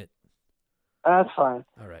Googling it. That's fine.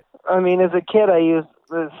 All right. I mean, as a kid, I used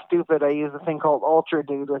a thing called Ultra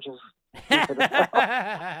Dude, which is stupid.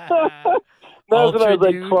 That was when I was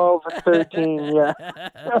like 12 or 13, yeah.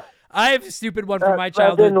 I have a stupid one from my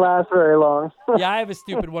childhood. That didn't last very long. Yeah, I have a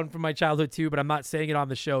stupid one from my childhood too, but I'm not saying it on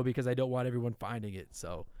the show because I don't want everyone finding it.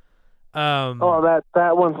 So,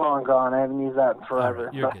 that one's long gone. I haven't used that in forever.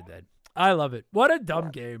 Right, you're good then. I love it. What a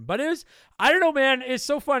dumb game. But I don't know, man. It's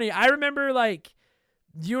so funny. I remember, like,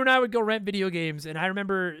 you and I would go rent video games, and I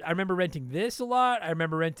remember renting this a lot. I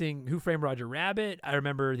remember renting Who Framed Roger Rabbit. I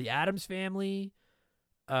remember The Addams Family.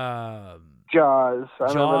 Jaws. I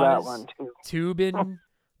remember that one too. Tubin,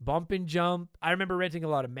 Bump and Jump. I remember renting a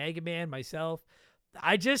lot of Mega Man myself.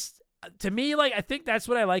 To me, like, I think that's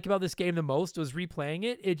what I like about this game the most, was replaying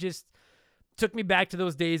it. It just took me back to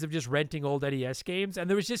those days of just renting old NES games. And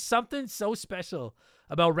there was just something so special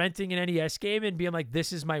about renting an NES game and being like,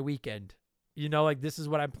 this is my weekend. You know, like, this is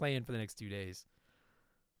what I'm playing for the next 2 days.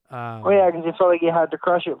 Because you felt like you had to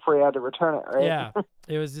crush it before you had to return it, right? Yeah,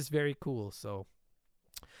 it was just very cool. So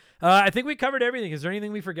I think we covered everything. Is there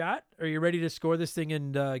anything we forgot? Are you ready to score this thing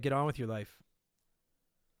and get on with your life?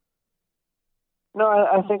 No,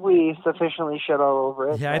 I think we sufficiently shit all over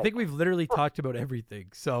it. Yeah, I think we've literally talked about everything.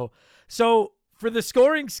 So for the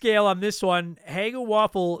scoring scale on this one, Haga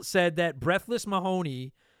Waffle said that Breathless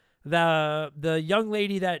Mahoney, the young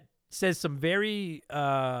lady that says some very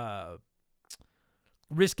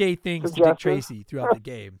risque things to Dick Tracy throughout the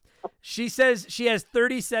game, she says she has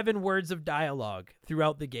 37 words of dialogue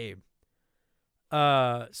throughout the game.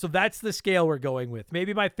 So that's the scale we're going with.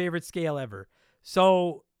 Maybe my favorite scale ever.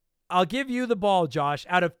 So I'll give you the ball, Josh.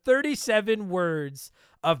 Out of 37 words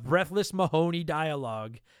of Breathless Mahoney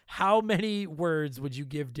dialogue, how many words would you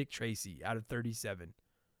give Dick Tracy out of 37?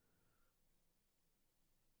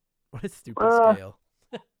 What a stupid scale.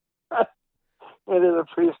 It is a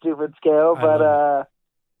pretty stupid scale, but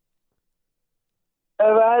if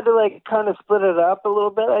I had to like kind of split it up a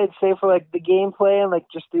little bit, I'd say for like the gameplay and like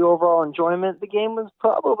just the overall enjoyment, the game was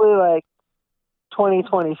probably like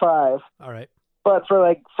 20-25. All right. But for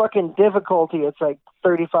like fucking difficulty, it's like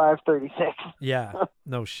 35-36. Yeah,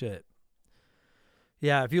 no shit.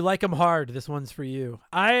 Yeah, if you like them hard, this one's for you.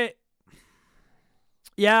 I'll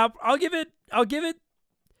give it.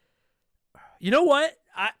 You know what?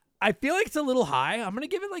 I feel like it's a little high. I'm gonna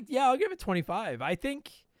give it I'll give it 25. I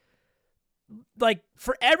think like,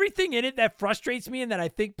 for everything in it that frustrates me and that I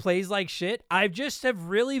think plays like shit, I just have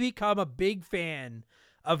really become a big fan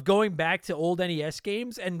of going back to old NES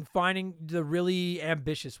games and finding the really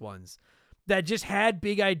ambitious ones that just had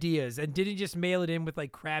big ideas and didn't just mail it in with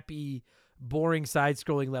like crappy, boring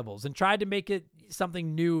side-scrolling levels and tried to make it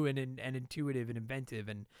something new and intuitive and inventive.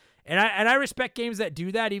 And I respect games that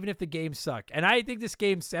do that, even if the games suck. And I think this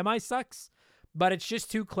game semi-sucks, but it's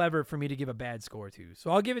just too clever for me to give a bad score to.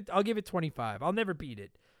 So I'll give it 25. I'll never beat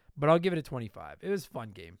it, but I'll give it a 25. It was a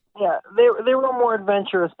fun game. Yeah, they were more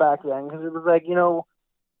adventurous back then because it was like, you know,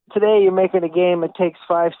 today you're making a game, it takes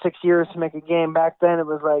 5-6 years to make a game. Back then it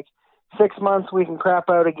was like 6 months, we can crap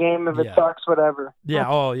out a game. If it sucks, whatever. Yeah,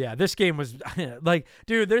 oh yeah. This game was like,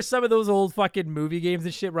 dude, there's some of those old fucking movie games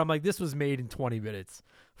and shit where I'm like, this was made in 20 minutes.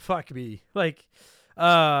 Fuck me. Like,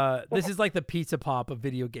 this is like the Pizza Pop of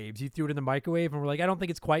video games. You threw it in the microwave and we're like, I don't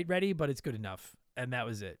think it's quite ready, but it's good enough. And that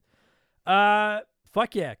was it.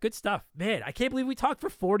 Fuck yeah, good stuff. Man, I can't believe we talked for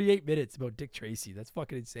 48 minutes about Dick Tracy. That's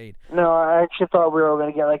fucking insane. No, I actually thought we were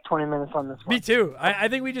going to get like 20 minutes on this one. Me too. I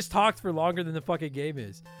think we just talked for longer than the fucking game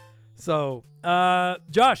is. So,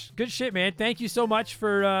 Josh, good shit, man. Thank you so much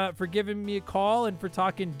for giving me a call and for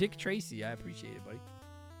talking Dick Tracy. I appreciate it, buddy.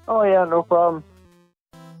 Oh, yeah, no problem.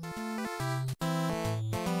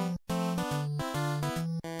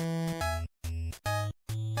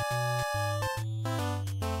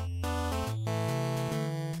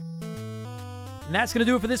 And that's going to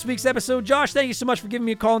do it for this week's episode. Josh, thank you so much for giving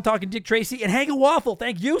me a call and talking Dick Tracy. And Hang a Waffle,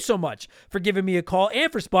 thank you so much for giving me a call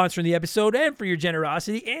and for sponsoring the episode and for your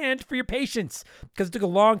generosity and for your patience, because it took a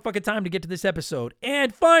long fucking time to get to this episode.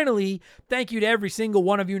 And finally, thank you to every single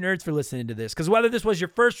one of you nerds for listening to this, because whether this was your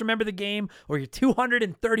first Remember the Game or your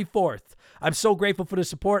 234th, I'm so grateful for the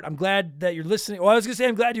support. I'm glad that you're listening. Well, I was going to say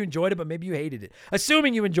I'm glad you enjoyed it, but maybe you hated it.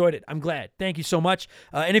 Assuming you enjoyed it, I'm glad. Thank you so much.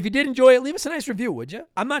 And if you did enjoy it, leave us a nice review, would you?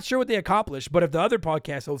 I'm not sure what they accomplished, but if the other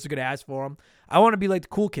podcast hosts are going to ask for them, I want to be like the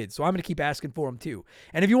cool kids, so I'm going to keep asking for them too.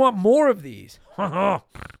 And if you want more of these,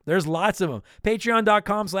 there's lots of them.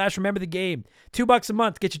 Patreon.com/rememberthegame. $2 a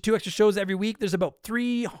month. Get you 2 extra shows every week. There's about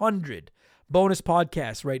 300 bonus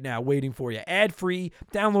podcasts right now waiting for you. Ad-free.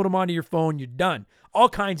 Download them onto your phone. You're done. All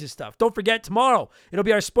kinds of stuff. Don't forget, tomorrow, it'll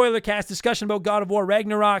be our spoiler cast discussion about God of War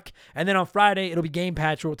Ragnarok. And then on Friday, it'll be Game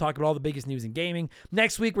Patch, where we'll talk about all the biggest news in gaming.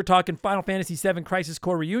 Next week, we're talking Final Fantasy VII Crisis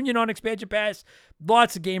Core Reunion on Expansion Pass.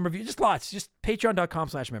 Lots of game reviews. Just lots. Just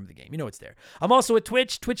patreon.com/rememberthegame. You know it's there. I'm also at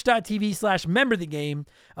Twitch, twitch.tv/memberthegame.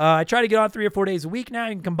 I try to get on 3 or 4 days a week now.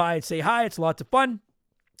 You can come by and say hi. It's lots of fun.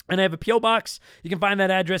 And I have a P.O. box. You can find that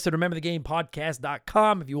address at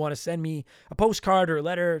rememberthegamepodcast.com. If you want to send me a postcard or a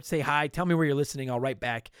letter, say hi, tell me where you're listening, I'll write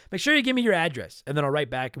back. Make sure you give me your address, and then I'll write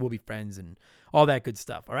back, and we'll be friends and all that good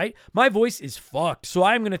stuff, all right? My voice is fucked, so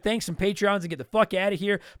I'm going to thank some Patreons and get the fuck out of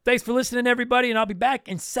here. Thanks for listening, everybody, and I'll be back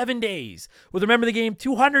in 7 days with Remember the Game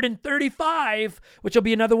 235, which will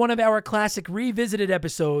be another one of our classic revisited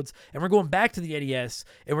episodes, and we're going back to the NES,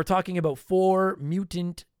 and we're talking about 4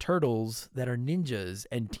 mutant turtles that are ninjas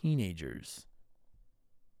and teenagers.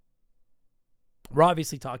 We're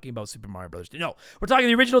obviously talking about Super Mario Brothers. No, we're talking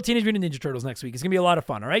the original Teenage Mutant Ninja Turtles next week. It's going to be a lot of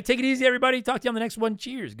fun, all right? Take it easy, everybody. Talk to you on the next one.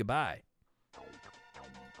 Cheers. Goodbye.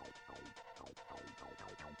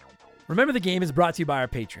 Remember the Game is brought to you by our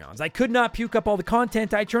Patreons. I could not puke up all the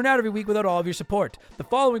content I churn out every week without all of your support. The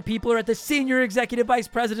following people are at the senior executive vice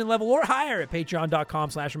president level or higher at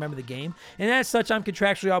patreon.com/rememberthegame. And as such, I'm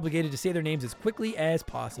contractually obligated to say their names as quickly as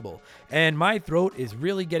possible. And my throat is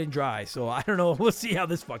really getting dry, so I don't know. We'll see how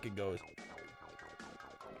this fucking goes.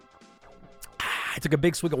 I took a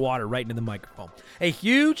big swig of water right into the microphone. A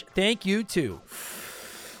huge thank you to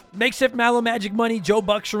Makeshift Mallow Magic Money, Joe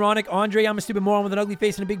Buck, Sharonic, Andre, I'm a Stupid Moron with an ugly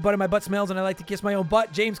face and a big butt, and my butt smells and I like to kiss my own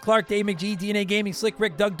butt, James Clark, Dave McGee, DNA Gaming, Slick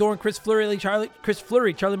Rick, Doug Dorn, Chris Fleury, Charlie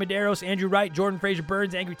Medeiros, Andrew Wright, Jordan Fraser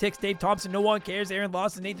Burns, Angry Ticks, Dave Thompson, No One Cares, Aaron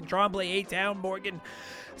Lawson, Nathan Tremblay, A-Town, Morgan,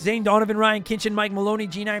 Zane Donovan, Ryan Kinchin, Mike Maloney,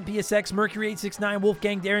 G9 PSX, Mercury 869,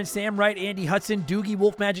 Wolfgang Darren, Sam Wright, Andy Hudson, Doogie,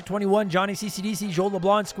 Wolf Magic 21, Johnny CCDC, Joel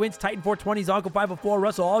LeBlanc, Squints, Titan 420, Zonko 504,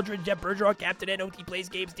 Russell Aldridge, Jeff Bergeron, Captain Ed, OT Plays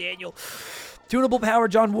Games, Daniel, Tunable Power,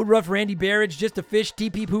 John Woodruff, Randy Barrage, Just a Fish,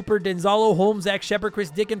 TP Hooper, Denzalo, Holmes, Zach Shepard, Chris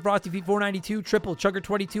Dickin, Frosty Feet 492, Triple, Chugger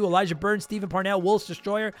 22, Elijah Burns, Stephen Parnell, Wolf's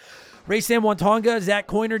Destroyer, Ray Sam Wantonga, Zach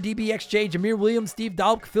Coiner, DBXJ, Jameer Williams, Steve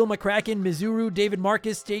Dalk, Phil McCracken, Mizuru, David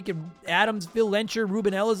Marcus, Jacob Adams, Phil Lencher,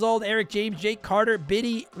 Ruben Elizald, Eric James, Jake Carter,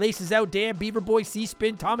 Biddy, Laces Out, Dan, Beaver Boy,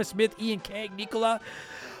 C-Spin, Thomas Smith, Ian Kang, Nicola,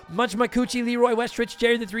 Munch Makuchi, Leroy Westrich,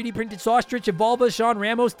 Jerry the 3D Printed Saustrich, Evolva, Sean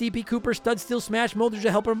Ramos, DP Cooper, Stud Still Smash, Mojo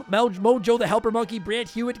the Helper Monkey, Brant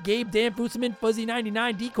Hewitt, Gabe, Dan Fuseman,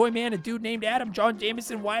 Fuzzy99, Decoy Man, a dude named Adam, John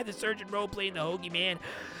Jameson, Wyatt the Surgeon Rowe playing the Hoagie Man,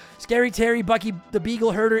 Scary Terry, Bucky the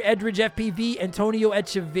Beagle Herder, Edridge FPV, Antonio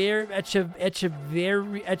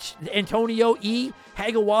Antonio E,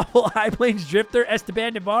 Haggle Wobble, High Plains Drifter,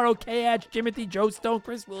 Esteban Navarro, K-Hatch, Timothy, Joe Stone,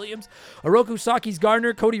 Chris Williams, Oroku Saki's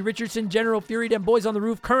Gardner, Cody Richardson, General Fury, Them Boys on the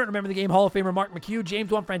Roof, current Remember the Game Hall of Famer Mark McHugh,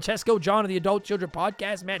 James Juan Francesco, John of the Adult Children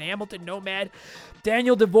Podcast, Matt Hamilton, Nomad,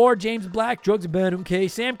 Daniel DeVore, James Black, Drugs Bad MK,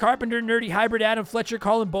 Sam Carpenter, Nerdy Hybrid, Adam Fletcher,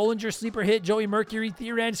 Colin Bollinger, Sleeper Hit, Joey Mercury,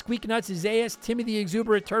 Theoran, Squeak Nuts, Isaias, Timothy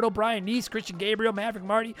Exuberant Turtle, Brian Neese, Christian Gabriel, Maverick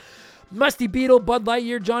Marty, Musty Beetle, Bud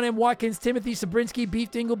Lightyear, John M. Watkins, Timothy Sabrinsky,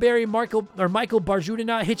 Beef Dingleberry, Michael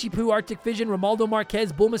Barjudina, Hitchy Poo, Arctic Vision, Romaldo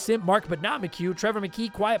Marquez, Bulma Simp, Mark but not McHugh, Trevor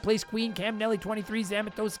McKee, Quiet Place Queen, Cam Nelly 23,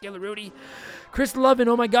 Zamatos, Scalarudi, Chris Lovin,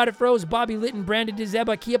 Oh My God It Froze, Bobby Litton, Brandon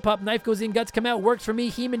DeZeba, Kia Pup, Knife Goes In, Guts Come Out, Works For Me,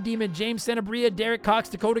 Heman Demon, James Senabria, Derek Cox,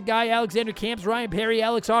 Dakota Guy, Alexander Camps, Ryan Perry,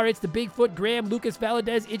 Alex R, It's the Bigfoot, Graham, Lucas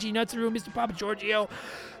Valadez, Itchy Nutsaru, Mr. Papa Giorgio,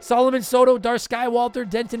 Solomon Soto, Dar Skywalter,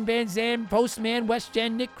 Denton Van Zandt, Postman, West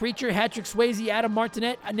Jen, Nick Creature, Hattrick Swayze, Adam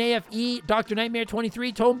Martinet, AFE, Dr. Nightmare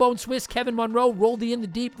 23, Tonebone Swiss, Kevin Monroe, Roldy in the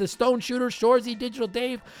Deep, The Stone Shooter, Shorzy, Digital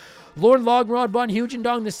Dave, Lord Logrod, Von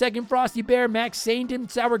Hugendong, The Second Frosty Bear, Max Saindon,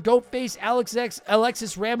 Sour Goatface,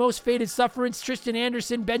 Alexis Ramos, Faded Sufferance, Tristan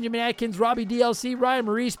Anderson, Benjamin Atkins, Robbie DLC, Ryan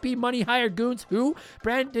Maurice, B Money, Higher Goons, Who,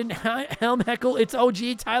 Brandon Helmheckle, It's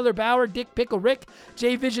OG, Tyler Bauer, Dick Pickle Rick,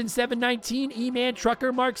 J Vision 719, E-Man,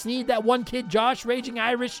 Trucker, Mark Sneed, That One Kid, Josh, Raging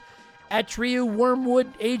Irish, Atriu, Wormwood,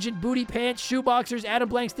 Agent Booty Pants, Shoeboxers, Adam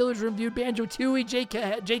Blank, Stillers Reviewed, Banjo Tooie,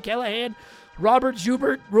 Jay Callahan, Robert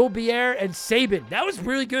Joubert, Robier, and Sabin. That was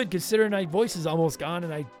really good considering my voice is almost gone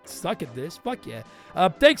and I suck at this. Fuck yeah.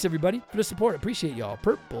 Thanks everybody for the support. Appreciate y'all.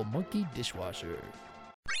 Purple Monkey Dishwasher.